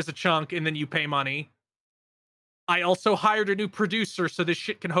 and 4 as a chunk, and then you pay money. I also hired a new producer, so this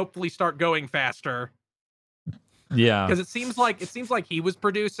shit can hopefully start going faster. Yeah, because it seems like he was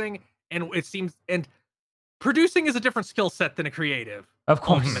producing, and producing is a different skill set than a creative. Of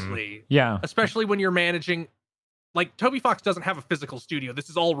course, ultimately, yeah. Especially when you're managing, like Toby Fox doesn't have a physical studio. This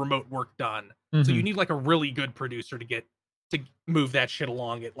is all remote work done, so you need like a really good producer to move that shit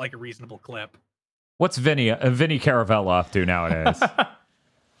along at like a reasonable clip. What's Vinny Caravella up to nowadays?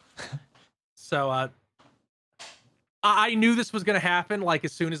 So, I knew this was going to happen. Like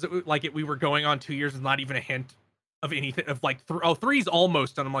as soon as we were going on 2 years, and not even a hint of anything of like 3's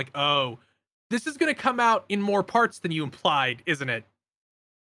almost done. I'm like, oh, this is going to come out in more parts than you implied, isn't it?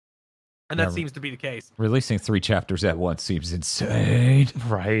 And that seems to be the case. Releasing 3 chapters at once seems insane,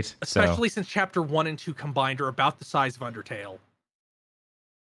 right? Especially since chapter 1 and 2 combined are about the size of Undertale,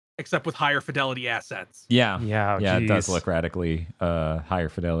 except with higher fidelity assets. Yeah. Geez. It does look radically higher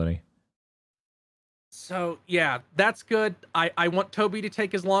fidelity. So, yeah, that's good. I want Toby to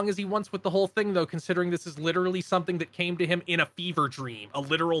take as long as he wants with the whole thing, though, considering this is literally something that came to him in a fever dream, a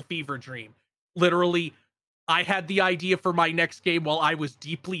literal fever dream. Literally, I had the idea for my next game while I was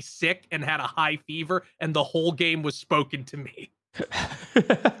deeply sick and had a high fever, and the whole game was spoken to me.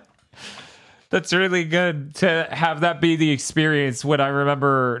 That's really good to have that be the experience. When I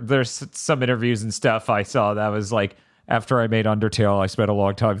remember there's some interviews and stuff I saw that was like, after I made Undertale, I spent a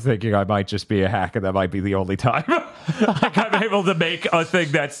long time thinking I might just be a hack, and that might be the only time like I'm able to make a thing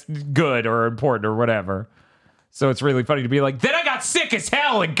that's good or important or whatever. So it's really funny to be like, then I got sick as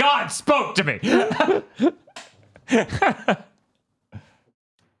hell and God spoke to me. So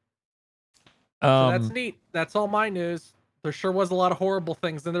that's neat. That's all my news. There sure was a lot of horrible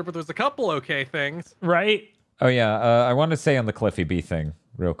things in there, but there's a couple okay things. Right? Oh, yeah. I want to say on the Cliffy B thing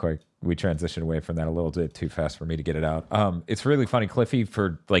real quick. We transitioned away from that a little bit too fast for me to get it out. It's really funny. Cliffy,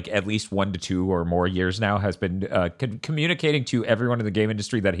 for like at least 1 to 2 or more years now, has been communicating to everyone in the game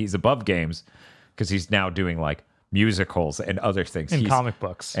industry that he's above games, because he's now doing like musicals and other things. And comic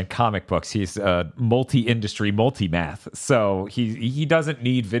books. And comic books. He's multi-industry, multi-math. So he doesn't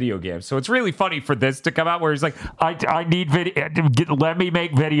need video games. So it's really funny for this to come out where he's like, I need video. Let me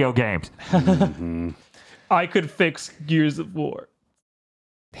make video games. Mm-hmm. I could fix Gears of War.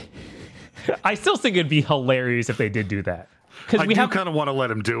 I still think it'd be hilarious if they did do that. I do kind of want to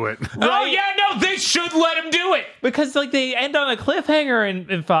let him do it. Right? Oh, yeah, no, they should let him do it. Because, like, they end on a cliffhanger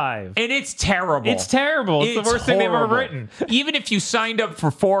in 5. And it's terrible. It's terrible. It's the worst thing they've ever written. Even if you signed up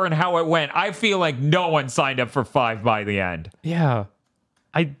for 4 and how it went, I feel like no one signed up for 5 by the end. Yeah.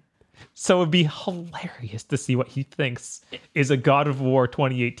 So it'd be hilarious to see what he thinks is a God of War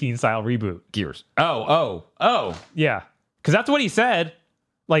 2018 style reboot. Gears. Oh. Yeah. Because that's what he said.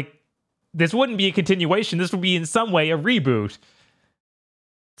 Like, this wouldn't be a continuation. This would be in some way a reboot.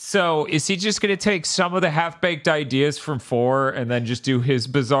 So is he just going to take some of the half-baked ideas from 4 and then just do his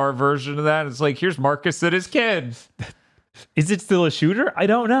bizarre version of that? It's like, here's Marcus and his kid. Is it still a shooter? I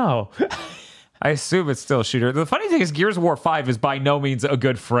don't know. I assume it's still a shooter. The funny thing is Gears of War 5 is by no means a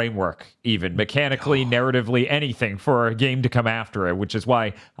good framework, even mechanically, narratively, anything for a game to come after it, which is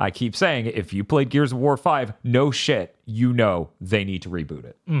why I keep saying if you played Gears of War 5, no shit, you know they need to reboot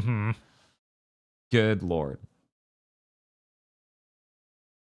it. Mm-hmm. Good Lord.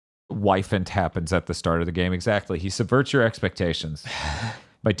 Wifant happens at the start of the game. Exactly. He subverts your expectations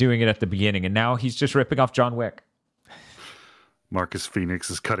by doing it at the beginning, and now he's just ripping off John Wick. Marcus Phoenix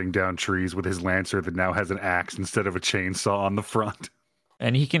is cutting down trees with his Lancer that now has an axe instead of a chainsaw on the front.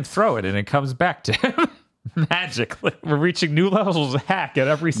 And he can throw it, and it comes back to him magically. We're reaching new levels of hack at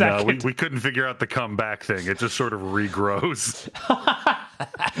every second. No, we couldn't figure out the comeback thing. It just sort of regrows.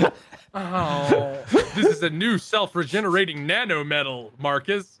 Oh, this is a new self-regenerating nanometal,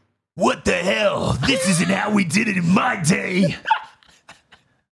 Marcus. What the hell? This isn't how we did it in my day.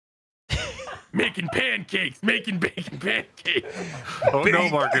 Making pancakes, making bacon pancakes. Oh no,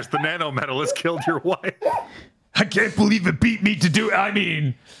 Marcus, the nanometal has killed your wife. I can't believe it beat me to do it. I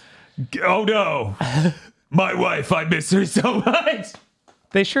mean, oh no. My wife, I miss her so much.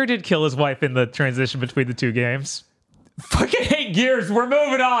 They sure did kill his wife in the transition between the two games. Fucking hate Gears. We're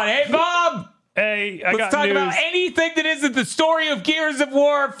moving on. Hey, Bob. Hey, Let's talk about anything that isn't the story of Gears of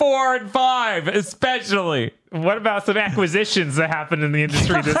War 4 and 5, especially. What about some acquisitions that happened in the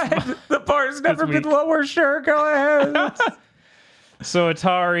industry this month? The bar's never been lower. Sure, go ahead. So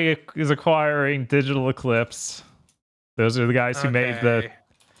Atari is acquiring Digital Eclipse. Those are the guys who made the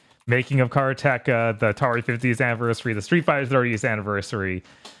making of Karateka, the Atari 50th anniversary, the Street Fighter 30th anniversary.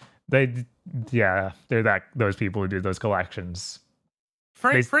 They're those people who did those collections.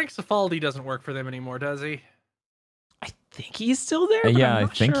 Frank Cifaldi doesn't work for them anymore, does he? I think he's still there. Yeah, I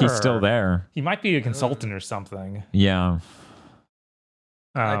think he's still there. He might be a consultant or something. Yeah.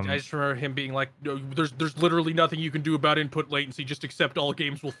 I just remember him being like, no, there's literally nothing you can do about input latency. Just accept all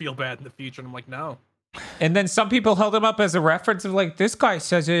games will feel bad in the future. And I'm like, no. And then some people held him up as a reference of like, this guy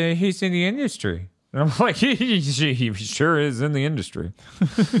says he's in the industry. And I'm like, he sure is in the industry.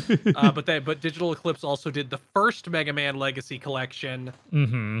 But Digital Eclipse also did the first Mega Man Legacy Collection,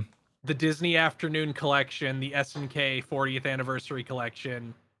 the Disney Afternoon Collection, the SNK 40th Anniversary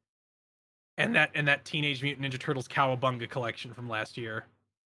Collection, and that Teenage Mutant Ninja Turtles Cowabunga Collection from last year.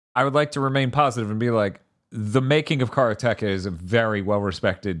 I would like to remain positive and be like, the making of Karateka is a very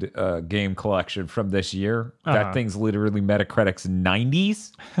well-respected game collection from this year. That thing's literally Metacritic's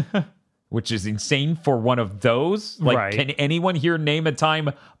 90s. Which is insane for one of those. Like, Can anyone here name a time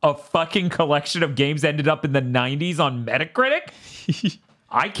a fucking collection of games ended up in the 90s on Metacritic?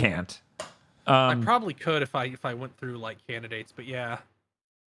 I can't. I probably could if I went through like candidates, but yeah.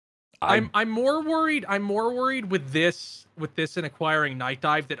 I'm more worried. I'm more worried with this and acquiring Night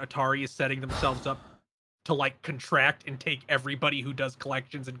Dive that Atari is setting themselves up to like contract and take everybody who does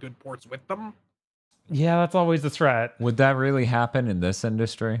collections and good ports with them. Yeah, that's always the threat. Would that really happen in this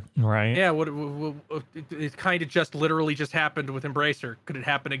industry? Right. Yeah, it kind of just literally just happened with Embracer. Could it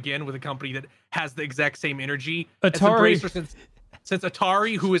happen again with a company that has the exact same energy as Embracer? Since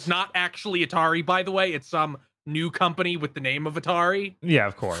Atari, who is not actually Atari, by the way, it's some new company with the name of Atari. Yeah,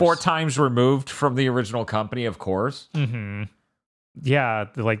 of course. 4 times removed from the original company, of course. Mm-hmm. Yeah,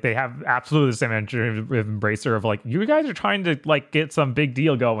 like they have absolutely the same energy with Embracer of like, you guys are trying to like get some big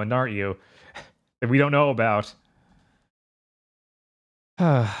deal going, aren't you? That we don't know about.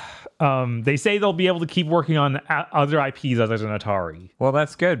 They say they'll be able to keep working on other IPs other than Atari. Well,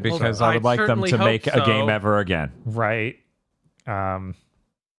 that's good because I would like them to make a game ever again. Right.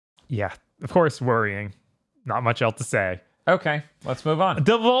 Yeah, of course, worrying. Not much else to say. Okay, let's move on.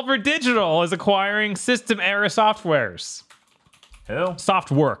 Devolver Digital is acquiring System Era Softwares. Who?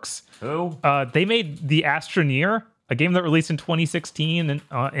 Softworks. Who? They made the Astroneer, a game that released in 2016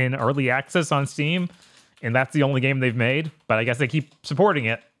 in early access on Steam, and that's the only game they've made. But I guess they keep supporting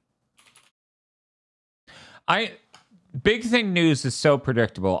it. Big Thing News is so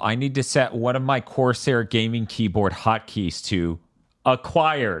predictable. I need to set one of my Corsair gaming keyboard hotkeys to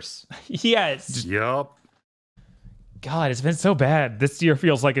acquires. Yes. Yup. God, it's been so bad. This year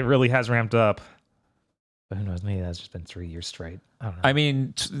feels like it really has ramped up. But who knows? Maybe that's just been 3 years straight. I don't know. I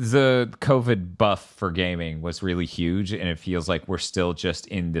mean, the COVID buff for gaming was really huge, and it feels like we're still just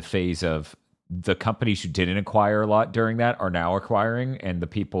in the phase of the companies who didn't acquire a lot during that are now acquiring, and the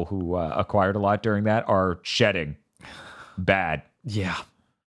people who acquired a lot during that are shedding. Bad. Yeah.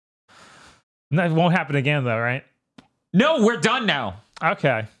 That won't happen again, though, right? No, we're done now.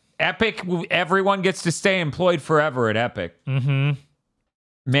 Okay. Epic, everyone gets to stay employed forever at Epic. Mm-hmm.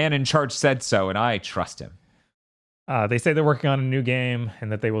 Man in charge said so, and I trust him. They say they're working on a new game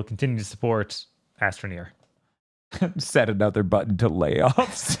and that they will continue to support Astroneer. Set another button to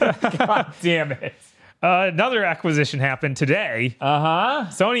layoffs. God damn it. Another acquisition happened today.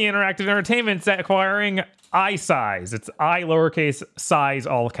 Sony Interactive Entertainment's acquiring iSize. It's I lowercase size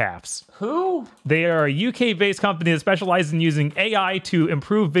all caps. Who? They are a UK-based company that specializes in using AI to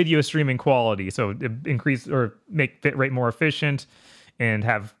improve video streaming quality. So increase or make bitrate more efficient and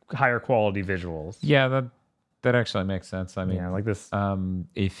have higher quality visuals. Yeah, that actually makes sense. I mean, yeah, like this.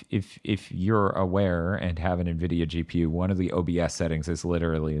 If you're aware and have an NVIDIA GPU, one of the OBS settings is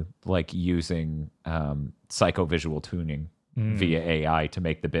literally like using psychovisual tuning via AI to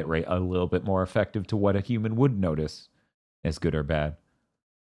make the bitrate a little bit more effective to what a human would notice as good or bad.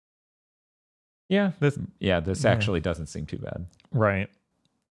 Yeah, this actually doesn't seem too bad. Right.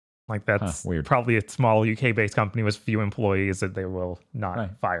 Like that's weird. Probably a small UK-based company with few employees that they will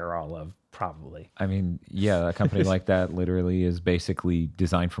not fire all of, probably. I mean, yeah, a company like that literally is basically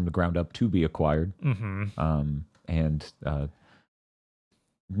designed from the ground up to be acquired. And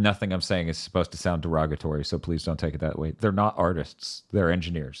nothing I'm saying is supposed to sound derogatory, so please don't take it that way. They're not artists. They're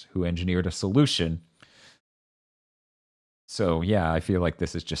engineers who engineered a solution. So, yeah, I feel like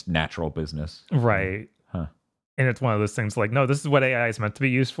this is just natural business. Right. And it's one of those things like, no, this is what AI is meant to be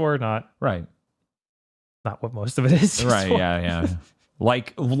used for, not not what most of it is used right, for. Yeah.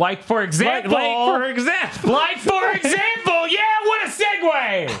 Like for example. Yeah, what a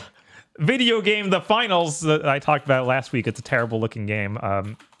segue! Video game The Finals that I talked about last week. It's a terrible looking game.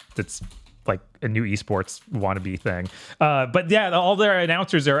 It's like a new esports wannabe thing. But yeah, all their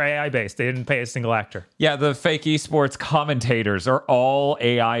announcers are AI based. They didn't pay a single actor. Yeah, the fake esports commentators are all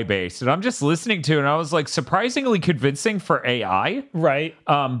AI based. And I'm just listening to it and I was like surprisingly convincing for AI. Right.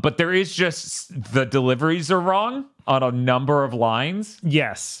 But there is just the deliveries are wrong on a number of lines.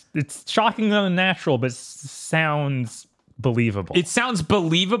 Yes. It's shockingly unnatural, but sounds believable. It sounds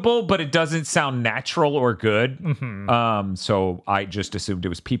believable, but it doesn't sound natural or good. So I just assumed it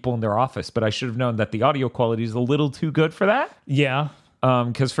was people in their office, but I should have known that the audio quality is a little too good for that. Yeah.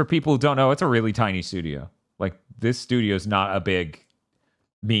 Because for people who don't know, it's a really tiny studio. Like this studio is not a big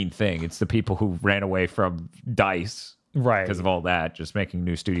mean thing. It's the people who ran away from DICE, right? Because of all that, just making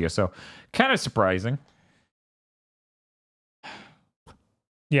new studio. So kind of surprising.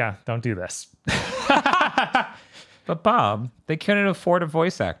 Yeah, don't do this. But Bob, they couldn't afford a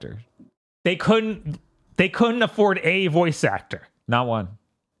voice actor. They couldn't afford a voice actor. Not one.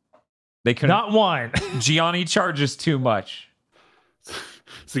 They couldn't. Not one. Gianni charges too much.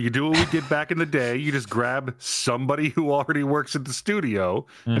 So you do what we did back in the day. You just grab somebody who already works at the studio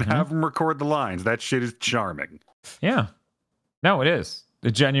and have them record the lines. That shit is charming. Yeah. No, it is.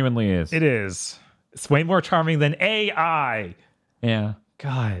 It genuinely is. It is. It's way more charming than AI. Yeah.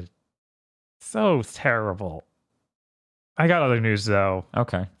 God. So terrible. I got other news, though.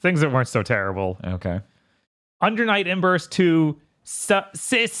 Okay. Things that weren't so terrible. Okay. Under Night In-Burst 2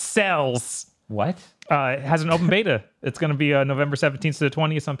 Sys Cells. What? It has an open beta. It's going to be November 17th to the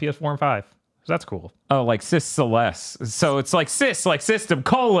 20th on PS4 and 5. So that's cool. Oh, like Sys Celeste. So it's like Sys, like system,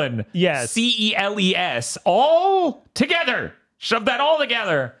 colon. Yes. CELES. All together. Shove that all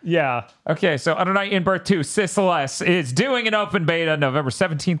together. Yeah. Okay, so Under Night In-Burst 2 Sys Celeste is doing an open beta November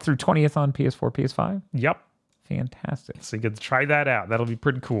 17th through 20th on PS4, PS5. Yep. Fantastic. So you get to try that out. That'll be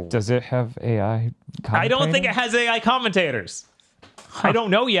pretty cool. Does it have AI commentators? I don't think it has AI commentators. I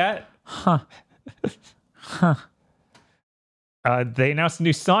don't know yet. They announced a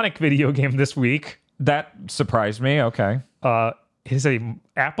new Sonic video game this week. That surprised me. Okay. It is a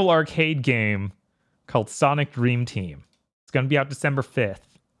Apple Arcade game called Sonic Dream Team. It's going to be out December 5th.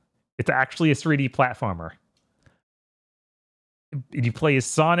 It's actually a 3D platformer. You play as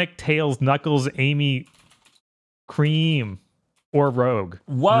Sonic, Tails, Knuckles, Amy, Cream, Or Rogue.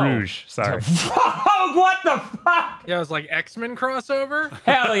 Whoa. Rouge, sorry. Rogue, what the fuck? Yeah, it was like X-Men crossover.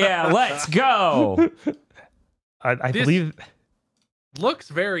 Hell yeah, let's go. I believe... Looks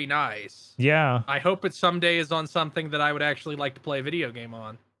very nice. Yeah. I hope it someday is on something that I would actually like to play a video game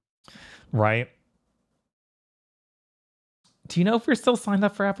on. Right. Do you know if we're still signed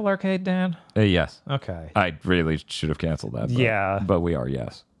up for Apple Arcade, Dan? Yes. Okay. I really should have canceled that. Yeah. But we are,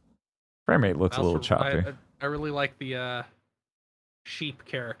 yes. Frame rate looks a little choppy. I really like the sheep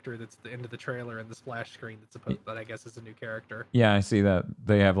character that's at the end of the trailer and the splash screen that I guess is a new character. Yeah, I see that.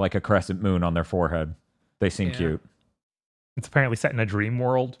 They have like a crescent moon on their forehead. They seem cute. It's apparently set in a dream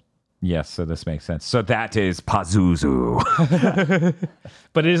world. Yes, so this makes sense. So that is Pazuzu.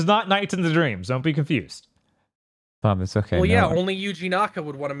 But it is not Nights into Dreams. Don't be confused. Bob, it's okay. Well, yeah, only Yuji Naka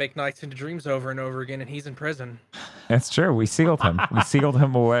would want to make Nights into Dreams over and over again, and he's in prison. That's true. We sealed him. We sealed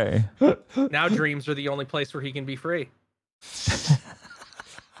him away. Now dreams are the only place where he can be free.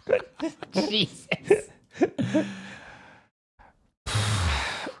 Jesus.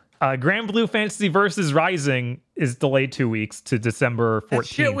 Grand Blue Fantasy Versus Rising is delayed 2 weeks to December 14th. That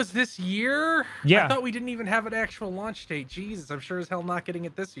shit was this year? Yeah. I thought we didn't even have an actual launch date. Jesus, I'm sure as hell not getting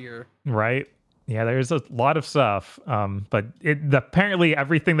it this year. Right? Yeah, there's a lot of stuff. But apparently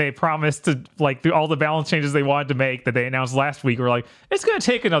everything they promised to, like, do all the balance changes they wanted to make that they announced last week were like, it's going to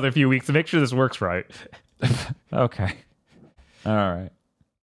take another few weeks to make sure this works right. Okay. All right.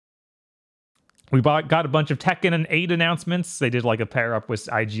 We got a bunch of Tekken and 8 announcements. They did like a pair up with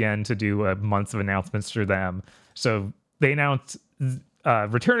IGN to do months of announcements for them. So they announced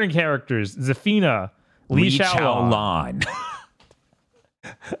returning characters: Zafina, Li Xiaolong,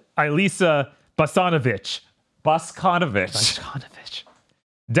 Elisa Bosanovic,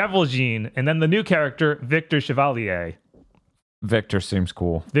 Devil Jean, and then the new character Victor Chevalier. Victor seems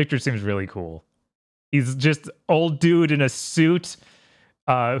cool. Victor seems really cool. He's just old dude in a suit.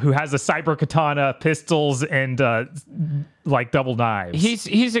 Who has a cyber katana, pistols, and like double knives.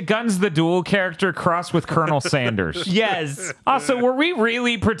 He's a Guns the Duel character crossed with Colonel Sanders. Yes. Also, were we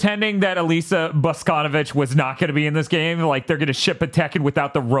really pretending that Elisa Bosanovic was not going to be in this game? Like they're going to ship a Tekken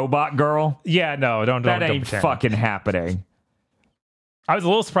without the robot girl? Yeah, no, don't. That don't ain't pretend. fucking happening. I was a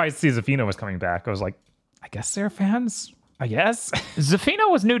little surprised to see Zafina was coming back. I was like, I guess they're fans. I guess. Zafina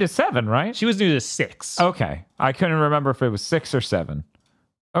was new to 7, right? She was new to 6. Okay. I couldn't remember if it was 6 or 7.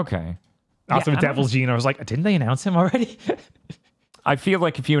 Okay. Also, with Devil Jean, I was like, didn't they announce him already? I feel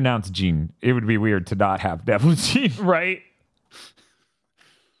like if you announce Jean, it would be weird to not have Devil Jean. Right?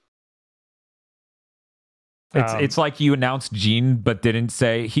 It's like you announced Jean, but didn't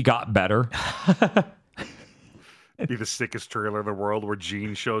say he got better. Be the sickest trailer in the world where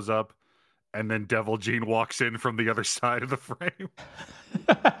Jean shows up and then Devil Jean walks in from the other side of the frame.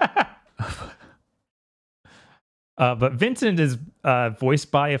 But Vincent is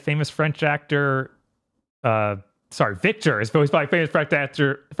voiced by a famous French actor. Victor is voiced by famous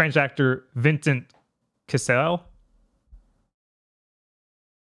French actor Vincent Cassel.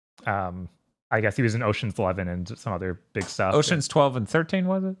 I guess he was in Ocean's 11 and some other big stuff. Ocean's 12 and 13,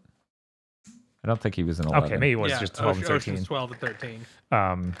 was it? I don't think he was in 11. Okay, maybe it was just 12 and 13. Ocean's 12 and 13.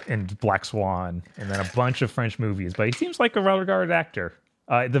 And Black Swan, and then a bunch of French movies. But he seems like a well-regarded actor.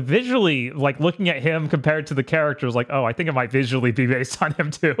 The visually, like looking at him compared to the characters, like, oh, I think it might visually be based on him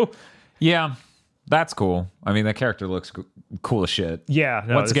too. Yeah, that's cool. I mean, the character looks cool as shit. Yeah.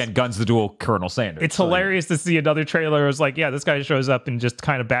 No, Once again, Guns the Duel, Colonel Sanders. It's hilarious to see another trailer. It's like, yeah, this guy shows up and just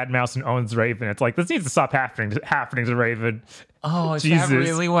kind of badmouths and owns Raven. It's like, this needs to stop happening to Raven. Oh, is Jesus. that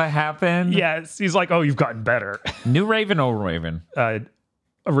really what happened? Yes. He's like, oh, you've gotten better. New Raven, old Raven?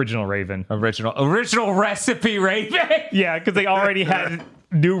 Original Raven. Original recipe Raven? Yeah, because they already had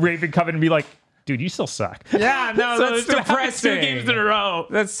new Raven come in and be like, dude, you still suck. Yeah, no, So that's it's depressing. 2 games in a row.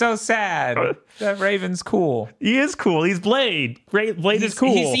 That's so sad. That Raven's cool. He is cool. He's Blade. Blade is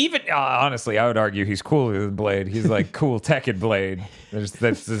cool. He's even, honestly, I would argue he's cooler than Blade. He's like cool Tekken Blade.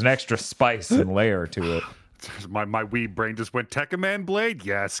 There's an extra spice and layer to it. My wee brain just went Tekken Man Blade.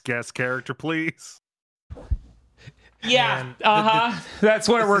 Yes, guest character, please. Yeah, that's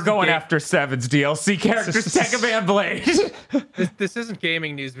where we're going after 7's DLC characters, Tekken Man Blade. This isn't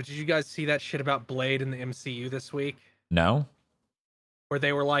gaming news, but did you guys see that shit about Blade in the MCU this week? No. Where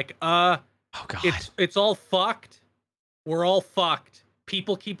they were like, oh god, it's all fucked. We're all fucked.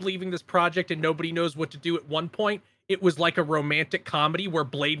 People keep leaving this project and nobody knows what to do. At one point, it was like a romantic comedy where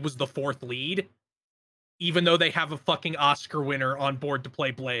Blade was the 4th lead, even though they have a fucking Oscar winner on board to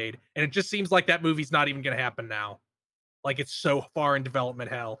play Blade. And it just seems like that movie's not even going to happen now. Like, it's so far in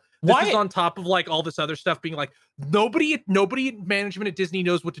development hell. This is on top of like all this other stuff being like, nobody at management at Disney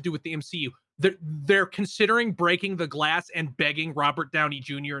knows what to do with the MCU. they're considering breaking the glass and begging Robert Downey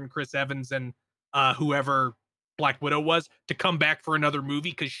Jr. and Chris Evans and whoever Black Widow was to come back for another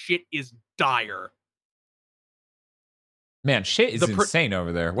movie because shit is dire. Man, shit is insane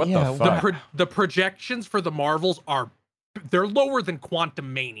over there. What the fuck? The projections for the Marvels they're lower than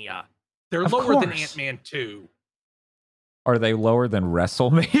Quantumania. They're lower than Ant-Man 2. Are they lower than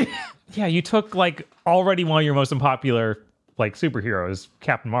WrestleMania? Yeah, you took like already one of your most unpopular like superheroes,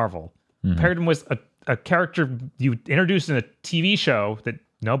 Captain Marvel, paired him with a character you introduced in a TV show that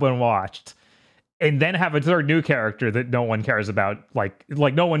no one watched, and then have a third new character that no one cares about, like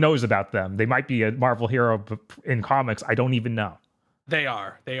no one knows about them. They might be a Marvel hero but in comics. I don't even know. They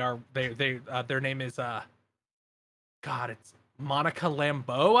are. Their name is it's Monica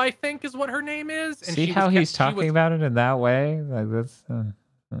Lambeau, I think is what her name is. And see how he's talking about it in that way? Like that's.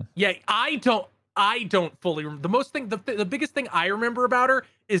 Yeah, I don't fully remember. The biggest thing I remember about her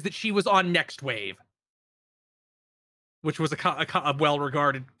is that she was on Next Wave, which was a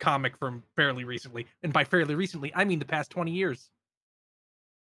well-regarded comic from fairly recently. And by fairly recently, I mean the past 20 years.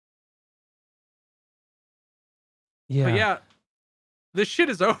 Yeah. But yeah, this shit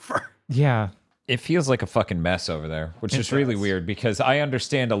is over. Yeah. It feels like a fucking mess over there, which is really weird because I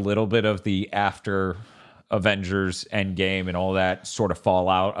understand a little bit of the after Avengers Endgame and all that sort of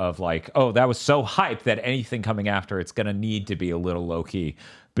fallout of like, oh, that was so hyped that anything coming after it's going to need to be a little low key.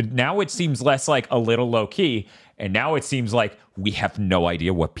 But now it seems less like a little low key, and now it seems like we have no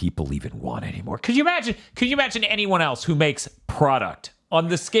idea what people even want anymore. Could you imagine anyone else who makes product on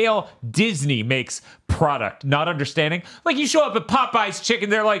the scale Disney makes product, not understanding? Like you show up at Popeye's Chicken,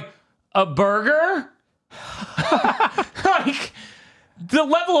 they're like, a burger? Like the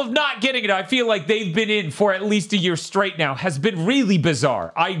level of not getting it, I feel like they've been in for at least a year straight now, has been really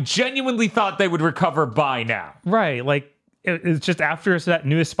bizarre. I genuinely thought they would recover by now. Right. Like, it's just after that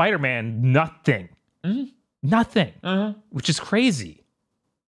newest Spider-Man, nothing. Mm-hmm. Nothing. Which is crazy.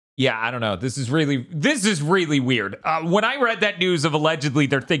 Yeah, I don't know. This is really weird. When I read that news of allegedly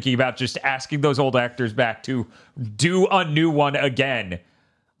they're thinking about just asking those old actors back to do a new one again,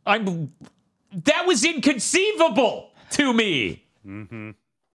 that was inconceivable to me. Mm-hmm.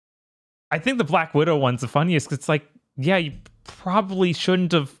 I think the Black Widow one's the funniest because it's like, yeah, you probably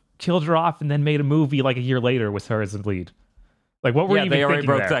shouldn't have killed her off and then made a movie like a year later with her as the lead. Like, what were you even they already thinking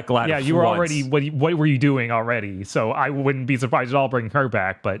broke there? that glass. Yeah, you were once. already, what were you doing already? So I wouldn't be surprised at all bringing her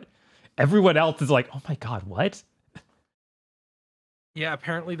back, but everyone else is like, oh my God, what? Yeah,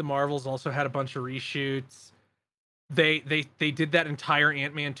 apparently the Marvels also had a bunch of reshoots. They did that entire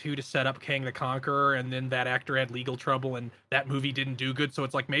Ant-Man 2 to set up Kang the Conqueror, and then that actor had legal trouble, and that movie didn't do good. So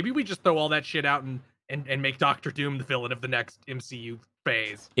it's like, maybe we just throw all that shit out and make Doctor Doom the villain of the next MCU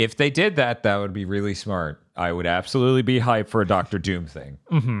phase. If they did that, that would be really smart. I would absolutely be hyped for a Doctor Doom thing.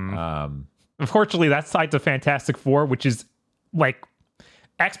 Mm-hmm. Unfortunately, that's tied to Fantastic Four, which is like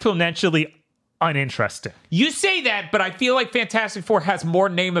exponentially uninteresting. You say that, but I feel like Fantastic Four has more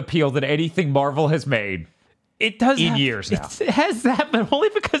name appeal than anything Marvel has made. It does in years now. It has that, but only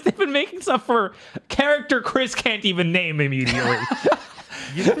because they've been making stuff for character Chris can't even name immediately.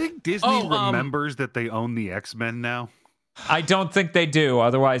 You think Disney remembers that they own the X-Men now? I don't think they do.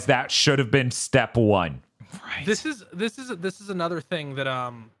 Otherwise, that should have been step one. Right. This is another thing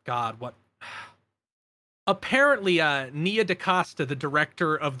that apparently Nia DaCosta, the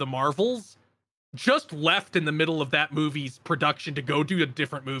director of the Marvels, just left in the middle of that movie's production to go do a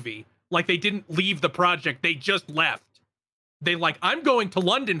different movie. Like, they didn't leave the project. They just left. They like, I'm going to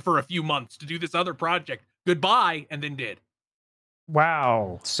London for a few months to do this other project. Goodbye. And then did.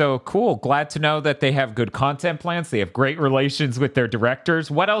 Wow. So cool. Glad to know that they have good content plans. They have great relations with their directors.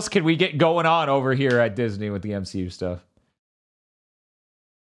 What else can we get going on over here at Disney with the MCU stuff?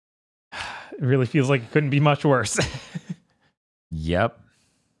 It really feels like it couldn't be much worse. Yep.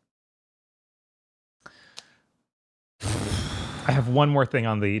 I have one more thing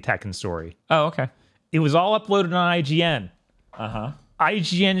on the Tekken story. Oh, okay. It was all uploaded on IGN. Uh-huh.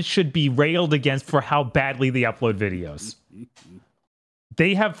 IGN should be railed against for how badly they upload videos.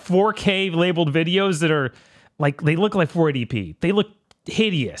 They have 4K labeled videos that are like, they look like 480p. They look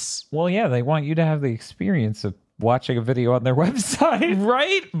hideous. Well, yeah, they want you to have the experience of watching a video on their website,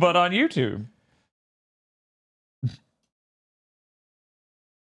 right? But on YouTube.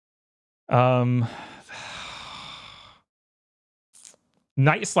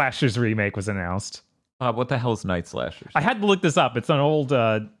 Night Slashers remake was announced. What the hell is Night Slashers? I had to look this up. It's an old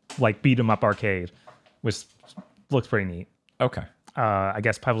like beat 'em up arcade, which looks pretty neat. Okay. I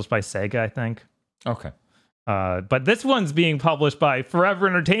guess published by Sega, I think. Okay. But this one's being published by Forever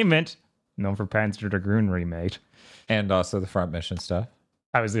Entertainment, known for Panzer Dragoon remake, And also the Front Mission stuff.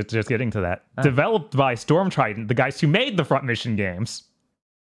 I was just getting to that. Developed by Storm Trident, the guys who made the Front Mission games.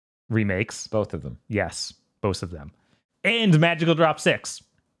 Remakes. Both of them. Yes, both of them. And Magical Drop 6.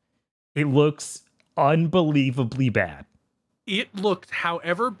 It looks unbelievably bad. It looks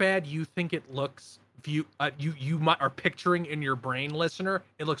however bad you think it looks. You are picturing in your brain, listener.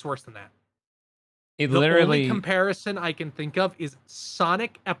 It looks worse than that. The only comparison I can think of is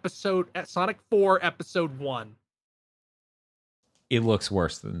Sonic 4 Episode 1. It looks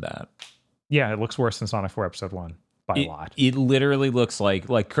worse than that. Yeah, it looks worse than Sonic 4 Episode 1 by a lot. It literally looks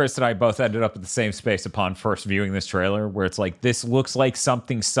like Chris and I both ended up at the same space upon first viewing this trailer, where it's like, this looks like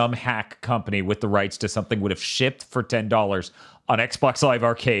something some hack company with the rights to something would have shipped for $10 on Xbox Live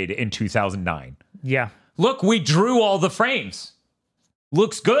Arcade in 2009. Yeah. Look, we drew all the frames.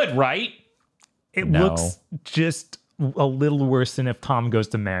 Looks good, right? It looks just a little worse than if Tom Goes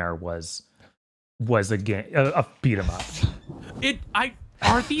to Mayor was a game, a beat 'em up.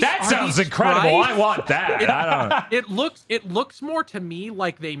 That sounds incredible. I want that. I don't. It looks more to me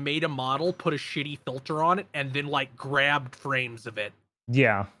like they made a model, put a shitty filter on it, and then like grabbed frames of it.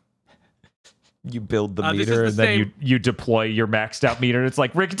 Yeah. You build the meter and then you deploy your maxed out meter. It's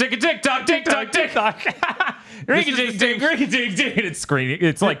like rick tick tick tock tick tock tick tock. Rick tick tick rick tick tick. It's screening.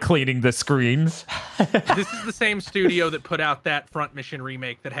 It's like cleaning the screen. This is the same studio that put out that Front Mission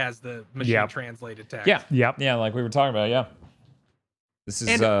remake that has the machine translated text. Yeah. Yep. Yeah, like we were talking about. Yeah. This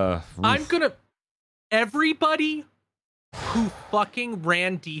is everybody who fucking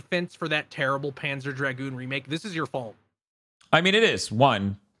ran defense for that terrible Panzer Dragoon remake, this is your fault. I mean, it is.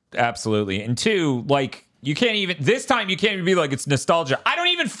 One, absolutely. And two, like, you can't even be like, it's nostalgia. I don't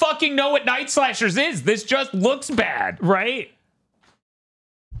even fucking know what Night Slashers is. This just looks bad. Right?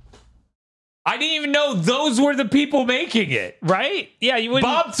 I didn't even know those were the people making it. Right? Yeah, you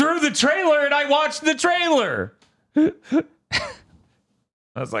wouldn't. Bob threw the trailer and I watched the trailer.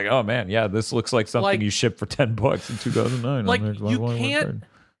 I was like, oh man, yeah, this looks like something you shipped for $10 in 2009. Like, you can't.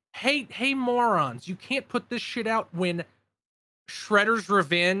 Hey, morons! You can't put this shit out when Shredder's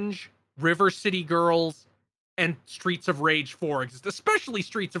Revenge, River City Girls, and Streets of Rage 4 exist. Especially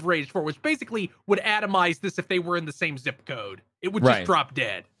Streets of Rage 4, which basically would atomize this if they were in the same zip code. It would just drop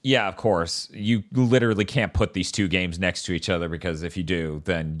dead. Yeah, of course. You literally can't put these two games next to each other, because if you do,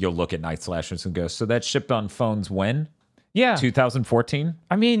 then you'll look at Night Slashers and go, so that shipped on phones when? Yeah. 2014?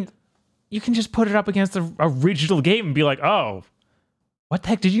 I mean, you can just put it up against the original game and be like, oh, what the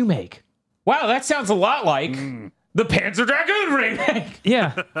heck did you make? Wow, that sounds a lot like the Panzer Dragoon remake.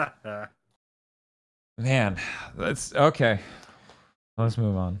 Yeah. Man, that's okay. Let's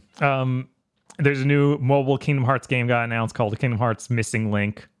move on. There's a new mobile Kingdom Hearts game got announced called Kingdom Hearts Missing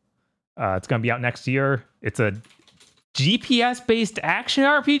Link. It's going to be out next year. It's a GPS-based action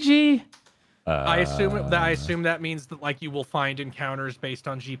RPG. I assume that means that like you will find encounters based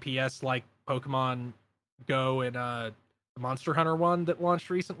on GPS, like Pokemon Go and the Monster Hunter one that launched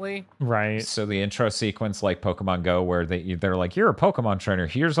recently. Right. So the intro sequence, like Pokemon Go, where they're like, you're a Pokemon trainer.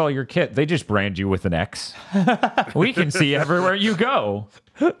 Here's all your kit. They just brand you with an X. We can see everywhere you go.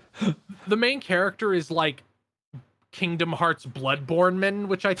 The main character is like Kingdom Hearts Bloodborne,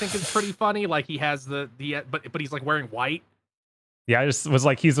 which I think is pretty funny. Like he has but he's like wearing white. Yeah, I just was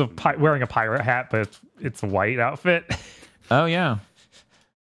like, he's wearing a pirate hat, but it's a white outfit. Oh, yeah.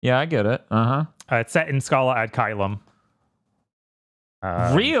 Yeah, I get it. It's set in Scala ad Caelum.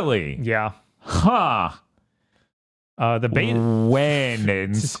 Really? Yeah. Huh. The beta... When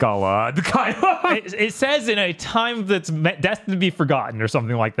in Scala ad Caelum? It says in a time that's destined to be forgotten or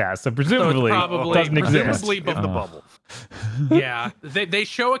something like that. So presumably it doesn't exist. Presumably above the bubble. Yeah, they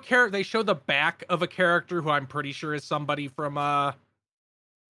show a character. They show the back of a character who I'm pretty sure is somebody from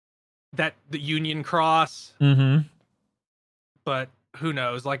the Union Cross. Mm-hmm. But who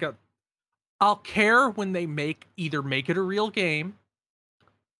knows? I'll care when they either make it a real game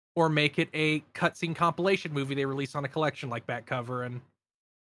or make it a cutscene compilation movie they release on a collection like back cover and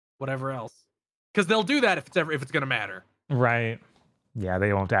whatever else. Because they'll do that if it's gonna matter. Right. Yeah,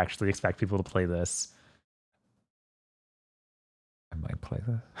 they won't actually expect people to play this. I might play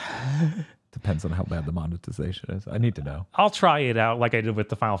this. Depends on how bad the monetization is. I need to know. I'll try it out like I did with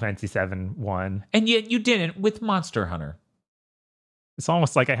the Final Fantasy VII one. And yet you didn't with Monster Hunter. It's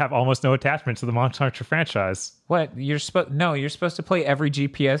almost like I have almost no attachment to the Monster Hunter franchise. What? You're supposed to play every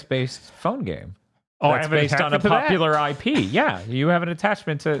GPS-based phone game. Oh, that's based on a popular IP. Yeah, you have an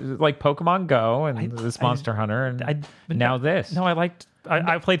attachment to like Pokemon Go and this Monster Hunter, and now this. No, I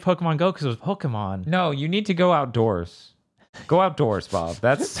played Pokemon Go because it was Pokemon. No, you need to go outdoors. Go outdoors, Bob.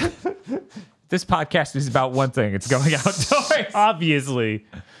 That's this podcast is about one thing. It's going outdoors. Obviously.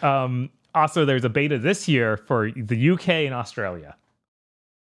 Also, there's a beta this year for the UK and Australia.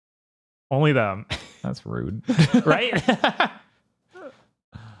 Only them. That's rude. Right?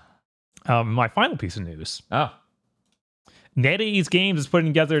 My final piece of news. Oh. NetEase Games is putting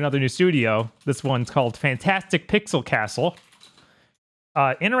together another new studio. This one's called Fantastic Pixel Castle.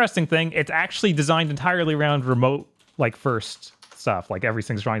 Interesting thing, it's actually designed entirely around remote, first stuff. Like,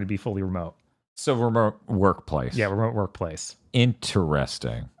 everything's trying to be fully remote. So remote workplace. Yeah, remote workplace.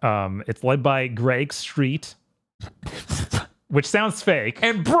 Interesting. It's led by Greg Street, which sounds fake.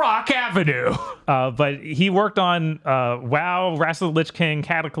 And Brock Avenue. But he worked on WoW, Wrath of the Lich King,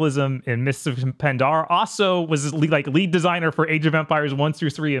 Cataclysm, and Mists of Pandaria. Also was lead designer for Age of Empires 1 through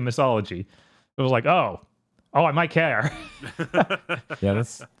 3 and Mythology. It was like, oh, I might care. Yeah,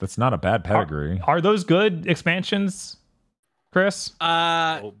 that's not a bad pedigree. Are those good expansions, Chris?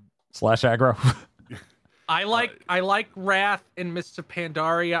 Slash aggro. I like Wrath and Mists of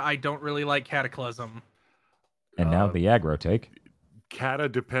Pandaria. I don't really like Cataclysm. And now the aggro take. Kata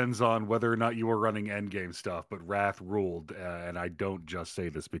depends on whether or not you were running endgame stuff, but Wrath ruled, and I don't just say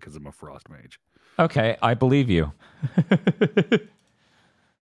this because I'm a Frost Mage. Okay, I believe you.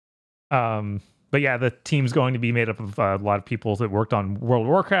 But yeah, the team's going to be made up of a lot of people that worked on World of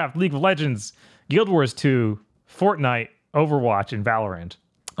Warcraft, League of Legends, Guild Wars 2, Fortnite, Overwatch, and Valorant.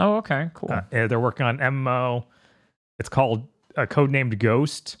 Oh, okay, cool. They're working on MMO. It's called codenamed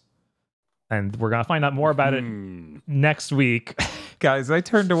Ghost. And we're going to find out more about it next week. Guys, I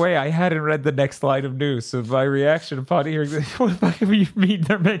turned away. I hadn't read the next line of news, so my reaction upon hearing this, what the fuck do you mean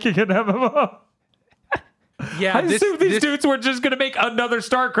they're making an MMO? Yeah, I assume these dudes were just going to make another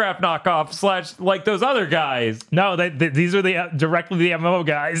StarCraft knockoff / like those other guys. No, these are directly the MMO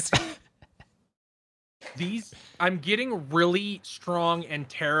guys. I'm getting really strong and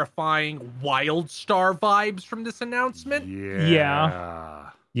terrifying WildStar vibes from this announcement.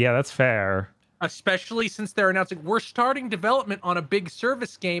 Yeah, that's fair. Especially since they're announcing we're starting development on a big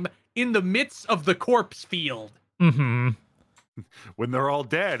service game in the midst of the corpse field. Mm-hmm. When they're all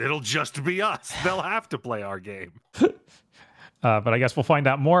dead, it'll just be us. They'll have to play our game. But I guess we'll find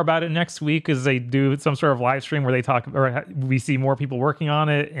out more about it next week as they do some sort of live stream where they talk, or we see more people working on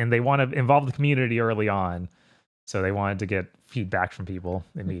it, and they want to involve the community early on. So they wanted to get feedback from people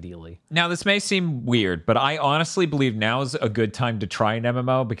immediately. Now, this may seem weird, but I honestly believe now is a good time to try an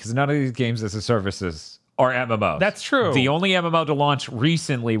MMO because none of these games as a services are MMOs. That's true. The only MMO to launch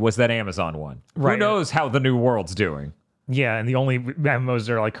recently was that Amazon one. Right. Who knows how the new world's doing? Yeah, and the only MMOs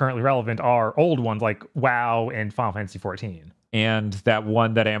that are currently relevant are old ones like WoW and Final Fantasy 14. And that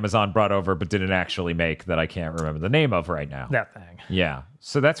one that Amazon brought over but didn't actually make that I can't remember the name of right now. That thing. Yeah.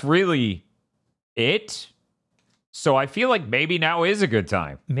 So that's really it. So I feel like maybe now is a good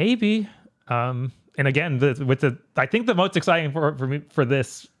time. Maybe. And again, I think the most exciting for me for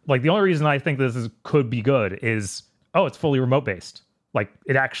this, the only reason I think this could be good is, it's fully remote based.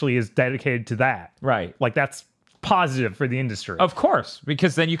 It actually is dedicated to that. Right. That's positive for the industry. Of course,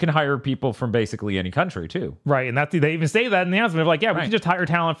 because then you can hire people from basically any country too. Right. And they even say that in the announcement of we can just hire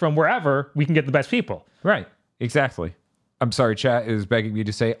talent from wherever, we can get the best people. Right. Exactly. I'm sorry, chat is begging me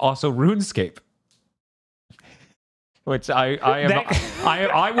to say also RuneScape. Which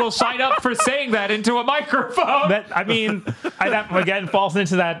I will sign up for saying that into a microphone. That again falls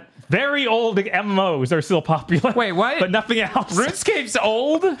into that very old MMOs are still popular. Wait, what? But nothing else. RuneScape's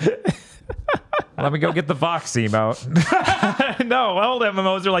old? Let me go get the Vox emote. No, old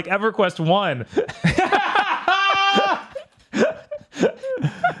MMOs are like EverQuest 1.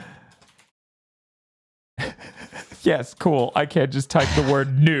 Yes, cool. I can't just type the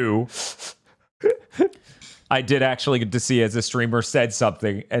word new. I did actually get to see as a streamer said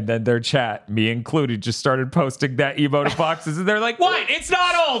something, and then their chat, me included, just started posting that emote of boxes, and they're like, "What? It's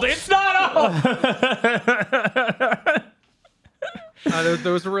not old. It's not old."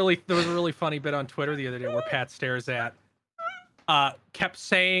 There was a really funny bit on Twitter the other day where Pat Stares at kept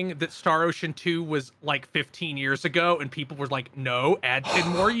saying that Star Ocean 2 was 15 years ago, and people were like, "No, add 10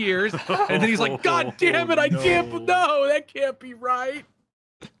 more years." And then he's like, "God damn it, I can't. No, that can't be right."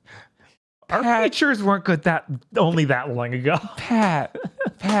 Our features weren't good only that long ago. Pat,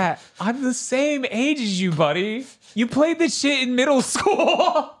 I'm the same age as you, buddy. You played this shit in middle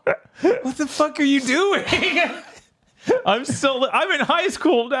school. What the fuck are you doing? I'm in high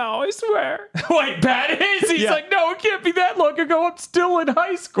school now, I swear. Wait, Pat is? He's like, no, it can't be that long ago. I'm still in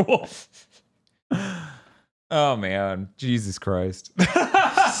high school. Oh, man. Jesus Christ.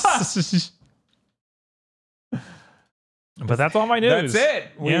 But that's all my news. That's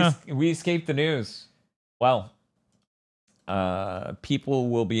it. We escaped the news. Well, people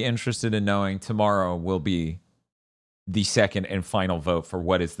will be interested in knowing tomorrow will be the second and final vote for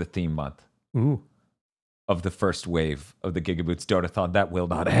what is the theme month. Ooh. of the first wave of the Gigaboots Dotathon that will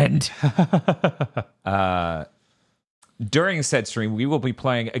not end. During said stream, we will be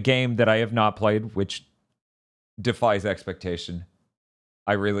playing a game that I have not played, which defies expectation.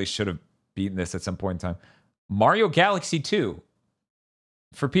 I really should have beaten this at some point in time. Mario Galaxy 2.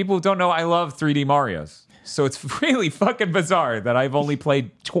 For people who don't know, I love 3D Marios. So it's really fucking bizarre that I've only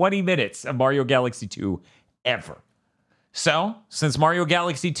played 20 minutes of Mario Galaxy 2 ever. So, since Mario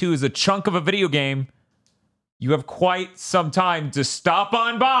Galaxy 2 is a chunk of a video game, you have quite some time to stop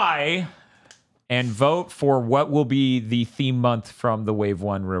on by and vote for what will be the theme month from the Wave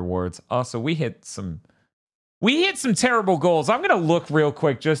 1 rewards. Also, we hit some terrible goals. I'm going to look real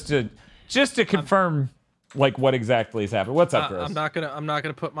quick just to confirm like what exactly has happened. What's up, Chris? I'm not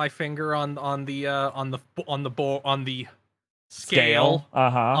gonna put my finger on the scale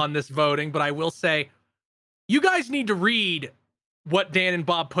on this voting, but I will say you guys need to read what Dan and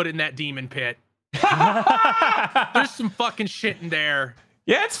Bob put in that demon pit. There's some fucking shit in there.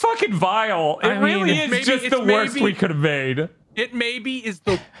 Yeah, it's fucking vile. It really is just the worst we could have made. It maybe is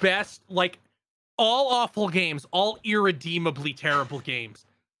the best, like, all awful games, all irredeemably terrible games,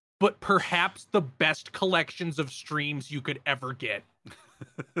 but perhaps the best collections of streams you could ever get.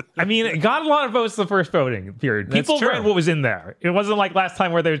 I mean, it got a lot of votes the first voting period. People read what was in there. It wasn't like last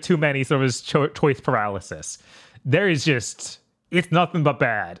time where there were too many, so it was choice paralysis. There is just, it's nothing but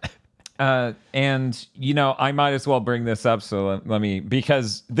bad. And, you know, I might as well bring this up, so let me,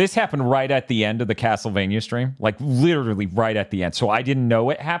 because this happened right at the end of the Castlevania stream, like literally right at the end. So I didn't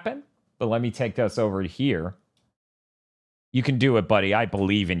know it happened, but let me take us over here. You can do it, buddy. I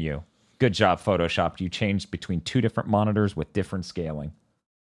believe in you. Good job, Photoshop. You changed between two different monitors with different scaling.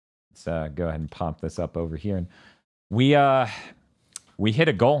 Let's go ahead and pop this up over here. And we hit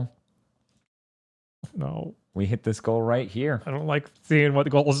a goal. No. We hit this goal right here. I don't like seeing what the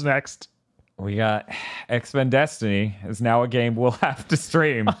goal is next. We got X-Men Destiny is now a game we'll have to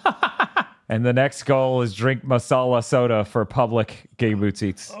stream. And the next goal is drink masala soda for public Gigaboots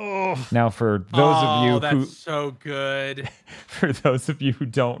Eats. Oh. Now, for those of you that's so good. For those of you who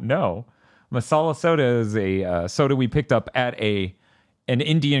don't know, masala soda is a soda we picked up at an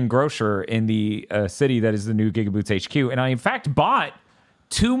Indian grocer in the city that is the new Gigaboots HQ. And I, in fact, bought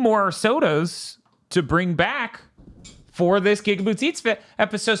 2 more sodas to bring back for this Gigaboots Eats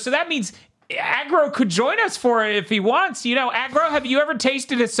episode. So that means Aggro could join us for it if he wants. You know, Aggro, have you ever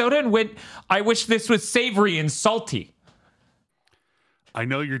tasted a soda and went, I wish this was savory and salty? I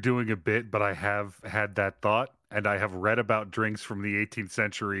know you're doing a bit, but I have had that thought, and I have read about drinks from the 18th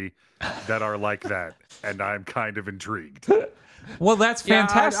century that are like that, and I'm kind of intrigued. Well, that's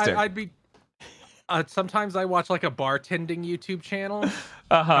fantastic. Yeah, I'd be... sometimes I watch like a bartending YouTube channel.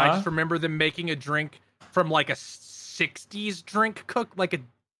 I just remember them making a drink from like a 60s drink like a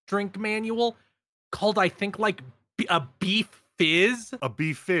drink manual called, I think, like a beef fizz. A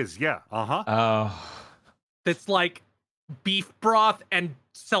beef fizz, yeah. That's like beef broth and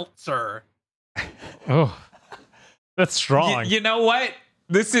seltzer. Oh, that's strong. You know what?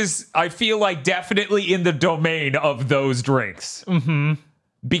 This is, I feel like, definitely in the domain of those drinks. Mm-hmm.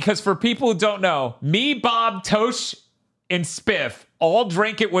 Because for people who don't know, me, Bob, Tosh, and Spiff all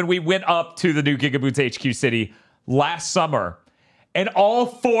drank it when we went up to the new Gigaboots HQ City last summer. And all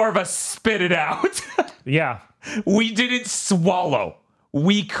 4 of us spit it out. Yeah. We didn't swallow.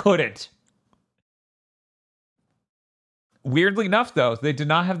 We couldn't. Weirdly enough, though, they did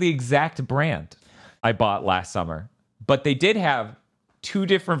not have the exact brand I bought last summer. But they did have 2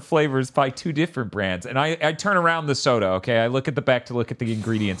 different flavors by 2 different brands. And I turn around the soda, okay? I look at the back to look at the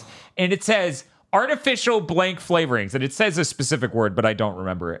ingredients. And it says artificial blank flavorings. And it says a specific word, but I don't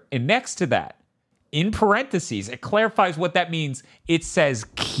remember it. And next to that, in parentheses, it clarifies what that means. It says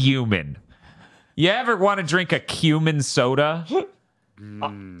cumin. You ever want to drink a cumin soda?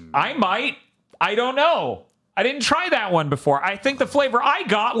 I might. I don't know. I didn't try that one before. I think the flavor I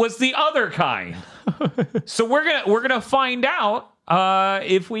got was the other kind. So we're gonna find out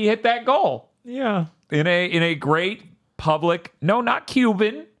if we hit that goal. Yeah. In a great public. No, not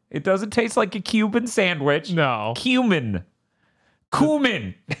Cuban. It doesn't taste like a Cuban sandwich. No. Cumin.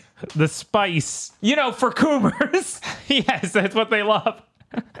 The spice. You know, for Coomers. Yes, that's what they love.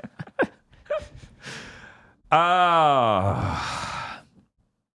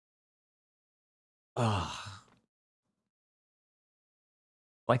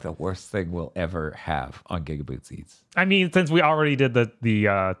 Like the worst thing we'll ever have on Gigaboots Eats. I mean, since we already did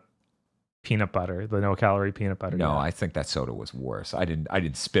the peanut butter, the no calorie peanut butter. No, I think that soda was worse. I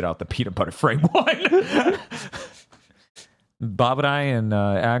didn't spit out the peanut butter frame one. Bob and I and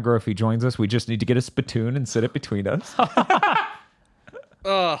Aggro, if he joins us, we just need to get a spittoon and sit it between us.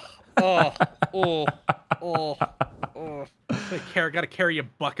 Oh. Oh. Got to carry a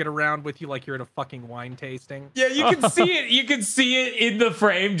bucket around with you like you're at a fucking wine tasting. Yeah, you can see it. You can see it in the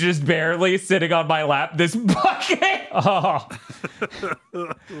frame, just barely sitting on my lap. This bucket. Oh.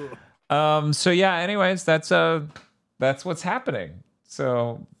 So yeah. Anyways, that's what's happening.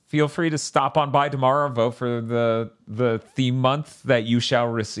 So feel free to stop on by tomorrow. Vote for the theme month that you shall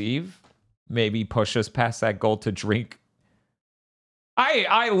receive. Maybe push us past that goal to drink.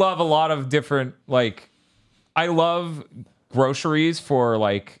 I love a lot of different, like, I love groceries for,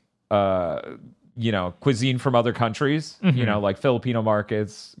 like, cuisine from other countries, like Filipino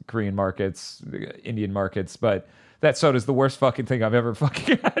markets, Korean markets, Indian markets, but that soda's the worst fucking thing I've ever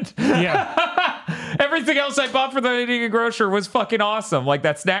fucking had. Yeah. Everything else I bought for the Indian grocer was fucking awesome. Like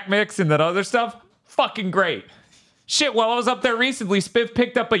that snack mix and that other stuff, fucking great. Shit, while I was up there recently, Spiff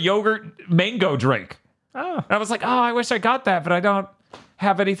picked up a yogurt mango drink. Oh. And I was like, I wish I got that, but I don't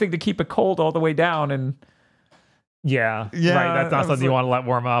have anything to keep it cold all the way down. And yeah, right. That's not something you want to let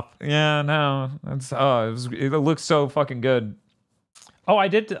warm up. Yeah, no. It looks so fucking good. Oh, I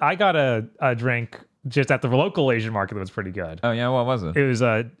got a drink just at the local Asian market that was pretty good. Oh yeah, what was it? It was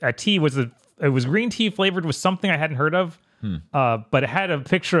a tea. It was green tea flavored with something I hadn't heard of. But it had a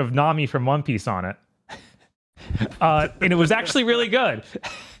picture of Nami from One Piece on it. And it was actually really good.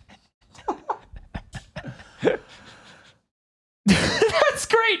 That's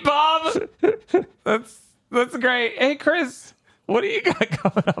great, Bob. That's great. Hey, Chris, what do you got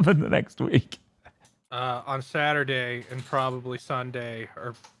coming up in the next week? On Saturday and probably Sunday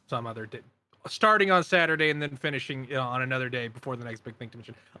or some other day. Starting on Saturday and then finishing on another day before the next big thing to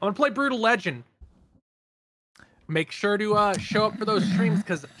mention. I'm going to play Brutal Legend. Make sure to show up for those streams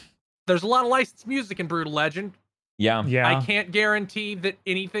because there's a lot of licensed music in Brutal Legend. Yeah. I can't guarantee that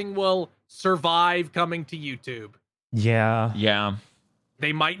anything will survive coming to YouTube. Yeah.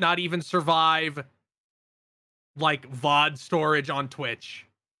 They might not even survive like VOD storage on Twitch.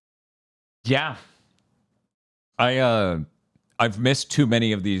 Yeah. I've missed too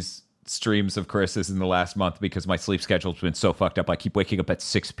many of these streams of Chris's in the last month because my sleep schedule's been so fucked up. I keep waking up at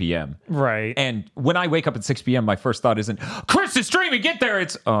 6 p.m. Right. And when I wake up at 6 p.m., my first thought isn't, Chris is streaming, get there.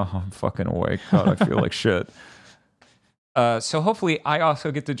 It's, I'm fucking awake. God, I feel like shit. So hopefully I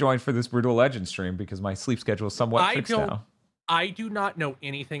also get to join for this Brutal Legend stream because my sleep schedule is somewhat fixed now. I do not know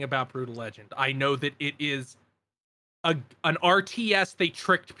anything about Brutal Legend. I know that it is an RTS they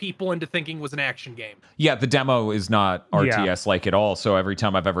tricked people into thinking was an action game. Yeah, the demo is not RTS-like at all. So every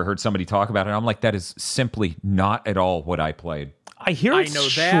time I've ever heard somebody talk about it, I'm like, that is simply not at all what I played. I hear it's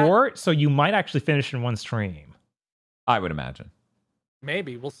short, so you might actually finish in one stream. I would imagine.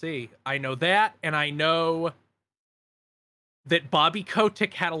 Maybe. We'll see. I know that, and I know that Bobby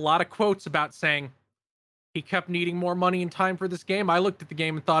Kotick had a lot of quotes about saying he kept needing more money and time for this game. I looked at the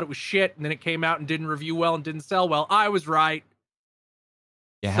game and thought it was shit, and then it came out and didn't review well and didn't sell well. I was right.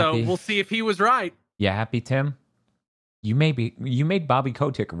 So we'll see if he was right. You happy, Tim? You made Bobby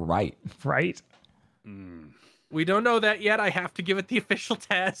Kotick right. Right? We don't know that yet. I have to give it the official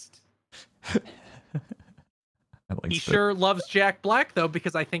test. He sure loves Jack Black, though,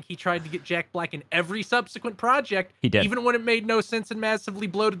 because I think he tried to get Jack Black in every subsequent project. He did. Even when it made no sense and massively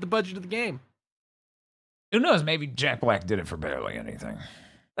bloated the budget of the game. Who knows? Maybe Jack Black did it for barely anything.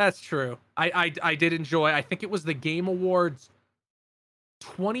 That's true. I did enjoy. I think it was the Game Awards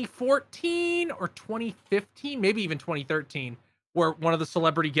 2014 or 2015, maybe even 2013, where one of the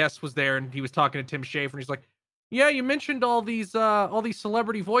celebrity guests was there and he was talking to Tim Schafer and he's like, "Yeah, you mentioned all these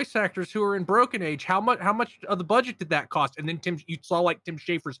celebrity voice actors who are in Broken Age. How much of the budget did that cost?" And then you saw like Tim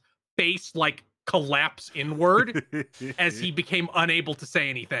Schafer's face like collapse inward as he became unable to say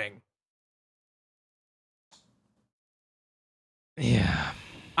anything. Yeah.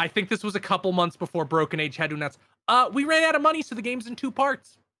 I think this was a couple months before Broken Age had to announce, we ran out of money, so the game's in 2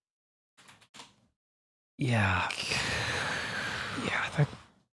 parts. Yeah.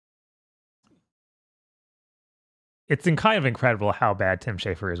 It's kind of incredible how bad Tim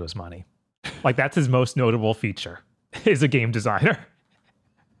Schafer is with money. Like, that's his most notable feature, is a game designer.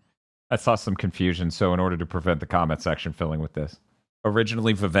 I saw some confusion, so in order to prevent the comment section filling with this,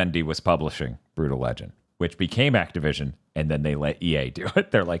 originally Vivendi was publishing Brutal Legend, which became Activision, and then they let EA do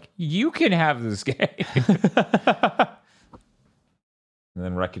it. They're like, you can have this game. And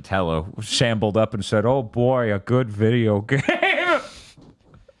then Recatello shambled up and said, "Oh boy, a good video game."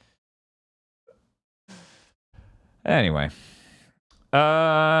 Anyway.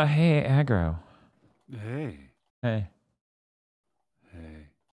 Hey, Aggro. Hey. Hey.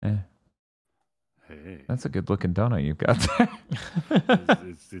 Hey. That's a good looking donut you've got there.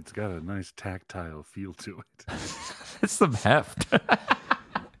 It's got a nice tactile feel to it. It's some heft.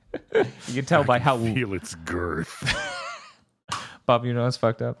 You can tell by how feel its girth. Bob, you know what's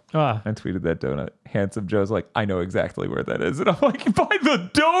fucked up? I tweeted that donut. Handsome Joe's like, I know exactly where that is. And I'm like, buy the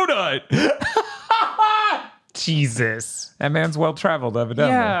donut. Jesus. That man's well-traveled,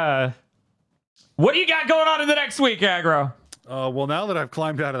 evidently. Yeah. What do you got going on in the next week, Aggro? Well, now that I've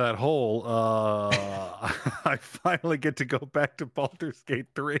climbed out of that hole, I finally get to go back to Baldur's Gate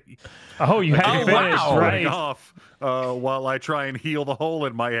 3. Oh, you haven't finished, right? Off, while I try and heal the hole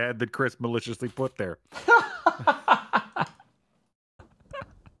in my head that Chris maliciously put there.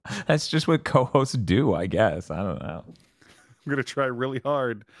 That's just what co-hosts do, I guess. I don't know. I'm going to try really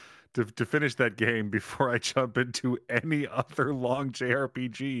hard to finish that game before I jump into any other long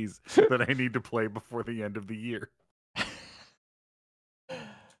JRPGs that I need to play before the end of the year.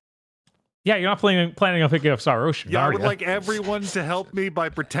 Yeah, you're not planning on picking up Star Ocean. Yeah, I would like everyone to help me by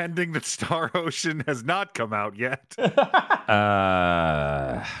pretending that Star Ocean has not come out yet. I'm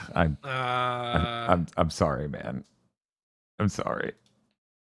sorry, man. I'm sorry.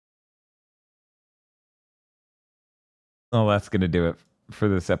 Well, that's going to do it for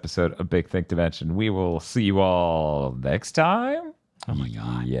this episode of Big Think Dimension. We will see you all next time. Oh my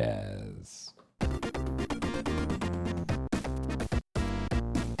God. Yes.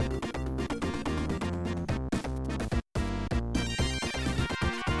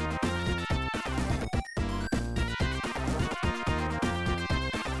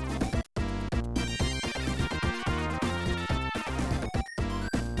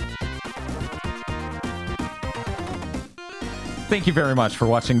 Thank you very much for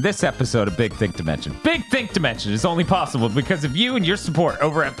watching this episode of Big Think Dimension. Big Think Dimension is only possible because of you and your support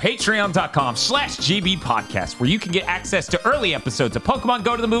over at patreon.com/GB Podcast, where you can get access to early episodes of Pokemon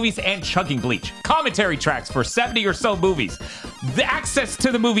Go to the Movies and Chugging Bleach, commentary tracks for 70 or so movies, the access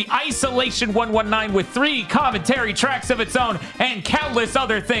to the movie Isolation 119 with 3 commentary tracks of its own, and countless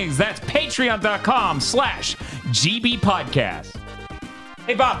other things. That's patreon.com/GB Podcast.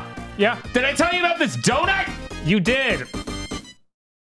 Hey, Bob. Yeah? Did I tell you about this donut? You did.